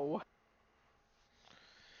go?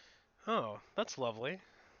 Oh, that's lovely.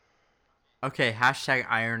 Okay, hashtag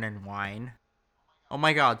iron and wine. Oh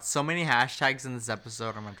my god, so many hashtags in this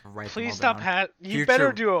episode. I'm going to write Please them all stop. down. You better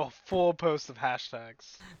Future- do a full post of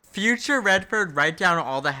hashtags. Future Redford, write down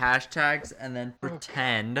all the hashtags and then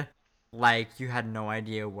pretend like you had no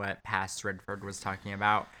idea what past Redford was talking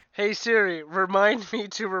about. Hey Siri, remind me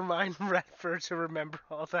to remind Redford to remember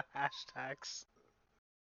all the hashtags.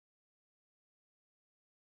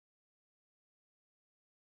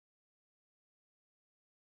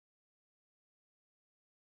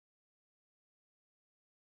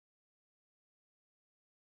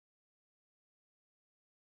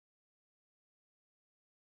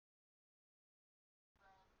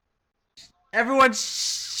 Everyone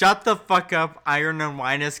shut the fuck up. Iron and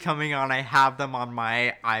Wine is coming on. I have them on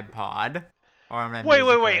my iPod. Or on my Wait.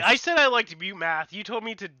 music I list. said I liked Mute Math. You told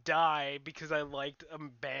me to die because I liked a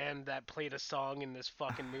band that played a song in this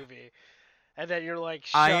fucking movie. And then you're like,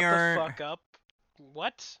 shut Iron- the fuck up.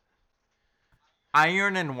 What?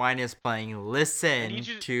 Iron and Wine is playing. I Listen need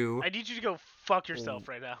you to I need you to go fuck yourself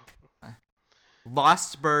right now.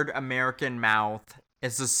 Lost Bird American Mouth.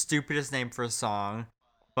 It's the stupidest name for a song,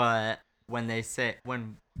 but when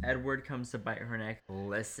Edward comes to bite her neck,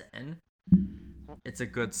 listen. It's a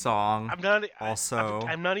good song.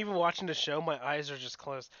 I'm not even watching the show. My eyes are just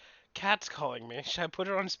closed. Cat's calling me. Should I put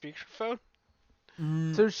her on speakerphone?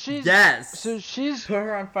 So she's Yes. So she's Put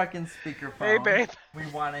her on fucking speakerphone. Hey, babe. We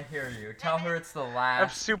want to hear you. Tell her it's the I'm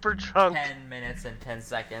last super drunk. 10 minutes and 10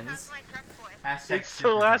 seconds. Hashtag It's the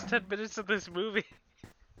super last drunk. 10 minutes of this movie.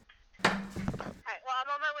 Alright, well, I'm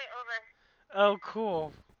on my way over. Oh,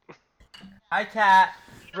 cool. Hi, Cat.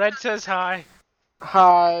 Red says hi.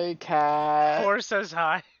 hi, cat. Four says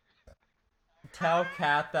hi. Tell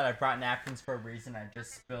Cat that I brought napkins for a reason. I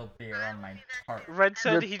just spilled beer on my tarp. Red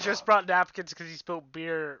said You're- he just brought napkins because he spilled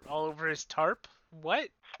beer all over his tarp. What?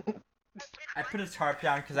 I put a tarp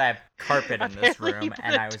down because I have carpet in this Apparently he room, put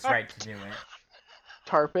and a I was tarp right to do it.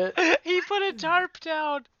 Tarp it. He put a tarp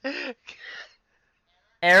down.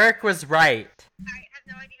 Eric was right. I have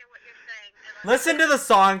no idea what you're saying. Listen to the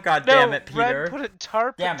song, goddammit, Peter. Red put a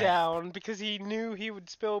tarp Damn it. down because he knew he would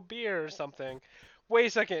spill beer or something. Wait a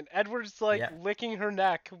second. Edward's like Yep. licking her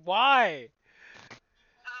neck. Why?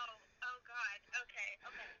 Oh god. Okay.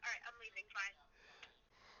 Alright, I'm leaving. Fine.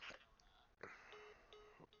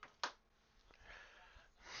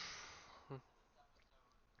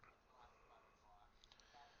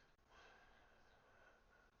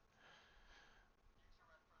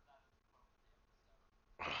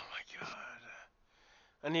 Oh my god.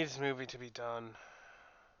 I need this movie to be done.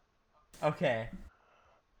 Okay.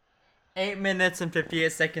 8 minutes and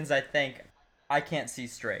 58 seconds, I think. I can't see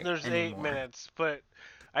straight. There's anymore. 8 minutes, but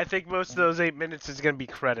I think most of those 8 minutes is gonna be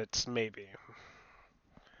credits, maybe.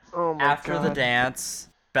 Oh my After god. the dance,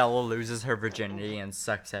 Bella loses her virginity and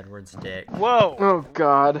sucks Edward's dick. Whoa! Oh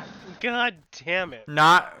god. God damn it!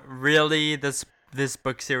 Not really. This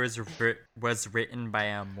book series was written by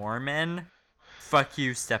a Mormon. Fuck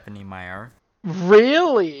you, Stephanie Meyer.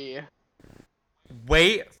 Really?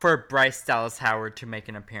 Wait for Bryce Dallas Howard to make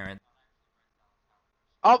an appearance.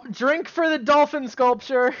 Oh, drink for the dolphin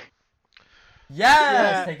sculpture.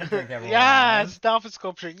 Yes! Take a drink, everyone. Yes! Dolphin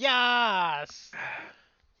sculpture, yes!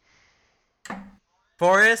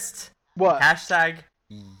 Forrest, What? hashtag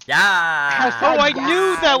yeah. Hashtag Oh, I yes.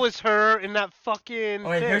 knew that was her in that fucking. Oh,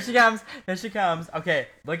 wait, thing. here she comes. Here she comes. Okay,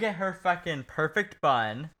 look at her fucking perfect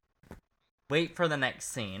bun. Wait for the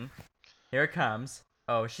next scene. Here it comes.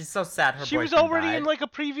 Oh, she's so sad her She was boyfriend already died. in like a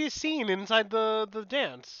previous scene inside the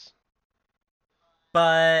dance.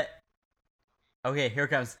 But okay, here it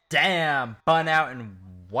comes. Damn, bun out in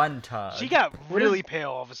one tug. She got What really is- pale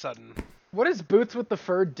all of a sudden. What is Boots with the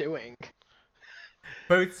fur doing?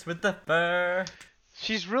 boots with the fur.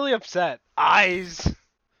 She's really upset. Eyes.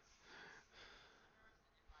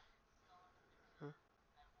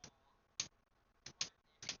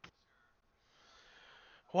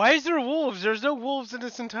 Why is there wolves? There's no wolves in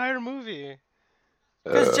this entire movie.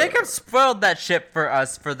 Because Jacob spoiled that shit for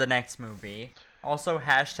us for the next movie. Also,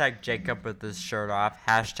 hashtag Jacob with his shirt off.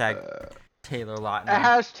 Hashtag Taylor Lautner. A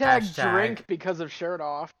hashtag drink because of shirt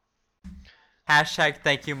off. Hashtag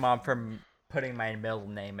thank you, Mom, for putting my middle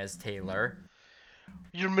name as Taylor.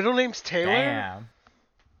 Your middle name's Taylor? Damn.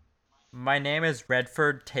 My name is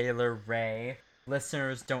Redford Taylor Ray.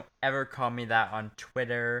 Listeners, don't ever call me that on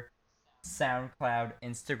Twitter, SoundCloud,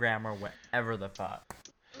 Instagram, or whatever the fuck.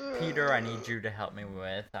 Peter, I need you to help me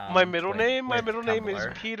with My middle name? My with middle name is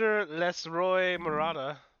Tumblr. Peter Lesroy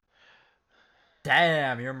Murata.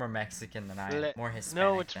 Damn, you're more Mexican than I am. More Hispanic.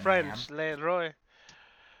 No, it's than French. I am. Leroy.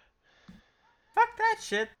 Fuck that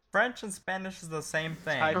shit. French and Spanish is the same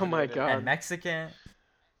thing. Oh my Hyphenated. god. And Mexican.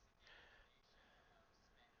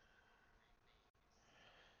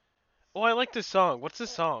 Oh, I like this song. What's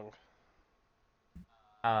this song?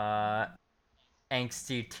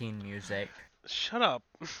 Angsty teen music. Shut up.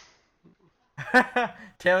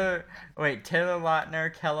 Taylor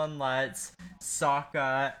Lautner, Kellen Lutz,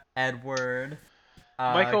 Sokka, Edward,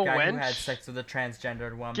 Michael guy who Wench? had sex with a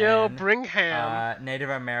transgendered woman, Gil Bringham.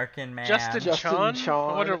 Native American man, Justin Justin Chon?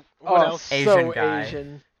 Chon. What else? Asian So guy.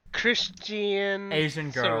 Asian. Christian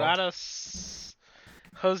Asian girl. Serratos.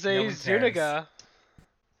 Jose No one cares. Zuniga.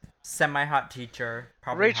 semi-hot teacher,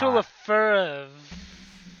 probably Rachel hot. LaFever.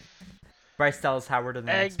 Bryce Dallas Howard in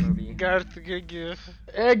the next movie.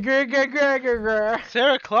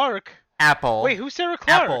 Sarah Clark. Apple. Wait, who's Sarah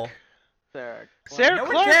Clark? Apple. Sarah No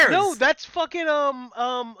one Clark? cares. No, that's fucking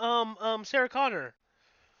Sarah Connor.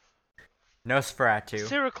 Nosferatu.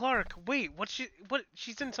 Sarah Clark. Wait, what?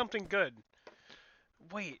 She's in something good.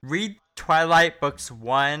 Wait. Read Twilight books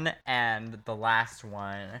 1 and the last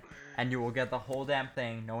one, and you will get the whole damn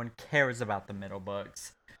thing. No one cares about the middle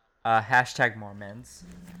books. Hashtag Mormons.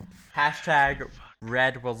 Hashtag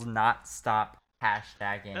Red will not stop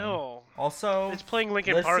hashtagging. No. Also, It's playing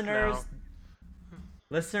Linkin Park now.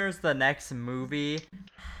 Listeners, the next movie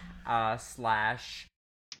slash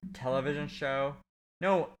television show.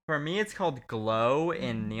 No, for me it's called Glow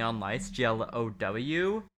in Neon Lights,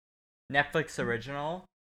 GLOW. Netflix original.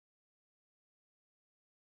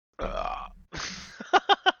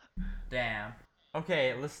 Damn.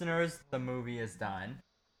 Okay, listeners, the movie is done.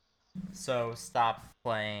 So stop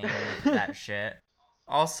playing that shit.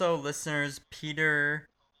 Also, listeners, Peter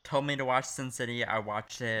told me to watch Sin City. I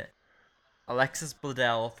watched it. Alexis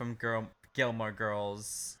Bledel from Gilmore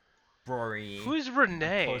Girls. Rory. Who's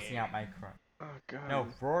Renee? Closing out my crush. Oh god. No,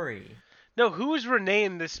 Rory. No, who is Renee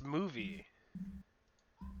in this movie?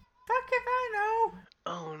 Fuck if I know.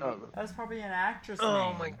 Oh no. Oh. That was probably an actress Oh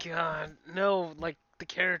name. my god. No, like the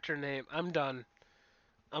character name. I'm done.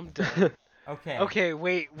 I'm done. Okay. Okay,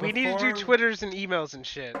 wait. We need to do Before- Twitters and emails and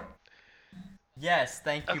shit. Yes,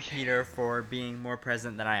 thank you, Okay. Peter, for being more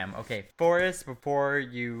present than I am. Okay, Forrest, before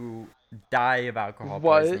you die of alcohol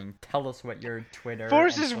What? poisoning, tell us what your Twitter.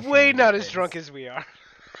 Forrest and is social way media not as is. drunk as we are.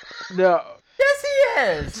 No. Yes, he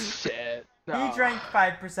is. Shit. He No. drank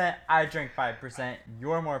 5%. I drank 5%.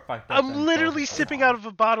 You're more fucked up. than I'm literally both of sipping us. out of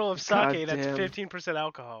a bottle of God sake that's damn. 15%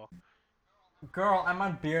 alcohol. Girl, I'm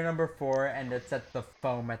on beer number 4, and it's at the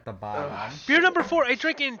foam at the bottom. Ugh. Beer number 4, I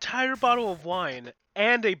drank an entire bottle of wine,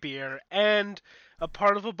 and a beer, and a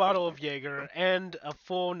part of a bottle of Jaeger, and a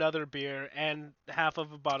full another beer, and half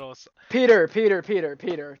of a bottle of... Peter.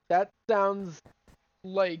 That sounds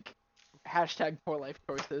like hashtag poor life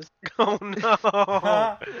choices. Oh no!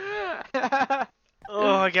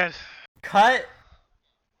 Oh, I guess. Cut.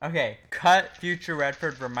 Okay, cut future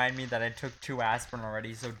Redford. Remind me that I took 2 aspirin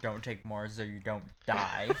already, so don't take more so you don't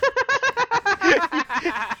die.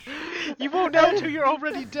 You won't know until you're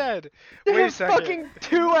already dead. Wait a There's second. fucking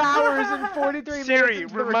 2 hours and 43 Siri, minutes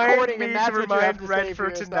into the remind recording, me and to that's what you have remind to say for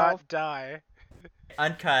Redford to yourself. not die.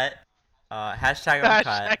 Uncut. Hashtag uncut.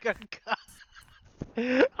 Hashtag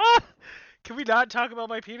uncut. Can we not talk about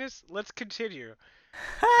my penis? Let's continue.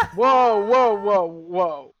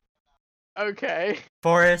 Whoa. Okay.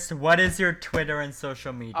 Forrest, what is your Twitter and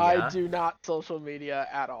social media? I do not social media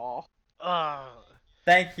at all.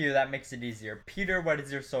 Thank you, that makes it easier. Peter, what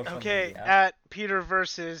is your social Okay, media? at Peter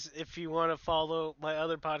Versus, if you want to follow my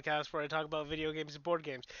other podcast where I talk about video games and board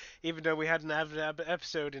games. Even though we hadn't had an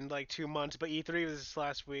episode in like 2 months, but E3 was this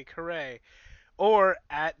last week. Hooray! Or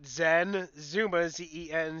at Zen Zuma,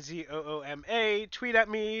 ZENZOOMA. Tweet at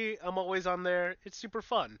me. I'm always on there. It's super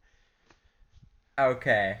fun.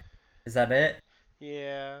 Okay. Is that it?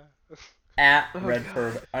 Yeah. At Oh,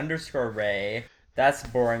 Redford_Ray. That's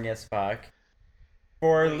boring as fuck.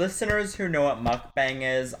 For listeners who know what mukbang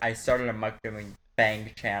is, I started a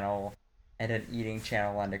mukbang channel, and an eating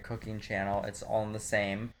channel and a cooking channel. It's all in the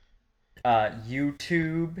same.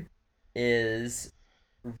 YouTube is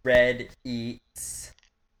Red Eats.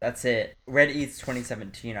 That's it. Red Eats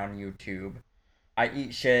 2017 on YouTube. I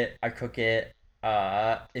eat shit. I cook it.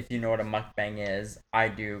 If you know what a mukbang is, I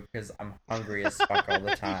do because I'm hungry as fuck all the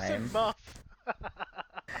You said time. muff.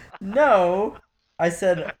 No, I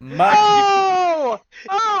said muk.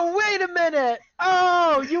 Oh, wait a minute.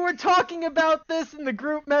 Oh, you were talking about this in the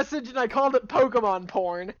group message and I called it Pokemon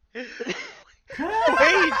porn.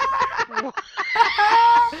 Wait.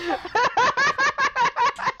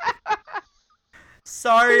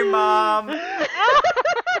 Sorry, Mom.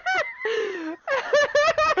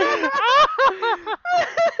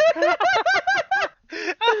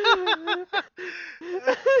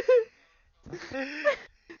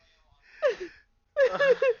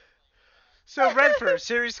 So Redford,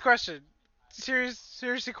 serious question.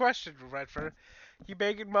 Seriously question, Redford. You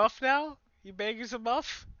banging Muff now? You banging some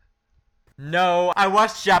Muff? No, I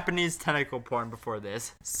watched Japanese tentacle porn before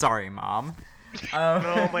this. Sorry, Mom.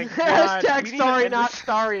 Oh my god. Hashtag we need to sorry, end not this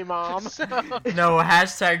sorry, mom. episode. No,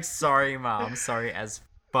 hashtag sorry, Mom. Sorry as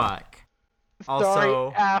fuck. Also,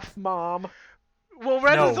 Sorry, F, mom. Well,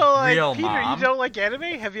 Red No, was all like, real Peter, mom. you don't like anime?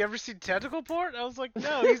 Have you ever seen tentacle porn? I was like,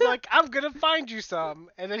 no. He's like, I'm gonna find you some.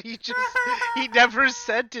 And then he never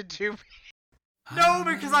sent it to me. no,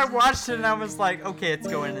 because I watched it and I was like, okay, it's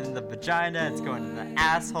going in the vagina, it's going in the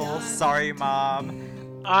asshole. Sorry, Mom.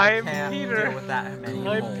 I'm Can't Peter. deal with that many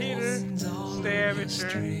I'm holes. Peter. Stay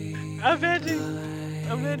amateur. I'm ending.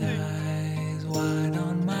 I'm ending. Eyes wide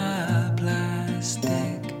on my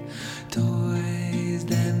plastic toys.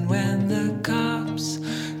 Then when the cops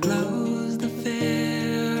closed the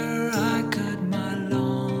fair, I cut my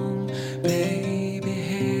long baby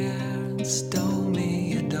hair and stole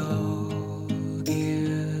me a dog-eared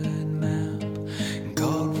map and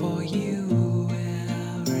called for you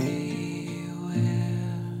everywhere.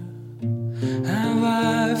 Have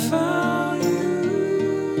I found you?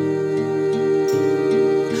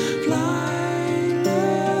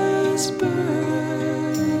 Flightless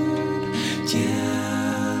bird,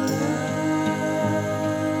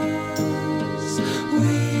 jealous,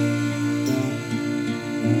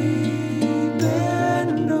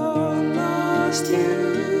 weeping, or lost you.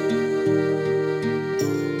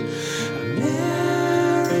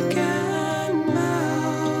 American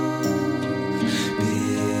mouth,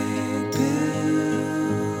 big bill.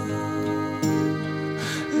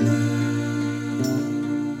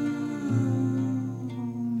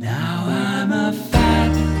 Now I'm a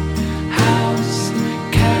fat house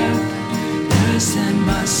cat, nursing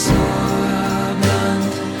my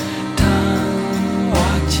sorbent tongue,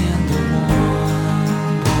 watching the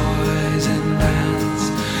warm boys and rats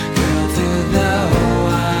girl through the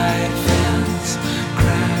white fence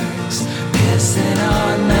cracks, pissing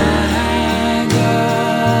on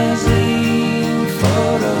magazine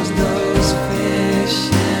photos, those fish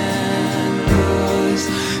and lures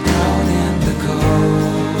thrown in the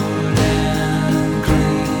cold and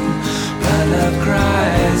clean blood of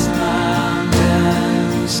Christ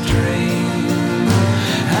mountain stream.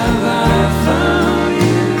 Have I found